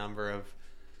have a number of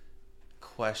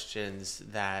questions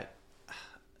that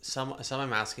some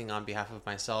I'm asking on behalf of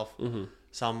myself.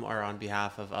 Some are on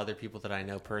behalf of other people that I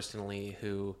know personally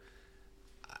who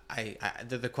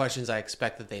they're the questions I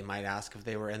expect that they might ask if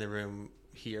they were in the room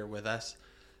here with us.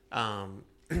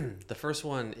 The first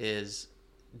one is,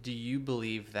 do you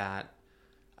believe that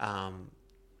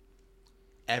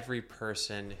every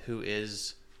person who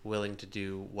is willing to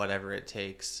do whatever it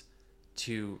takes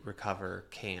to recover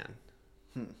can?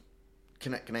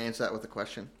 Can I answer that with a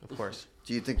question? Of course.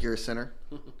 Do you think you're a sinner?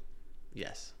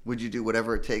 Yes. Would you do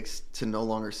whatever it takes to no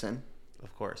longer sin?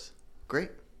 Of course. Great.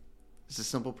 It's a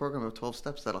simple program of 12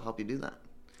 steps that'll help you do that.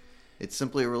 It's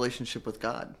simply a relationship with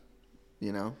God,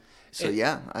 So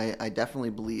I definitely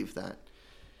believe that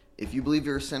if you believe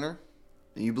you're a sinner,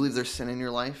 and you believe there's sin in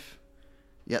your life,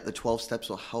 the 12 steps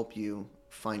will help you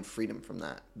find freedom from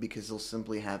that because they'll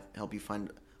simply help you find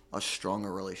a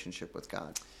stronger relationship with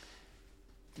God.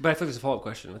 But I think there's a follow-up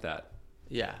question with that.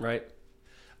 Yeah. Right?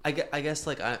 I guess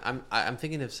like I'm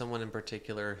thinking of someone in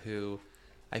particular who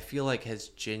I feel like has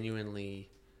genuinely,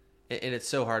 and it's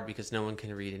so hard because no one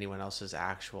can read anyone else's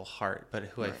actual heart, but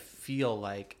who I feel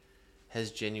like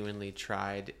has genuinely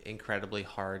tried incredibly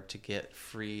hard to get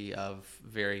free of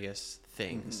various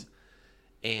things.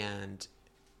 And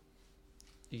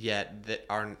yet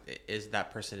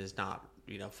that person is not,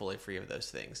 fully free of those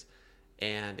things.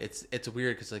 And it's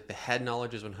weird because like the head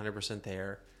knowledge is 100%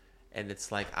 there. And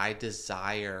it's like, I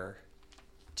desire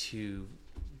to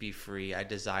be free. I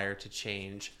desire to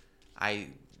change.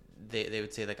 They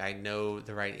would say like, I know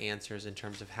the right answers in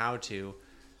terms of how to,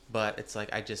 but it's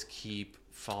like, I just keep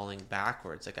falling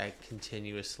backwards. Like I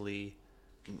continuously,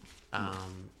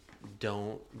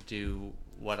 don't do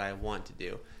what I want to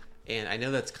do. And I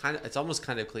know it's almost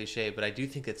kind of cliche, but I do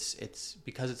think it's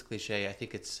because it's cliche. I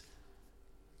think it's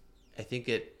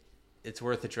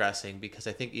worth addressing because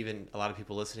I think even a lot of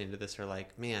people listening to this are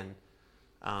like, man,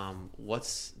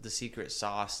 what's the secret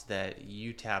sauce that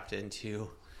you tapped into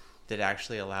that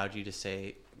actually allowed you to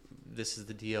say, this is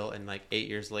the deal. And like 8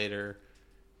 years later,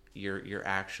 you're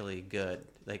actually good.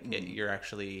 Like you're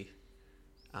actually,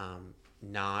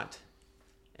 not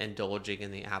indulging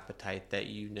in the appetite that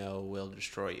will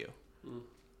destroy you.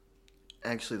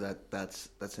 Actually,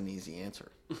 that's an easy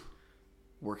answer.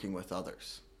 Working with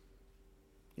others.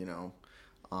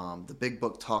 The big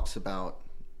book talks about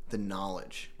the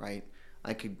knowledge, right?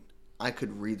 I could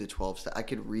read the 12 steps. I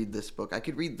could read this book. I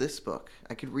could read this book.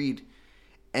 I could read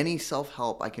any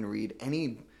self-help. I can read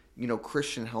any,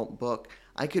 Christian help book.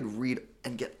 I could read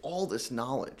and get all this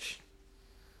knowledge.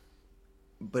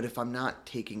 But if I'm not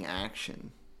taking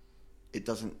action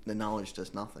the knowledge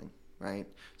does nothing, right?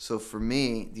 So for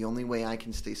me, the only way I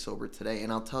can stay sober today,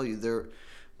 and I'll tell you,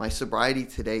 my sobriety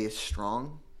today is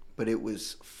strong, but it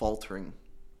was faltering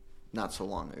not so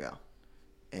long ago.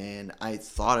 And I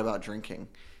thought about drinking,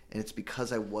 and it's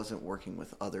because I wasn't working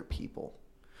with other people,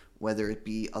 whether it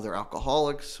be other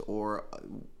alcoholics or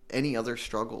any other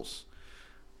struggles.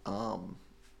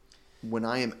 When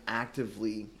I am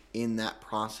actively in that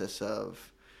process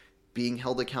of being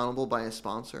held accountable by a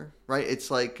sponsor, right?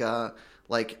 It's like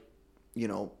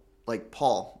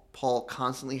Paul. Paul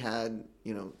constantly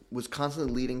was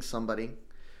constantly leading somebody,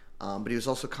 but he was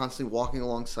also constantly walking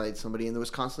alongside somebody, and there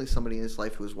was constantly somebody in his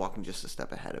life who was walking just a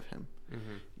step ahead of him.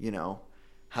 Mm-hmm.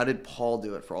 How did Paul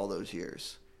do it for all those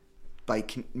years? By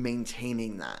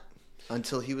maintaining that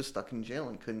until he was stuck in jail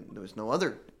and there was no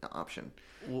other option.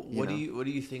 What do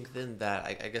you think then that,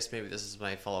 I guess maybe this is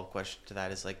my follow-up question to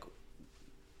that, is like,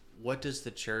 what does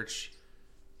the church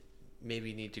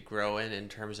maybe need to grow in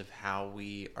terms of how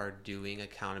we are doing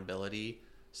accountability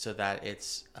so that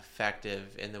it's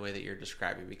effective in the way that you're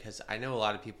describing? Because I know a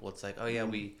lot of people, it's like, oh yeah,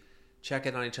 we check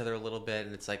in on each other a little bit,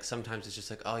 and it's like sometimes it's just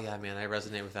like, oh yeah, man, I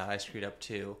resonate with that, I screwed up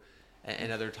too.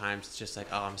 And other times it's just like,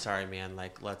 oh, I'm sorry, man,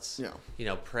 like let's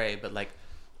pray. But like,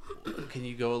 can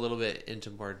you go a little bit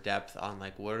into more depth on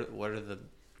like what are the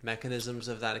mechanisms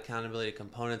of that accountability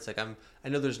components? Like I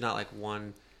know there's not like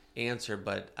one answer,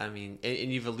 but I mean,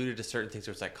 and you've alluded to certain things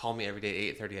where it's like, call me every day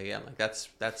at 8:30 a.m. Like that's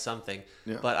something.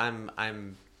 Yeah. But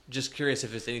I'm just curious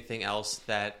if there's anything else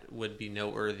that would be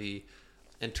noteworthy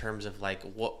in terms of like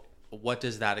what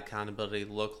does that accountability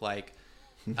look like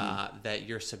that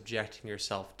you're subjecting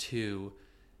yourself to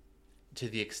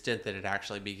the extent that it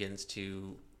actually begins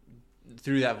to,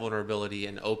 through that vulnerability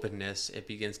and openness, it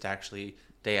begins to actually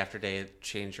day after day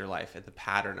change your life and the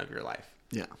pattern of your life.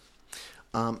 Yeah.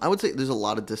 I would say there's a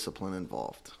lot of discipline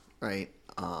involved, right?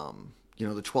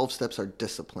 The 12 steps are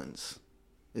disciplines,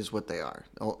 is what they are.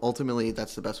 Ultimately,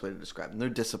 that's the best way to describe them. They're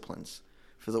disciplines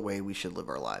for the way we should live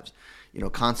our lives.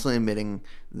 Constantly admitting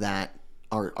that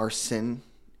our sin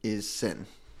is sin.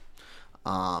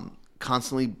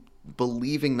 Constantly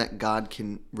believing that God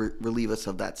can relieve us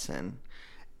of that sin.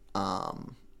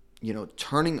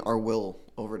 Turning our will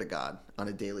over to God on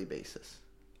a daily basis.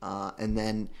 And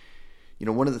then,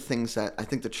 one of the things that I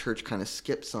think the church kind of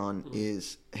skips on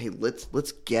is, hey, let's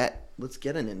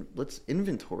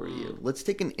inventory you. Let's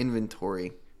take an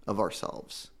inventory of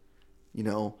ourselves.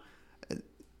 If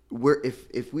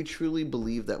we truly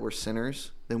believe that we're sinners,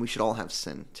 then we should all have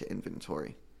sin to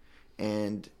inventory.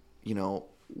 And,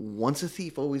 once a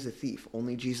thief, always a thief.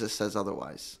 Only Jesus says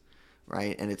otherwise,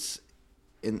 right? And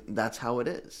that's how it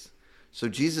is. So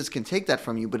Jesus can take that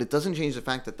from you, but it doesn't change the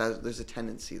fact that there's a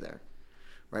tendency there,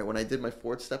 right? When I did my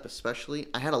 4th step especially,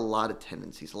 I had a lot of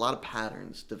tendencies, a lot of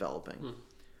patterns developing,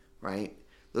 right?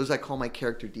 Those I call my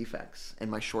character defects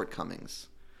and my shortcomings.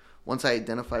 Once I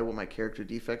identified what my character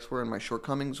defects were and my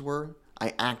shortcomings were,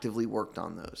 I actively worked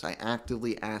on those. I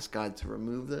actively asked God to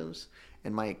remove those.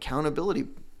 And my accountability,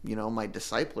 my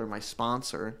discipler, my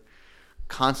sponsor,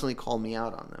 constantly called me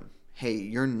out on them. Hey,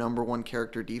 your number one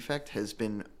character defect has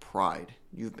been pride.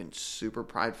 You've been super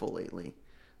prideful lately.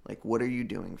 Like, what are you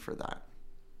doing for that?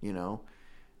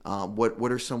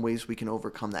 What are some ways we can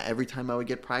overcome that? Every time I would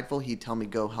get prideful, he'd tell me,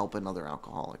 go help another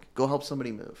alcoholic. Go help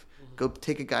somebody move. Go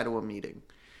take a guy to a meeting.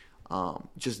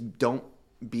 Just don't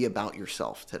be about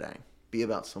yourself today. Be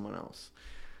about someone else.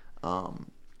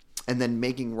 And then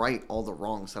making right all the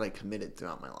wrongs that I committed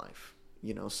throughout my life.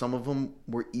 Some of them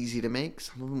were easy to make.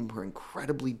 Some of them were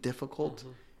incredibly difficult.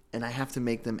 And I have to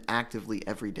make them actively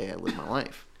every day I live my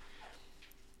life.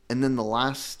 And then the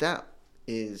last step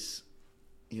is,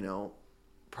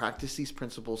 practice these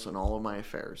principles in all of my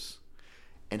affairs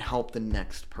and help the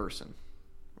next person,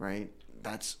 right?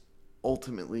 That's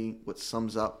ultimately what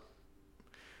sums up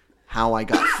how I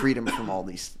got freedom from all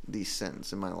these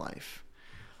sins in my life.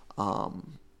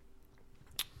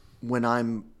 When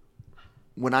I'm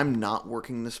not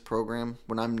working this program,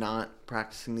 when I'm not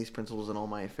practicing these principles in all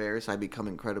my affairs, I become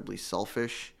incredibly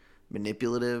selfish,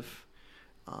 manipulative,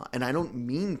 and I don't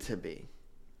mean to be,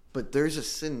 but there's a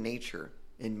sin nature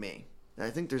in me. And I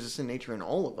think there's a sin nature in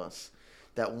all of us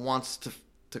that wants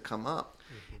to come up,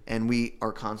 and we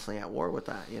are constantly at war with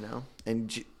that,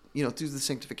 And through the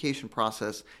sanctification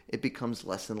process, it becomes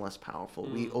less and less powerful.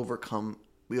 We overcome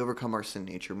our sin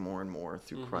nature more and more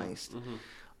through Christ.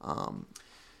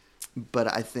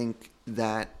 But I think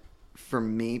that for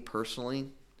me personally,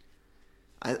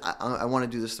 I want to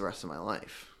do this the rest of my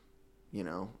life.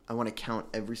 I want to count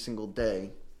every single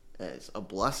day as a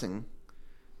blessing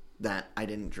that I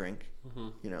didn't drink,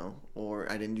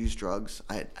 or I didn't use drugs.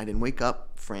 I didn't wake up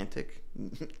frantic,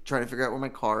 trying to figure out where my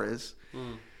car is.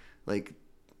 Like,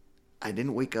 I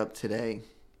didn't wake up today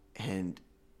and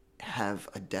have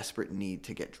a desperate need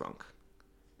to get drunk.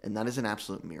 And that is an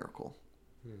absolute miracle.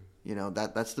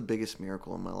 That's the biggest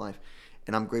miracle in my life.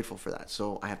 And I'm grateful for that.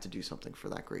 So I have to do something for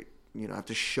that great. I have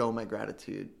to show my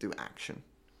gratitude through action.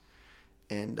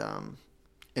 And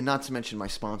not to mention my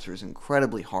sponsor is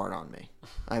incredibly hard on me.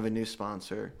 I have a new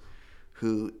sponsor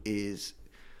who is,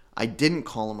 I didn't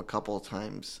call him a couple of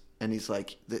times. And he's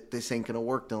like, this ain't going to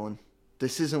work, Dylan.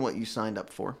 This isn't what you signed up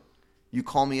for. You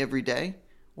call me every day,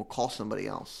 we'll call somebody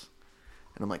else.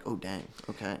 And I'm like, oh, dang.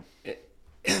 Okay.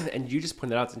 And you just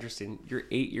pointed out, it's interesting. You're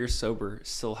 8 years sober,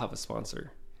 still have a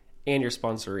sponsor, and you're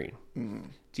sponsoring.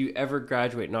 Do you ever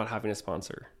graduate not having a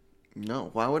sponsor? No.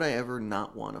 Why would I ever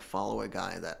not want to follow a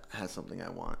guy that has something I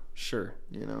want? Sure.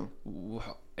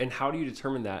 And how do you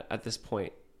determine that at this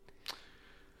point?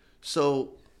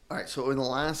 So, all right. So in the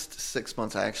last 6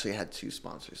 months, I actually had 2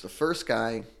 sponsors. The first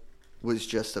guy was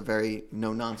just a very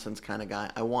no-nonsense kind of guy.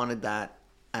 I wanted that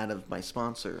out of my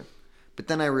sponsor. But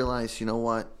then I realized, you know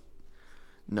what?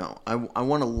 No, I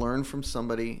want to learn from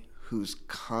somebody who's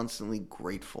constantly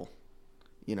grateful.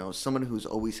 Someone who's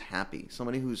always happy.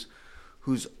 Somebody who's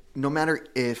no matter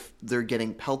if they're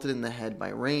getting pelted in the head by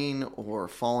rain or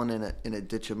falling in a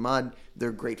ditch of mud,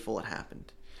 they're grateful it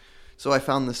happened. So I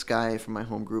found this guy from my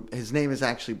home group. His name is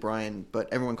actually Brian,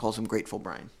 but everyone calls him Grateful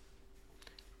Brian.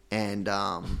 And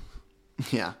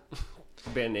yeah,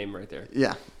 band name right there.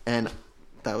 Yeah, and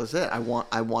that was it. I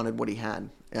wanted what he had.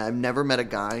 And I've never met a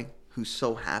guy who's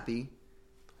so happy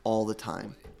all the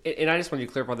time. And I just wanted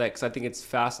to clarify that because I think it's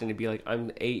fascinating to be like,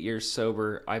 I'm 8 years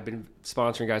sober. I've been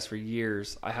sponsoring guys for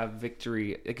years. I have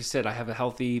victory. Like you said, I have a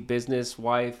healthy business,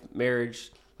 wife,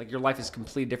 marriage. Like your life is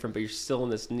completely different, but you're still in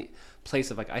this place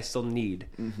of like, I still need.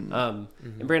 And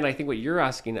Brandon, I think what you're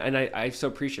asking, and I so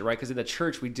appreciate it, right? Because in the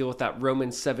church, we deal with that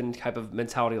Romans 7 type of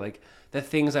mentality. Like the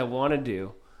things I want to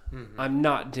do, I'm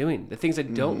not doing. The things I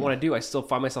don't want to do, I still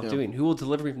find myself doing. Who will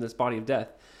deliver me from this body of death?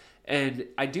 And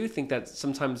I do think that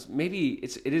sometimes maybe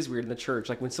it is weird in the church.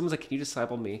 Like when someone's like, can you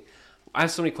disciple me? I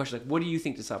have so many questions. Like, what do you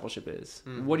think discipleship is?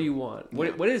 What do you want?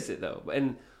 What is it though?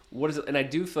 And what is it? And I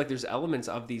do feel like there's elements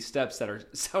of these steps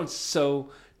that sound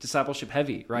so discipleship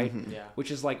heavy, right? Yeah.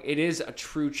 Which is like, it is a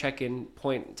true check-in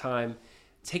point in time.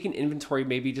 Taking inventory,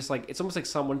 maybe just like, it's almost like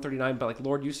Psalm 139, but like,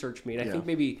 Lord, you search me. And I think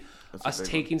maybe us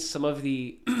taking some of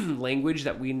the language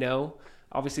that we know,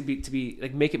 obviously to be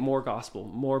like, make it more gospel,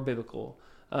 more biblical.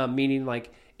 Meaning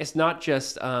like it's not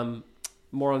just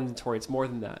moral inventory, it's more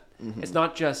than that. It's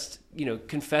not just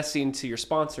confessing to your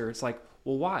sponsor. It's like,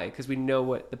 well, why? Because we know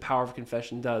what the power of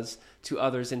confession does to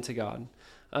others and to God.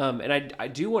 And I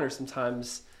do wonder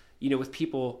sometimes, with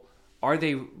people, are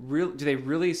they real? Do they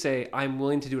really say, I'm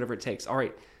willing to do whatever it takes? All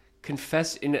right,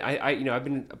 confess. And I've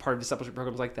been a part of discipleship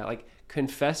programs like that. Like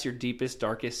confess your deepest,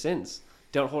 darkest sins.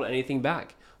 Don't hold anything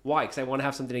back. Why? Because I want to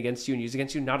have something against you and use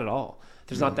against you? Not at all.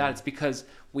 There's not that. It's because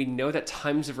we know that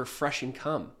times of refreshing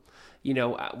come,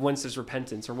 once there's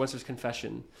repentance or once there's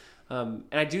confession. And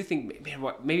I do think,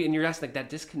 maybe, and you're asking like that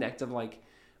disconnect of like,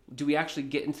 do we actually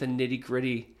get into the nitty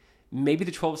gritty? Maybe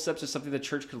the 12 steps is something the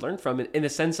church could learn from in the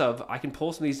sense of I can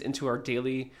pull some of these into our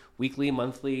daily, weekly,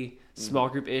 monthly, small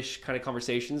group-ish kind of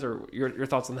conversations, or your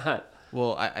thoughts on that?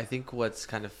 Well, I think what's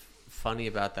kind of funny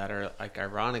about that, or like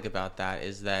ironic about that,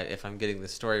 is that if I'm getting the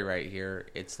story right here,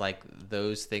 it's like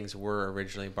those things were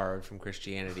originally borrowed from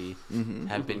Christianity,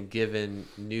 have been given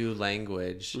new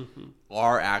language,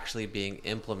 are actually being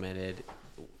implemented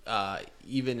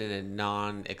even in a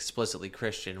non-explicitly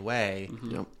Christian way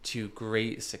to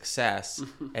great success.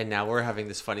 And now we're having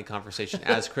this funny conversation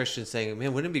as Christians saying,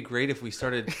 man, wouldn't it be great if we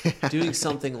started doing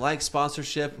something like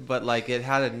sponsorship, but like it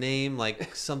had a name,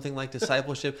 like something like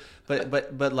discipleship,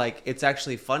 but like it's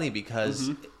actually funny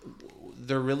because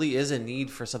there really is a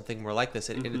need for something more like this.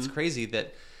 And it's crazy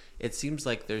that it seems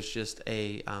like there's just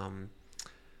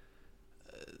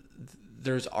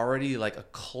there's already like a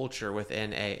culture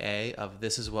within AA of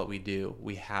this is what we do.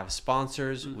 We have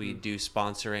sponsors, we do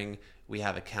sponsoring, we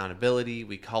have accountability,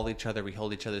 we call each other, we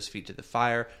hold each other's feet to the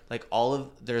fire. Like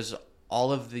there's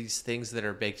all of these things that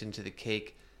are baked into the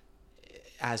cake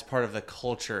as part of the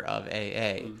culture of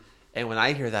AA. And when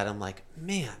I hear that, I'm like,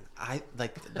 man, I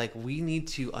like we need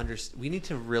to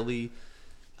really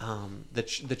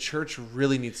the church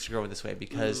really needs to grow in this way,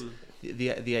 because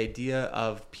the idea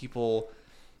of people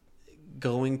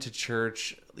going to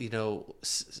church,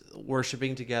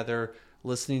 worshiping together,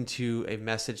 listening to a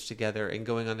message together and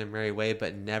going on their merry way,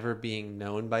 but never being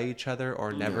known by each other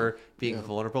or never being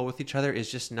vulnerable with each other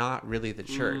is just not really the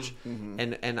church.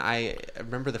 Mm-hmm. And I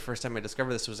remember the first time I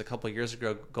discovered this was a couple of years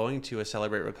ago, going to a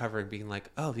Celebrate Recovery and being like,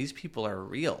 oh, these people are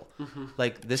real. Mm-hmm.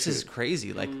 Like, this is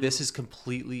crazy. Like, this is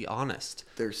completely honest.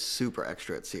 They're super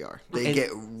extra at CR. They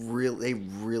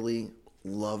really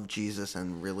love Jesus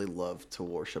and really love to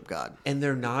worship God. And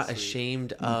they're not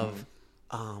ashamed of,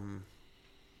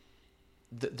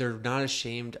 they're not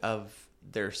ashamed of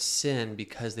their sin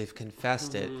because they've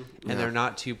confessed it, and they're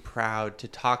not too proud to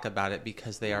talk about it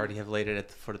because they already have laid it at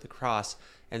the foot of the cross.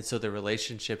 And so the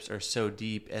relationships are so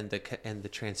deep, and the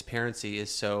transparency is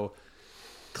so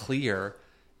clear.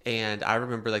 And I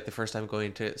remember like the first time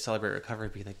going to Celebrate Recovery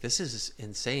being like, this is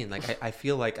insane. Like I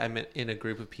feel like I'm in a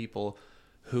group of people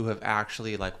who have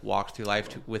actually like walked through life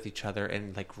with each other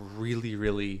and like really,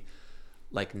 really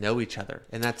like know each other.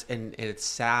 And that's, and it's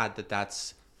sad that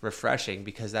that's refreshing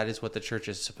because that is what the church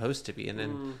is supposed to be. And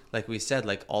then like we said,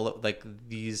 like all of like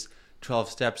these 12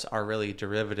 steps are really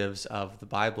derivatives of the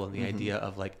Bible and the idea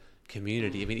of like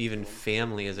community. I mean, even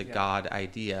family is a God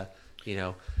idea, you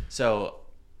know? So,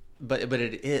 but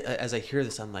it, as I hear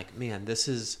this, I'm like, man, this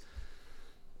is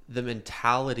the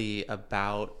mentality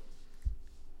about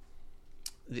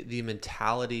the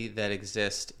mentality that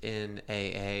exists in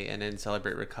AA and in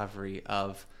Celebrate Recovery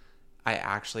of I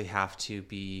actually have to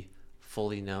be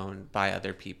fully known by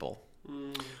other people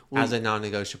as a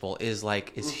non-negotiable is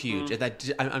huge. And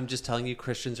that I'm just telling you,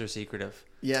 Christians are secretive.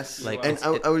 Yes. Like, and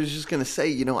I was just going to say,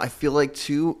 you know, I feel like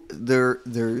too,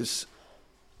 there's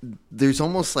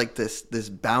almost like this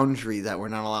boundary that we're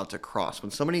not allowed to cross. When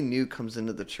somebody new comes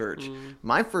into the church,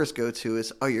 my first go-to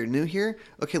is, oh, you're new here?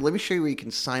 Okay, let me show you where you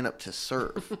can sign up to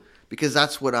serve. Because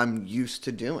that's what I'm used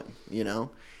to doing, you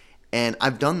know? And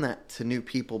I've done that to new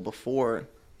people before,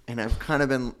 and I've kind of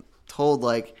been told,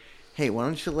 like, hey, why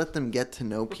don't you let them get to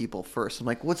know people first? I'm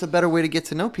like, what's a better way to get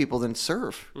to know people than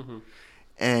serve? Mm-hmm.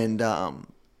 And,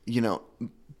 you know,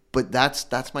 but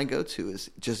that's my go-to is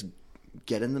just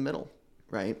get in the middle.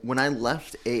 Right? When I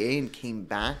left AA and came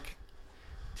back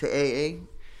to AA,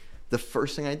 the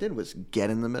first thing I did was get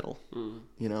in the middle.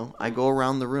 You know, I go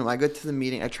around the room. I go to the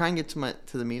meeting. I try and get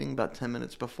to the meeting about 10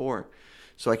 minutes before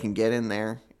so I can get in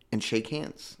there and shake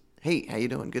hands. Hey, how you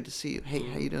doing? Good to see you. Hey,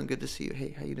 how you doing? Good to see you.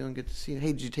 Hey, how you doing? Good to see you.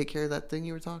 Hey, did you take care of that thing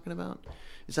you were talking about?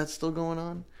 Is that still going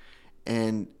on?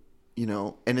 And, you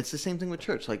know, and it's the same thing with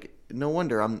church. Like, no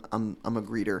wonder I'm a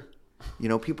greeter. You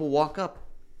know, people walk up.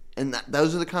 And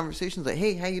those are the conversations like,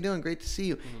 hey, how you doing? Great to see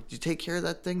you. Did you take care of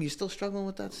that thing? You still struggling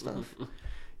with that stuff?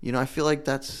 You know, I feel like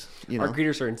that's, you know. Our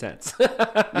greeters are intense.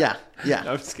 Yeah. No,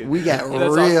 I'm just kidding. We get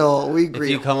real. Awesome. We greet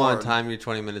If you come hard. on time, you're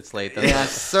 20 minutes late.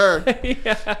 Yes, sir.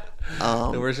 Yeah.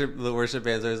 The worship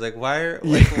band's always like,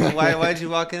 why'd you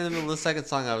walk in the middle of the second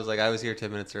song? I was like, I was here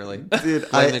 10 minutes early. Dude,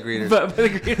 the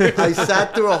greeters. I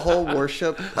sat through a whole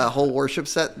worship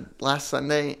set last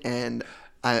Sunday, and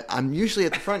I'm usually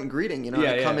at the front greeting, you know.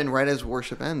 I come in right as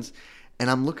worship ends, and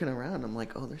I'm looking around. I'm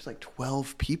like, oh, there's like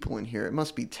 12 people in here. It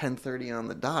must be 10:30 on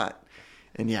the dot.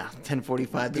 And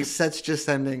 10:45. The set's just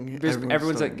ending.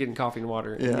 Everyone's like getting coffee and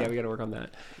water. Yeah, we got to work on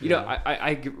that. You know,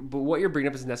 but what you're bringing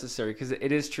up is necessary because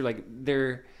it is true. Like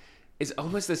there is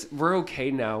almost this. We're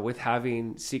okay now with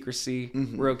having secrecy.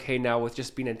 Mm-hmm. We're okay now with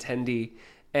just being attendee.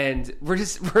 And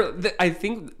I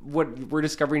think what we're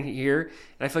discovering here,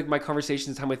 and I feel like my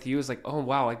conversation time with you is like, oh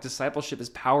wow, like discipleship is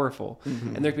powerful,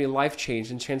 and there can be life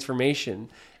change and transformation,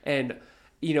 and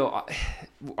you know,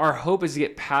 our hope is to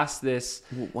get past this.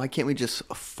 Why can't we just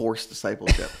force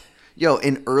discipleship? Yo,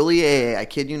 in early AA, I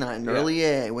kid you not, in early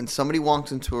AA, when somebody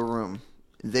walks into a room,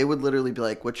 they would literally be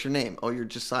like, what's your name? Oh, you're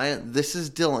Josiah? This is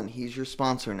Dylan. He's your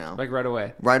sponsor now. Like right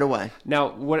away. Right away.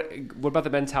 Now, what about the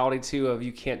mentality too of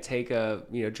you can't take a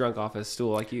drunk off a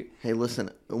stool like you? Hey, listen,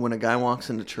 when a guy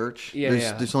walks into church,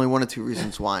 there's only one of two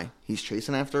reasons why. He's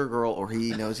chasing after a girl, or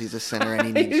he knows he's a sinner and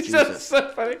he needs Jesus.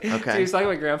 So funny. Okay. So he's talking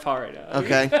about grandpa right now.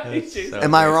 Okay.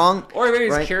 Am I wrong? Or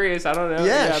maybe he's curious. I don't know.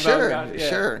 Yeah, sure.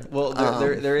 Sure. Well,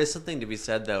 there is something to be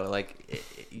said though. Like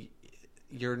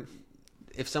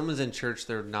if someone's in church,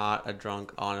 they're not a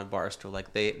drunk on a bar stool.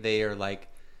 Like they are like,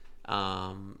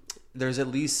 there's at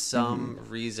least some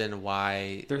reason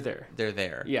why they're there. They're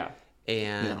there. Yeah.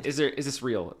 And is this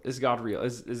real? Is God real?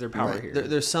 Is there power here?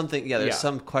 There's something. Yeah. There's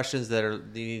some questions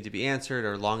that need to be answered,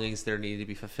 or longings that need to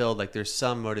be fulfilled. Like there's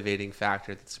some motivating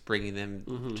factor that's bringing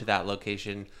them to that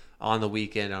location on the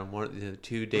weekend, on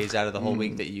 2 days out of the whole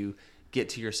week that you get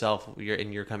to yourself.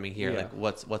 You're coming here. Yeah.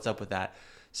 Like what's up with that?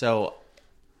 So.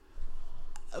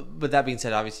 But that being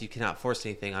said, obviously you cannot force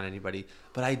anything on anybody.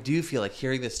 But I do feel like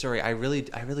hearing this story, I really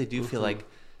do feel like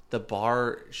the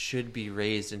bar should be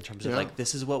raised in terms of like,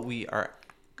 this is what we are.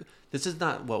 This is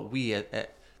not what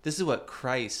this is what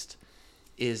Christ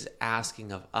is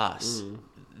asking of us.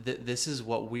 This is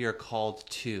what we are called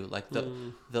to, like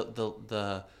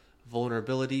the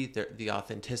vulnerability, the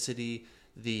authenticity,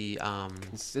 the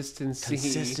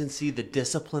consistency, the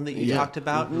discipline that you talked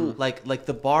about. Like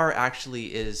the bar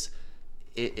actually is,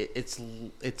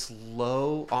 it's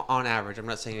low on average. I'm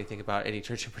not saying anything about any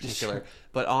church in particular,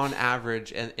 but on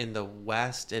average, and in the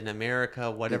West, in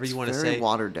America, whatever you want to say, very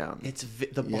watered down.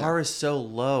 The bar is so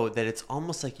low that it's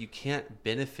almost like you can't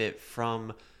benefit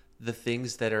from the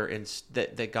things that are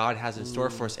that God has in store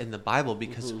for us in the Bible,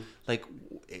 because like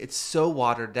it's so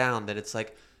watered down that it's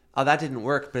like, oh, that didn't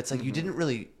work. But it's like, you didn't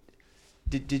really.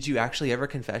 Did you actually ever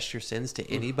confess your sins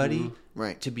to anybody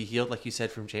to be healed? Like you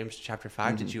said from James chapter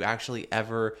 5, did you actually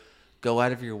ever go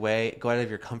out of your way, go out of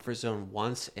your comfort zone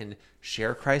once and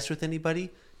share Christ with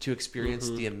anybody to experience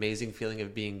the amazing feeling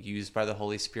of being used by the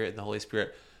Holy Spirit and the Holy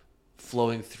Spirit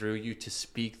flowing through you to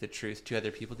speak the truth to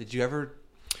other people? Did you ever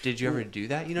do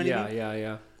that? You know what I mean?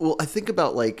 Yeah. Well, I think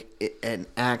about like in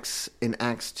Acts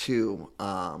 2,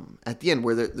 at the end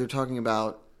where they're talking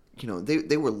about, you know,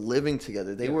 they were living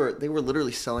together. They were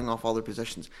literally selling off all their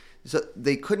possessions. So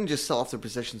they couldn't just sell off their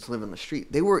possessions and live on the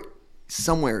street. They were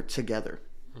somewhere together,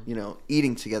 you know,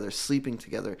 eating together, sleeping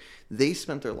together. They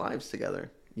spent their lives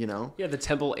together, you know. Yeah, the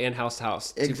temple and house to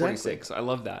house. Exactly. 246. I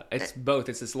love that. It's both.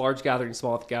 It's this large gathering,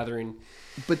 small gathering.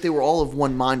 But they were all of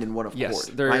one mind and one accord. Yes,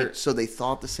 right? So they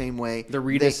thought the same way. They're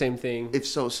reading the same thing. If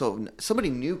so somebody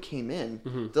new came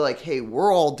in, they're like, hey,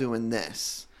 we're all doing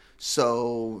this.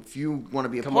 So if you want to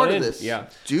be a part of this,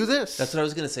 do this. That's what I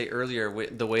was going to say earlier.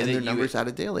 The way that their numbers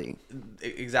added daily.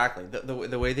 Exactly.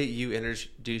 The way that you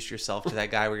introduced yourself to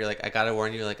that guy, where you're like, I got to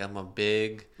warn you, like, I'm a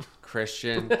big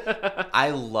Christian.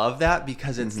 I love that,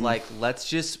 because it's like, let's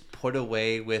just put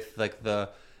away with like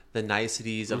the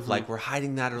niceties of like, we're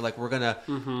hiding that, or like we're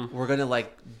gonna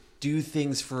like do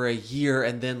things for a year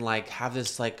and then like have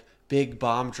this like big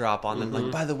bomb drop on them, like,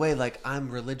 by the way, like,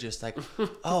 I'm religious, like,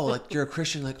 oh, like, you're a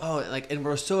Christian, like, oh, like, and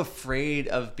we're so afraid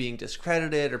of being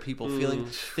discredited or people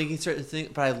thinking certain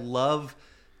things. But I love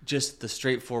just the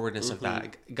straightforwardness of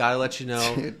that. Gotta let you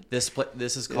know, dude, this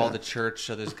is called a church,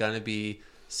 so there's gonna be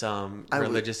some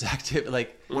religious activity.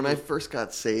 Like, when I first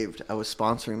got saved, I was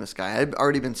sponsoring this guy. I'd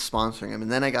already been sponsoring him,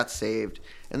 and then I got saved,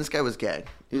 and this guy was gay.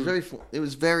 It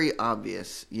was very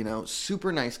obvious, you know,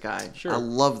 super nice guy. Sure. I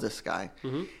love this guy.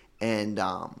 And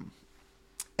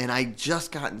I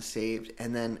just gotten saved,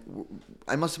 and then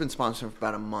I must have been sponsoring for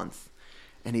about a month,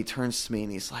 and he turns to me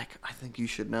and he's like, I think you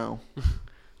should know.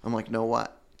 I'm like, know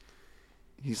what?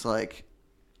 He's like,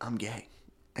 I'm gay.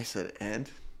 I said, and?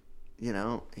 You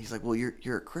know? He's like, well,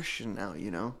 you're a Christian now,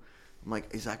 you know? I'm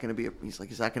like, is that going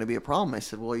to be a problem? I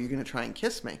said, well, are you going to try and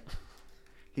kiss me?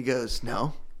 He goes,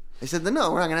 no. I said,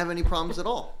 no, we're not going to have any problems at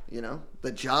all. You know,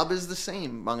 the job is the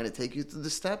same. I'm going to take you through the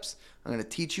steps. I'm going to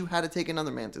teach you how to take another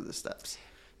man through the steps.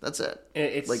 That's it. And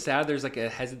it's like, sad there's like a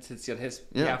hesitancy on his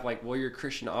behalf. Like, well, you're a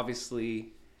Christian.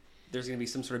 Obviously, there's going to be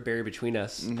some sort of barrier between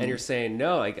us. And you're saying,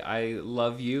 no, like, I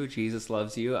love you. Jesus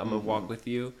loves you. I'm going to walk with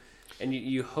you. And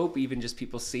you hope even just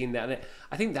people seeing that. And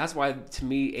I think that's why, to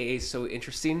me, AA is so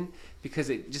interesting, because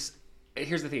it just...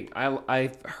 Here's the thing.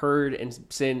 I've heard and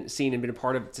seen and been a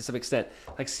part of, to some extent,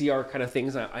 like CR kind of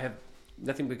things. I have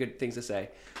nothing but good things to say.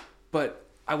 But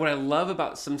what I love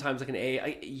about sometimes like an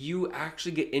AA, you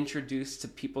actually get introduced to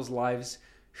people's lives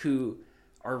who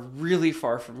are really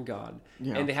far from God.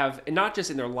 Yeah. And they have, and not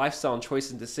just in their lifestyle and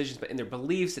choices and decisions, but in their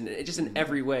beliefs and just in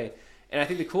every way. And I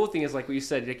think the cool thing is, like what you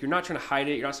said, like, you're not trying to hide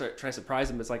it. You're not trying to surprise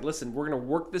them. It's like, listen, we're going to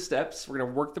work the steps. We're going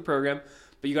to work the program.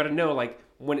 But you got to know, like,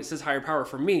 when it says higher power,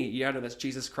 for me, you got to know that's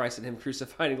Jesus Christ and him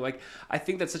crucified. Like, I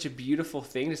think that's such a beautiful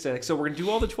thing to say. Like, so we're going to do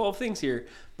all the 12 things here.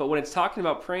 But when it's talking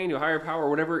about praying to a higher power or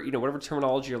whatever, you know, whatever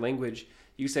terminology or language,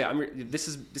 you say, this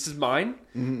is mine.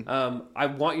 I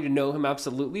want you to know him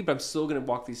absolutely, but I'm still going to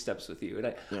walk these steps with you. And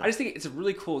I just think it's a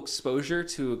really cool exposure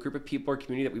to a group of people or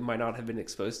community that we might not have been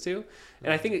exposed to.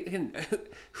 And I think, again,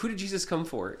 who did Jesus come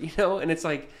for? You know, and it's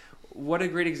like, what a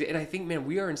great example. And I think, man,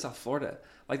 we are in South Florida.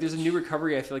 Like, there's a new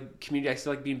recovery, I feel like, community I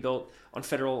feel like being built on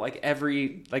federal, like,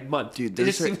 every, like, month. Dude,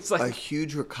 there's a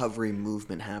huge recovery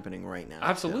movement happening right now.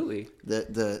 Absolutely. Yeah.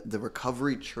 The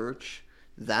recovery church,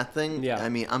 that thing, I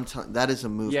mean, I'm telling, that is a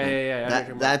movement.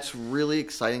 Yeah. That's really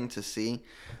exciting to see.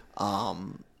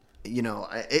 You know,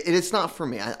 it's not for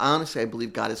me. Honestly, I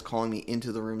believe God is calling me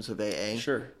into the rooms of AA.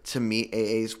 Sure. To meet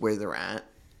AAs where they're at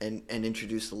and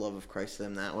introduce the love of Christ to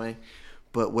them that way.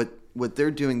 But what they're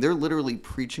doing, they're literally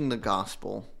preaching the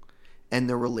gospel, and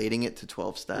they're relating it to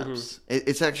 12 steps.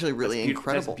 It's actually really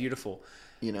incredible. That's beautiful.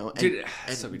 You know, and, Dude,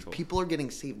 and so beautiful. People are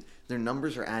getting saved. Their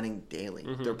numbers are adding daily.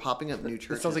 They're popping up new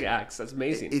churches. It sounds like Acts. That's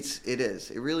amazing. It is.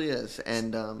 It really is.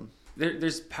 And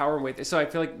there's power and weight. So I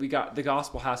feel like the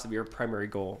gospel has to be our primary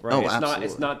goal, right? Oh, it's absolutely.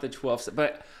 It's not the 12.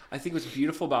 But I think what's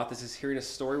beautiful about this is hearing a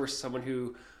story where someone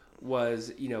who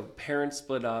was, parents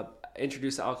split up,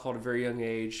 introduced to alcohol at a very young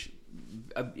age,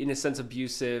 in a sense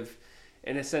abusive,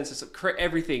 in a sense it's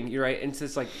everything. You're right. And to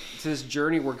this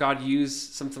journey where God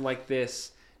used something like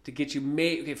this to get you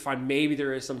maybe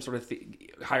there is some sort of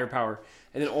higher power,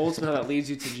 and then ultimately that leads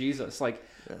you to Jesus.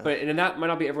 But and that might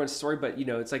not be everyone's story, but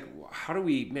it's like how do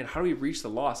we reach the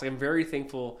lost? I'm very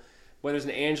thankful. Whether it's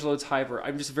an Angelo type, or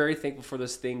I'm just very thankful for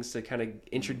those things to kind of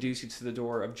introduce you to the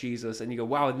door of Jesus, and you go,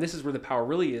 wow, and this is where the power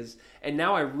really is. And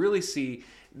now I really see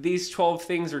these 12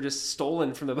 things are just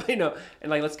stolen from the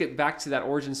and let's get back to that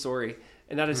origin story,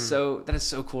 and that is so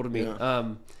cool to me.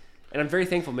 Yeah. And I'm very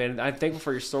thankful, man. I'm thankful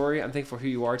for your story. I'm thankful for who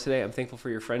you are today. I'm thankful for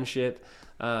your friendship.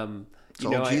 It's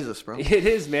all Jesus, bro. It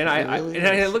is, man. Really and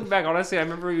I look back, honestly, I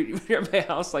remember you were at my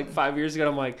house 5 years ago,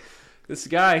 and I'm like, this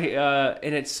guy,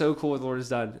 and it's so cool what the Lord has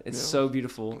done. It's so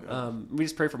beautiful. We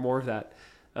just pray for more of that.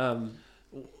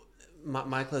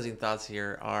 My closing thoughts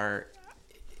here are,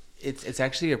 it's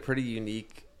actually a pretty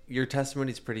unique, your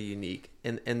testimony is pretty unique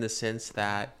in the sense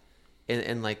that,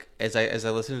 and as I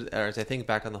listen or as I think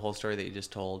back on the whole story that you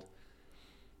just told,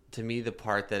 to me, the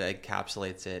part that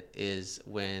encapsulates it is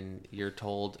when you're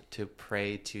told to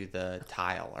pray to the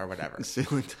tile or whatever.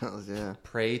 Ceiling tiles, yeah.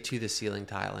 Pray to the ceiling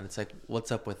tile. And it's like,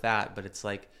 what's up with that? But it's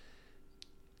like,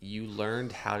 you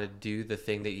learned how to do the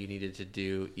thing that you needed to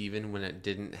do, even when it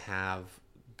didn't have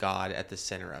God at the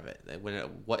center of it. When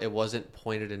it wasn't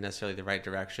pointed in necessarily the right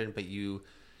direction, but you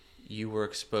were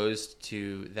exposed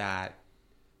to that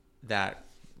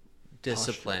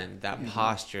discipline, that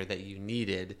posture that you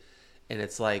needed. And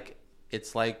it's like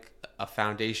a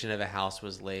foundation of a house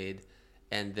was laid,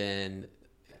 and then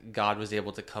God was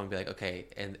able to come and be like, okay,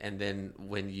 and then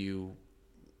when you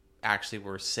actually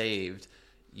were saved,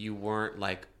 you weren't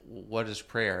like, what is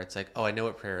prayer? It's like, oh, I know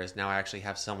what prayer is. Now I actually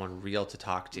have someone real to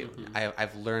talk to.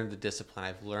 I've learned the discipline.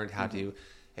 I've learned how to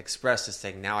express this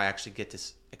thing. Now I actually get to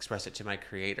express it to my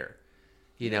Creator.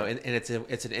 And it's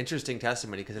an interesting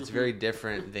testimony because it's very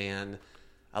different than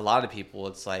a lot of people.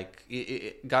 It's like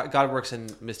God works in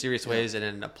mysterious ways and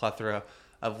in a plethora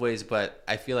of ways, but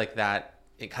I feel like that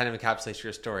it kind of encapsulates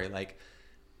your story. Like,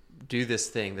 do this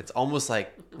thing that's almost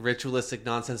like ritualistic,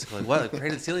 nonsensical. Like, what? Like,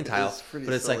 create a ceiling tile,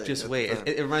 but it's silly. like, just wait.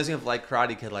 It reminds me of like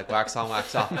Karate Kid, like wax on,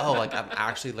 wax off. Oh, like I'm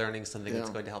actually learning something that's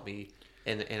going to help me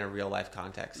in a real life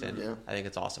context, and I think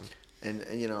it's awesome. And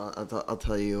I'll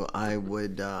tell you, I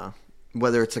would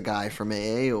whether it's a guy from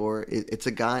AA or it's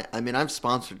a guy. I mean, I've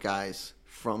sponsored guys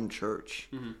from church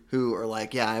who are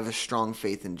like, I have a strong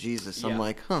faith in Jesus. I'm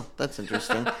like, that's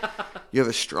interesting. You have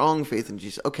a strong faith in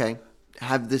Jesus. Okay,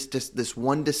 have this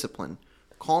one discipline.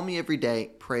 Call me every day,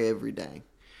 pray every day.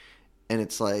 And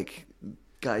it's like,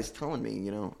 guys telling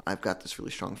me, I've got this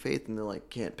really strong faith, and they're like,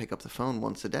 can't pick up the phone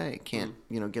once a day, can't,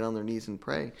 get on their knees and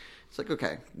pray. It's like,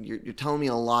 okay, you're telling me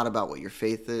a lot about what your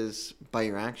faith is by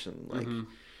your action. Like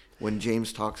when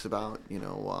James talks about,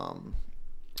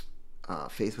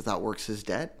 faith without works is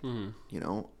dead.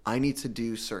 I need to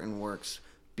do certain works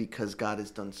because God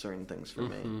has done certain things for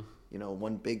me.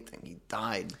 One big thing, he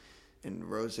died and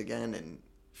rose again and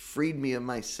freed me of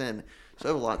my sin. So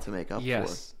I have a lot to make up for.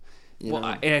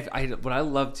 What I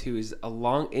love too is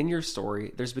along in your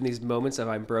story, there's been these moments of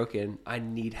I'm broken, I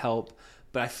need help,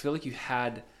 but I feel like you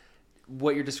had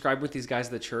what you're describing with these guys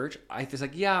at the church. I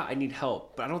need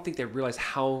help, but I don't think they realize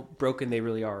how broken they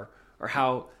really are, or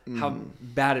how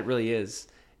bad it really is.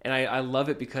 And I love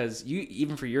it because you,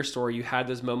 even for your story, you had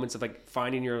those moments of like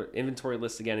finding your inventory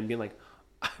list again and being like,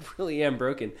 I really am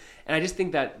broken. And I just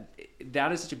think that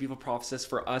is such a beautiful process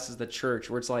for us as the church,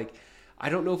 where it's like, I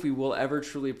don't know if we will ever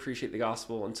truly appreciate the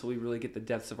gospel until we really get the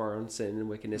depths of our own sin and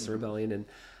wickedness and rebellion. And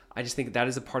I just think that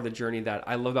is a part of the journey that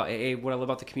I love about AA, what I love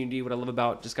about the community, what I love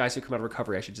about just guys who come out of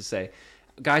recovery, I should just say.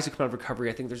 Guys who come out of recovery,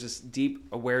 I think there's this deep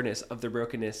awareness of their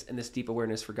brokenness and this deep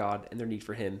awareness for God and their need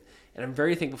for Him. And I'm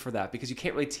very thankful for that, because you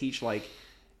can't really teach like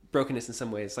brokenness in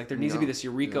some ways. Like there needs to be this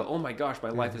eureka, oh my gosh, my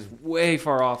life is way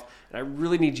far off and I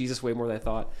really need Jesus way more than I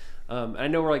thought. And I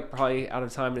know we're like probably out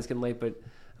of time and it's getting late, but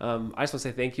I just want to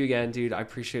say thank you again, dude. I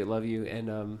appreciate it, love you.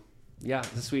 And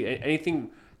this is sweet.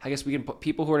 Anything, I guess we can put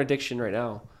people who are in addiction right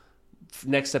now.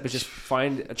 Next step is just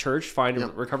find a church, find a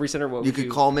recovery center. You could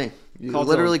call me. You can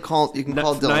call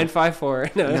Dylan.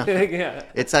 954. No. Yeah.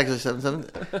 It's actually 77.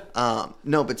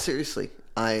 No, but seriously,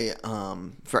 I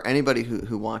for anybody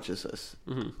who watches this,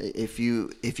 if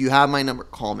you have my number,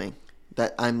 call me.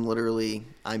 that I'm literally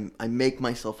I make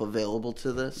myself available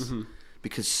to this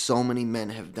because so many men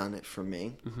have done it for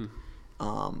me.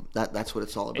 That's what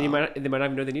it's all about. And they might not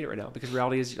even know they need it right now because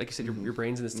reality is, like you said, your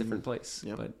brain's in this different place.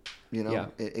 Yep. But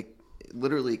it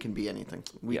literally can be anything.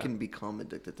 We can become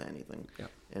addicted to anything. Yeah.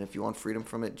 And if you want freedom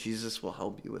from it, Jesus will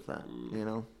help you with that.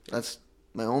 That's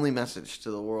my only message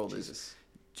to the world is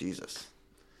Jesus.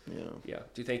 Yeah.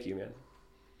 Dude, thank you, man.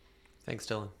 Thanks,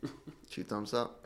 Dylan. 2 thumbs up.